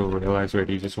 and then you'll realize that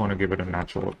you just want to give it a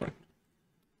natural effect.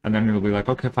 And then you'll be like,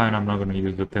 okay, fine, I'm not going to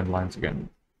use the thin lines again.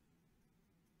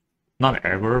 Not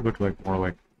ever, but like more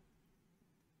like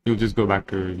you'll just go back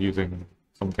to using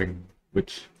something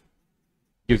which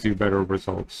gives you better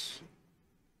results,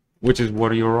 which is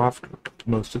what you're after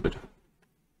most of the time.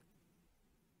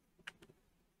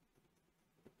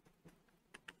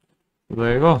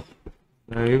 There you go.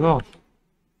 There you go.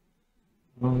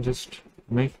 I'll just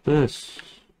make this.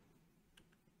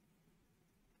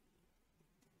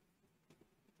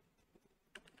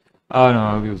 Oh no,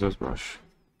 I'll use this brush.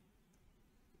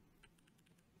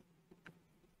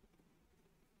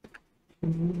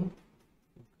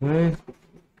 Okay.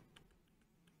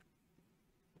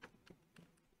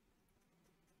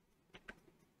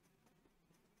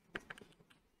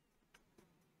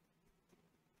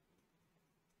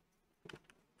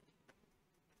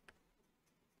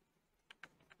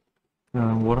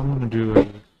 What I'm gonna do is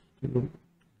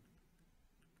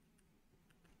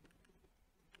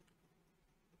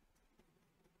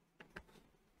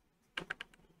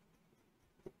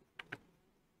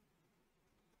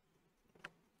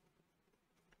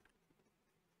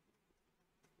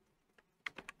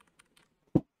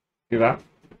see that?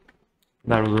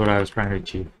 That was what I was trying to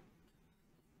achieve.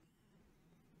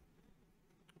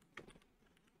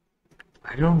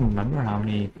 I don't remember how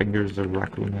many fingers the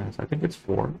raccoon has. I think it's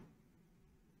 4.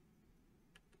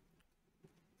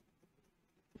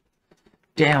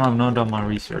 Damn, I've not done my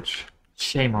research.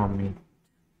 Shame on me.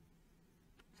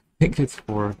 I think it's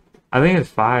 4. I think it's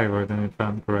 5, or then if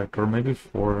I'm correct, or maybe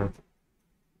 4.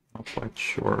 Not quite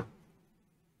sure.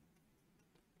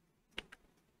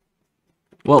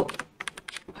 Well,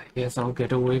 I guess I'll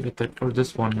get away with it for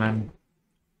this one, man.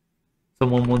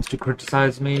 Someone wants to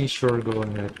criticize me? Sure, go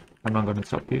ahead. I'm not gonna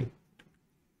stop you.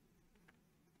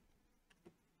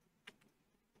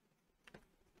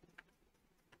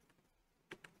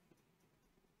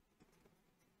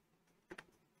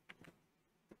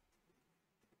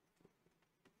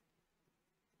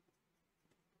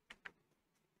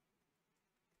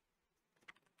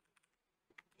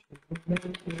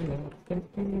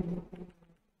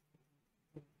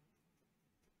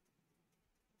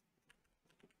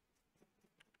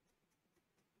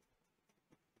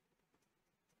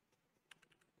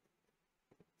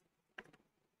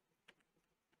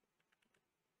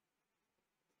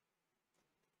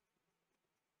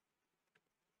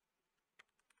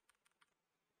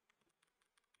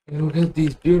 Look at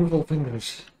these beautiful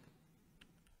fingers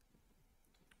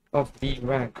of the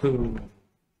raccoon.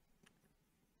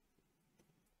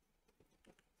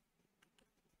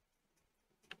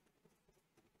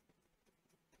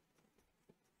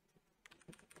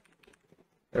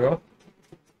 There you go.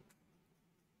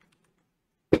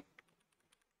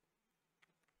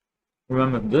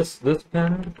 Remember, this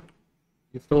pen,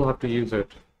 you still have to use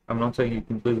it. I'm not saying you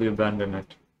completely abandon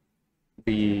it.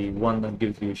 The one that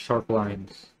gives you sharp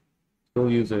lines, still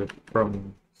use it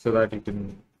from so that you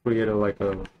can create like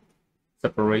a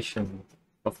separation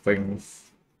of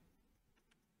things.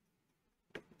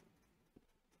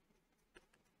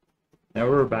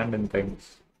 Never abandon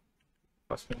things.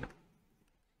 Trust me.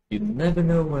 You never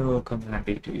know when it will come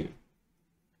handy to you.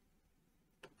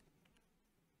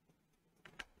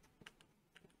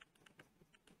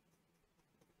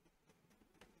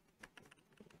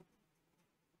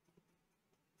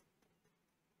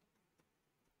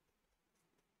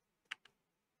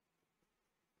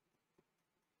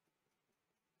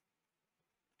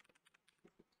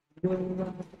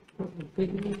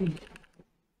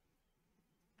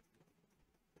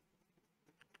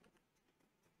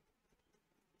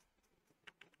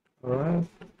 Alright.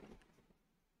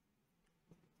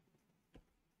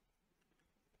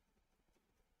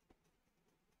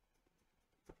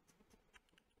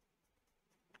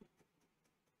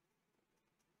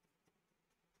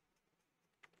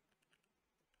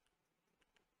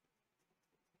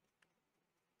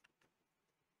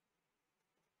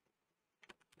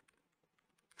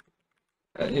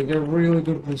 You get really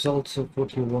good results of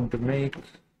what you want to make.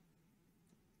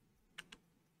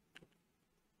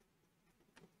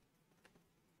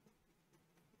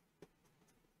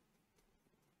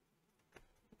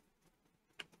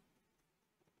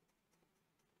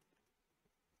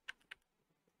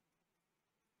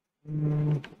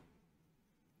 Mm,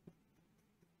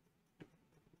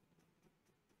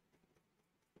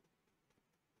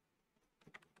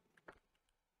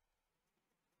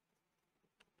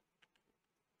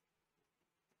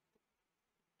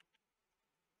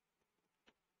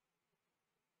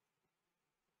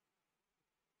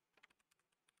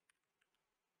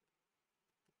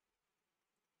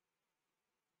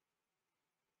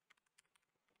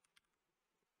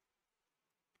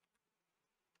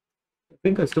 I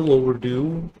think I still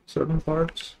overdo certain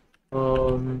parts.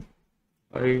 Um,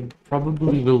 I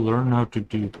probably will learn how to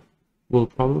do. Will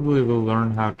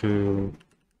learn how to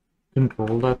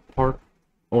control that part,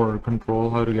 or control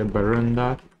how to get better in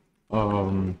that.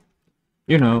 Um,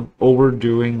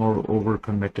 overdoing or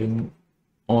overcommitting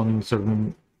on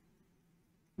certain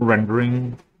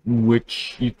rendering,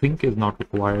 which you think is not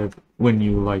required when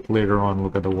you like later on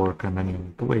look at the work and then you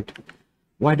like, wait,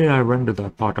 why did I render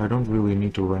that part? I don't really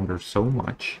need to render so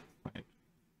much. Right?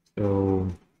 So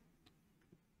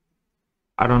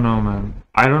I don't know, man.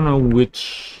 I don't know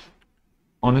which.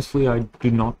 Honestly, I do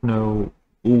not know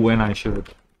when I should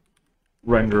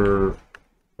render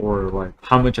or like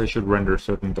how much I should render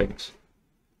certain things.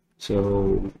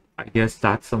 So I guess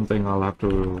that's something I'll have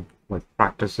to like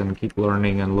practice and keep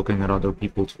learning and looking at other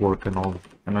people's work and all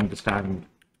and understand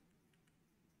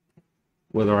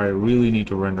whether I really need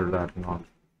to render that or not.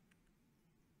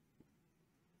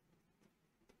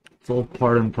 It's all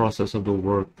part and process of the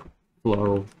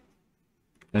workflow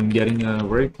and getting a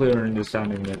very clear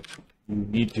understanding that you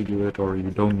need to do it or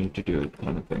you don't need to do it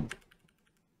kind of thing.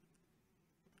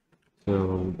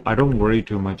 So I don't worry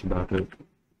too much about it.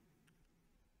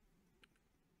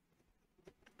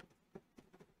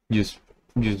 Just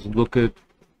just look at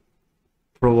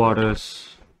pro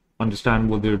artists, understand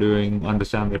what they're doing,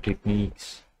 understand their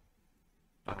techniques,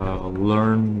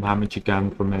 learn how much you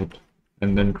can from it,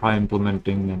 and then try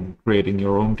implementing and creating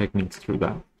your own techniques through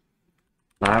that.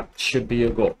 That should be a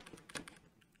goal.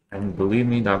 And believe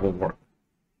me, that will work.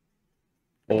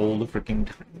 All the freaking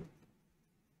time.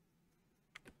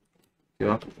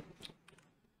 Yeah.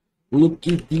 Look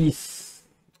at this.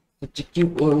 Such a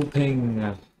cute little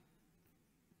thing.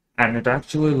 And it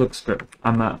actually looks good.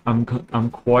 I'm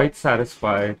quite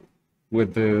satisfied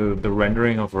with the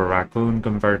rendering of a raccoon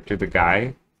compared to the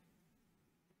guy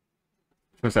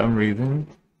for some reason.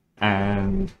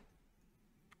 And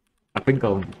I think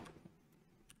I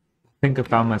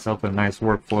found myself a nice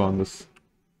workflow on this.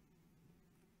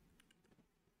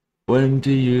 When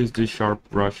to use the sharp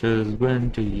brushes, when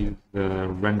to use the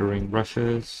rendering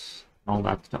brushes, all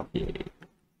that stuff. Yeah.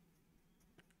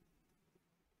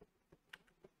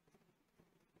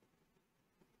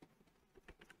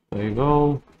 There you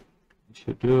go. You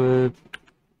should do it.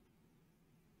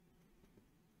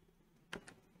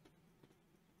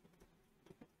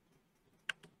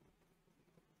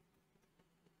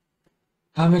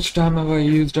 How much time have I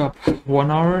used up?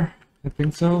 1 hour? I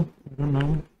think so. I don't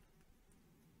know.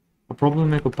 I'll probably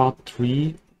make a part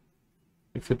 3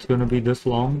 if it's gonna be this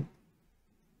long.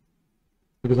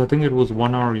 Because I think it was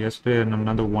 1 hour yesterday and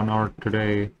another 1 hour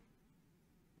today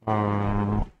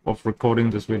of recording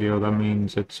this video. That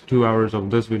means it's 2 hours of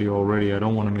this video already. I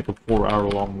don't want to make a 4 hour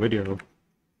long video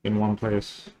in one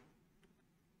place.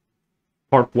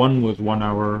 Part 1 was 1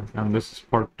 hour, and this is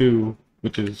part 2,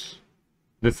 which is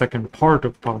the second part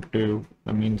of part 2.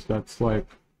 That means that's like,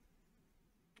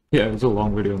 yeah, it's a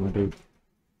long video, my dude.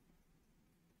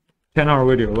 10-hour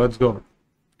video, let's go.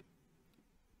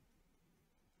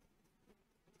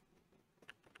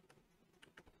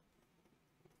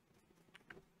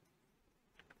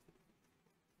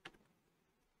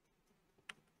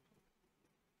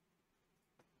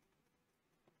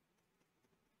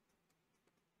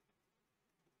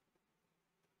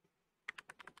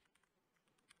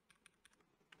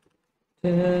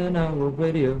 Ten-hour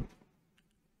video.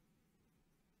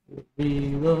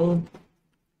 Reload.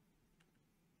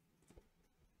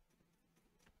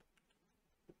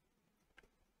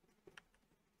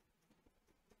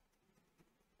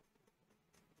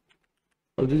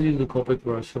 I'll just use the Copic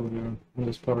brush over here in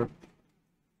this part.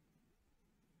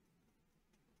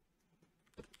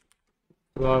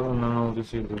 Well, and then I'll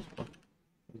just use this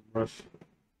brush.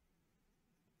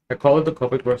 I call it the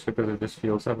Copic brush because it just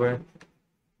feels that way.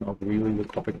 Not really the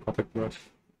Copic brush,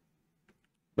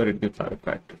 but it gives that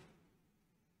effect.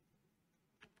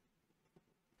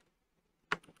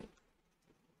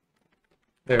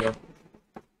 There you go.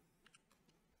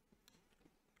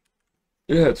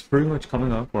 Yeah, it's pretty much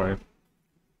coming up right.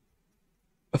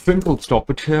 I think I'll stop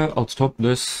it here. I'll stop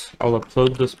this. I'll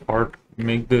upload this part,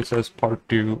 make this as part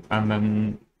 2, and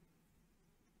then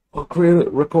I'll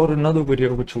record another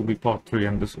video, which will be part 3,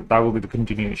 and that will be the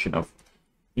continuation of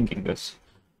inking this.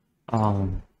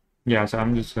 Yeah, so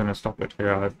I'm just gonna stop it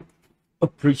here. I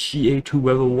appreciate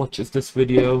whoever watches this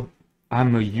video.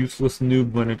 I'm a useless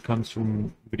noob when it comes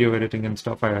to video editing and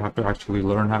stuff. I have to actually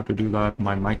learn how to do that.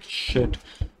 My mic shit.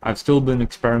 I've still been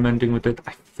experimenting with it.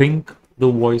 I think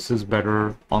the voice is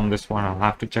better on this one. I'll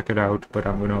have to check it out, but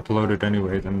I'm going to upload it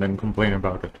anyways and then complain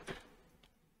about it.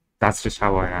 That's just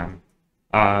how I am.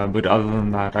 But other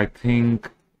than that, I think,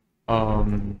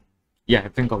 yeah, I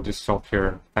think I'll just stop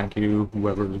here. Thank you,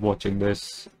 whoever's watching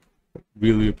this.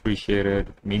 Really appreciate it.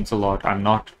 It means a lot. I'm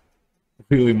not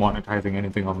really monetizing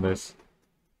anything on this.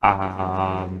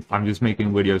 I'm just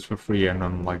making videos for free, and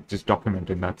I'm like just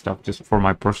documenting that stuff just for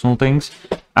my personal things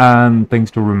and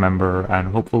things to remember, and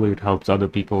hopefully it helps other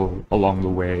people along the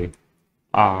way.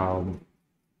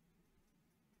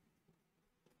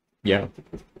 Yeah,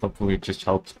 hopefully it just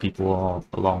helps people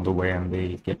along the way and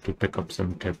they get to pick up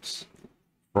some tips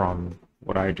from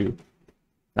what I do.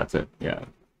 That's it. Yeah.